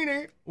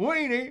Eenie,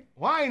 Weenie,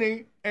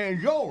 Whiny,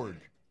 and George?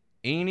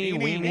 Eenie,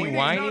 Weenie,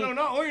 Whiny? No,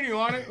 not Weenie,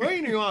 Whiny.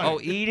 Weenie, Whiny. Oh,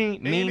 Eenie,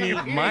 Meenie,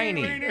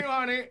 Miney. Weenie,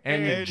 Whiny,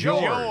 and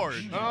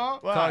George.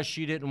 Because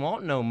she didn't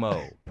want no mo.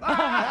 She didn't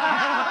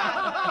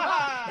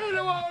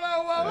want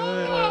no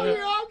mo.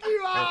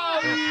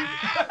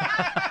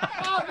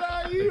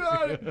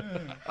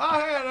 I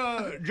had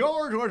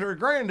George was her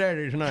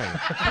granddaddy's name.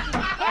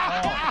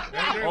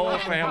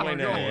 Old family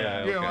name.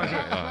 Yeah, okay.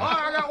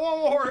 I got one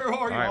more here for you.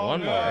 All right,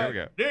 one more. Here we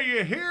go. Did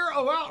you hear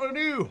about the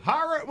new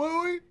pirate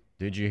movie?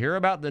 Did you hear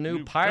about the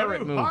new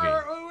pirate movie?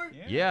 Pirate movie?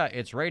 Yeah,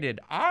 it's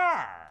rated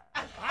R.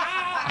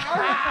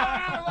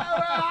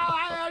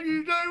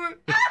 You do it?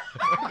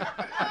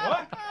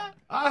 What?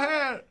 I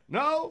had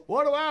no.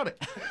 What about it?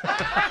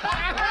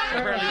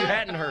 Apparently you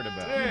hadn't heard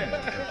about it.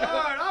 Yeah.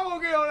 All right, I'm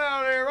gonna get on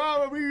out there.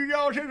 I'm gonna be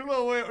y'all just a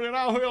little bit, and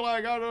I feel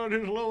like I done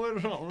just a little bit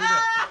of something.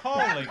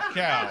 Holy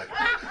cow!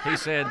 He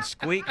said,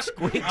 "Squeak,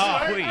 squeak,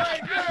 squeak."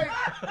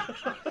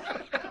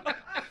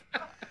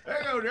 There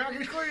you go,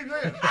 Jackie. Squeeze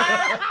this.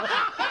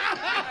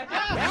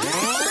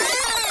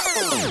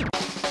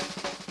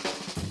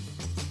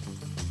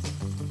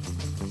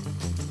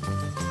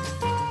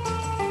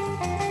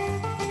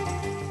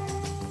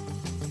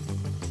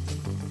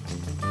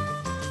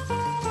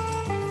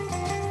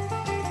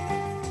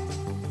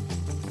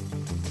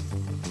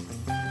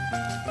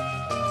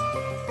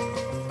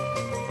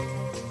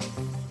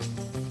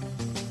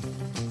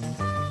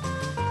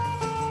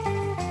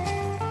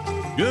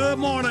 Good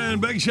morning,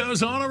 Big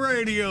Show's on the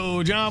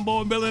radio. John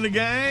Boy, Billy and the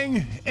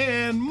gang,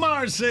 and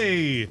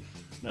Marcy.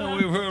 Now,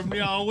 we've heard from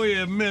y'all. We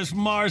have missed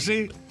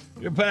Marcy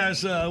the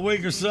past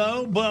week or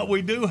so, but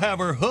we do have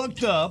her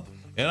hooked up.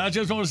 And I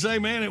just want to say,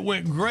 man, it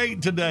went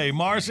great today.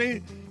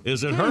 Marcy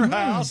is at her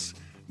house.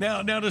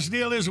 Now, this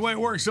deal is the way it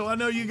works. So I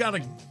know you got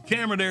a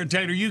camera there,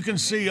 Tater. You can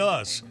see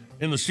us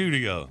in the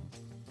studio.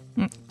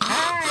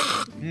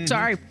 Hi.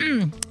 Sorry.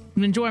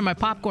 I'm enjoying my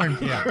popcorn.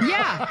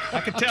 Yeah. I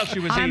could tell she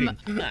was eating.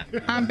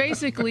 I'm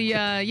basically,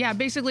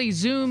 basically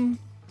Zoom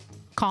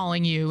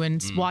calling you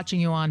and watching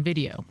you on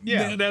video.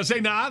 Yeah. Now,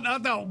 I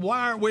thought,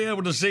 why aren't we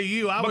able to see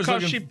you?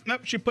 Because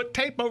she put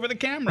tape over the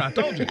camera. I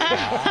told you.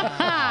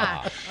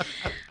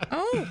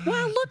 Oh,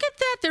 well, look at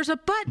that. There's a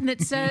button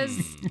that says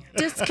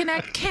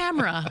disconnect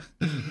camera.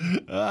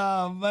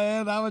 Oh,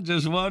 man, I was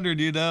just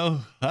wondering,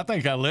 I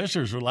think our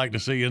listeners would like to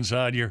see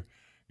inside your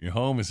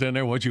home and sitting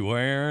there, what you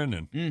wearing.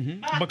 And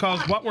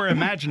Because what we're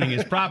imagining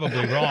is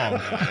probably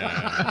wrong.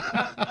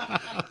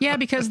 Yeah,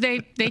 because they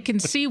can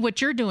see what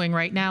you're doing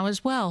right now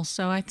as well.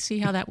 So I see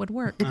how that would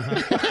work. Right.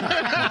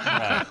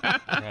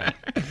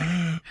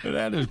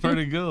 That is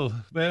pretty cool,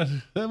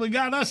 man. We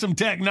got us some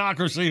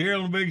technocracy here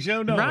on the Big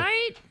Show, don't we?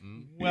 Right?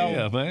 Well,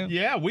 yeah, man.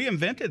 Yeah, we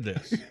invented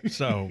this.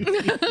 So,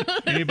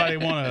 anybody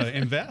want to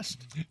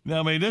invest?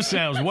 Now, I mean, this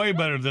sounds way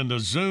better than the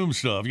Zoom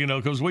stuff,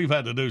 because we've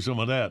had to do some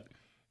of that,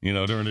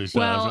 during these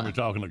times when we're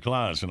talking to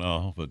clients and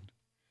all. But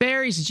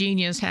Barry's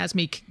genius has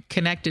me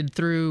connected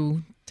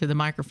through to the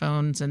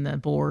microphones and the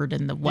board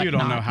and the whatnot. You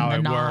don't know how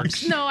it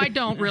works. No, I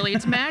don't really.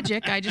 It's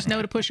magic. I just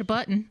know to push a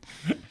button.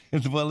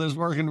 Well, it's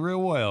working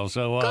real well.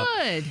 So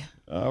good.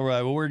 All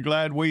right. Well, we're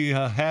glad we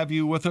have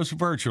you with us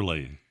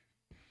virtually.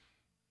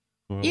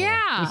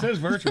 Yeah. It says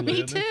virtually.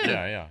 Me too.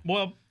 Yeah.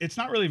 Well, it's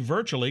not really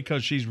virtually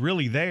because she's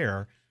really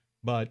there,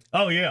 but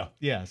oh yeah,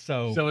 yeah.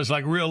 So it's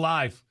like real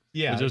life.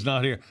 Yeah. It's just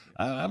not here.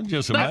 I'm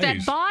just But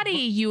amazed. that body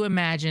you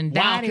imagine,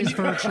 that is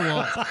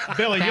virtual.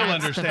 Billy, you'll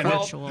That's understand. the Well,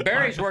 virtual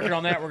Barry's part. working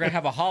on that. We're going to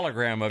have a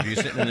hologram of you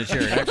sitting in the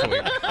chair next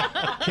week.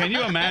 Can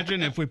you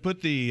imagine if we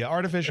put the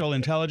artificial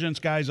intelligence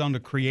guys onto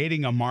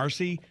creating a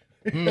Marcy?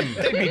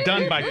 They'd be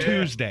done by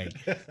Tuesday.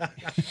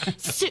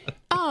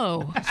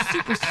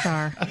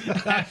 Superstar.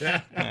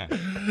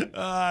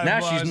 Now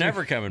she's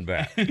never coming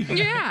back.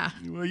 Yeah.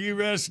 Well, you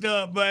rest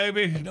up,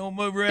 baby. Don't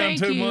move around Thank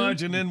too you.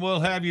 much, and then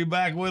we'll have you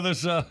back with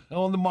us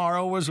on the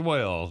morrow as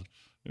well.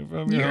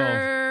 From your home.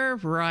 You're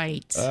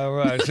right. All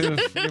right. So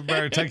you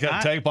better take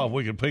that tape off.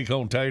 We can peek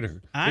on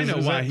Tater. I know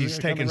Is why that he's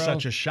taking coming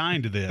such a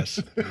shine to this.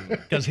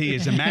 Because he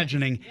is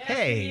imagining,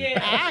 hey,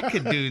 I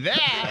could do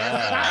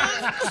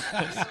that.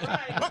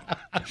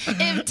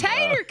 If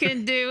Tater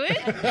can do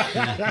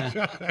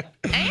it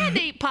and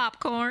eat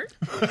popcorn.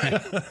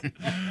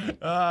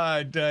 All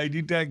right, Dave.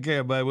 You take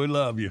care, baby. We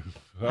love you.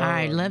 All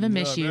right, love and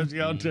miss you.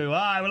 Y'all too. All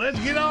right, well, let's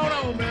get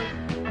on, baby.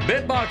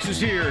 Bitbox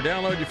is here.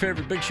 Download your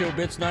favorite Big Show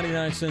bits,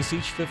 99 cents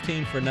each,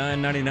 15 for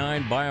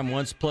 $9.99. Buy them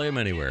once, play them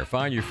anywhere.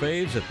 Find your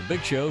faves at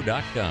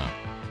thebigshow.com.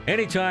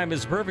 Anytime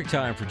is the perfect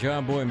time for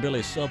John Boy and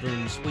Billy's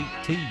Southern Sweet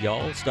Tea,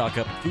 y'all. Stock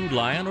up at Food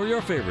Lion or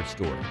your favorite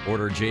store.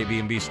 Order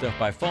JB&B Stuff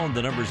by phone.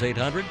 The number's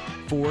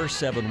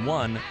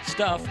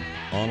 800-471-STUFF.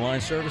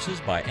 Online services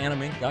by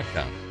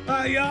animink.com. All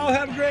right, y'all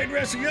have a great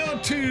rest of your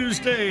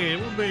Tuesday.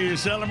 We'll be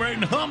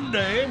celebrating Hump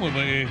Day. We'll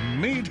be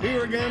meet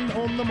here again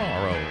on the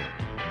morrow.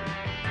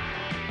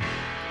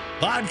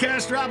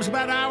 Podcast drops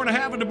about an hour and a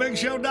half at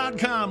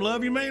thebigshow.com.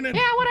 Love you, mean it?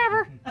 Yeah,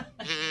 whatever.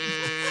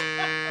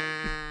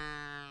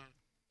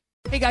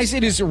 Hey guys,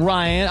 it is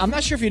Ryan. I'm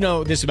not sure if you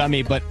know this about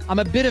me, but I'm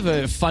a bit of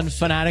a fun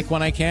fanatic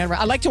when I can.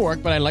 I like to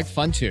work, but I like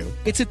fun too.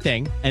 It's a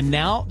thing. And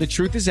now the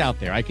truth is out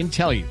there. I can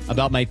tell you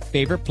about my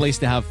favorite place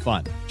to have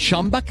fun.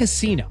 Chumba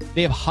Casino.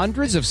 They have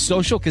hundreds of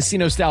social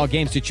casino style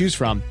games to choose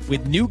from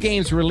with new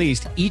games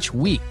released each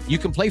week. You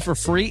can play for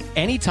free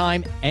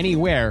anytime,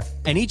 anywhere.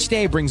 And each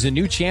day brings a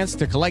new chance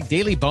to collect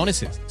daily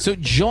bonuses. So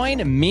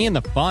join me in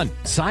the fun.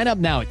 Sign up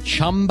now at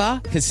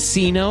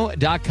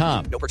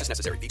ChumbaCasino.com. No purchase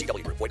necessary.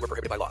 VGW Group. Void where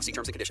prohibited by law. See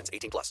terms and conditions.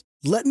 18+.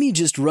 Let me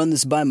just run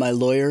this by my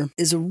lawyer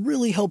is a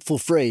really helpful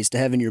phrase to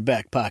have in your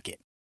back pocket.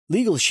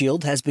 Legal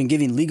Shield has been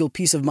giving legal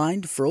peace of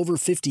mind for over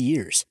 50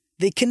 years.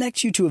 They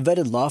connect you to a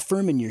vetted law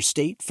firm in your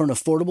state for an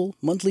affordable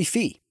monthly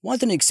fee.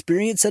 Want an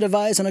experienced set of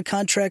eyes on a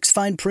contract's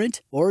fine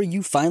print? Or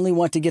you finally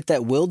want to get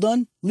that will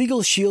done?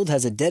 Legal Shield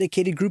has a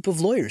dedicated group of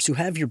lawyers who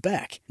have your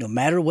back, no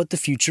matter what the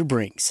future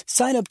brings.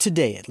 Sign up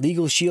today at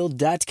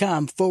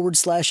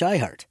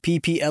LegalShield.com/iHeart.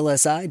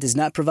 PPLSI does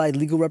not provide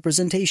legal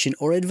representation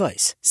or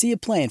advice. See a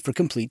plan for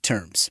complete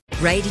terms.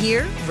 Right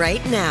here,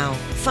 right now.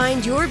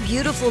 Find your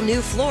beautiful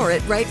new floor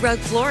at Right Rug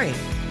Flooring.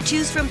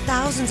 Choose from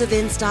thousands of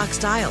in-stock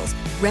styles,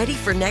 ready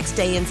for next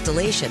day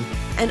installation,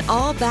 and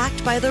all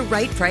backed by the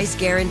right price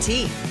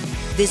guarantee.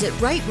 Visit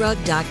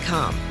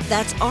rightrug.com.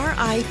 That's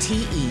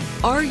RITERUG.com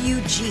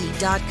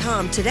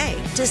today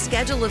to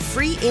schedule a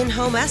free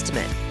in-home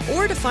estimate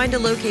or to find a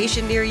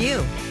location near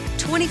you.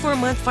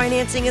 24-month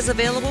financing is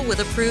available with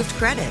approved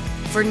credit.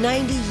 For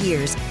 90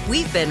 years,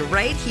 we've been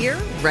right here,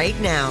 right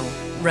now.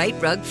 Right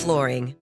Rug Flooring.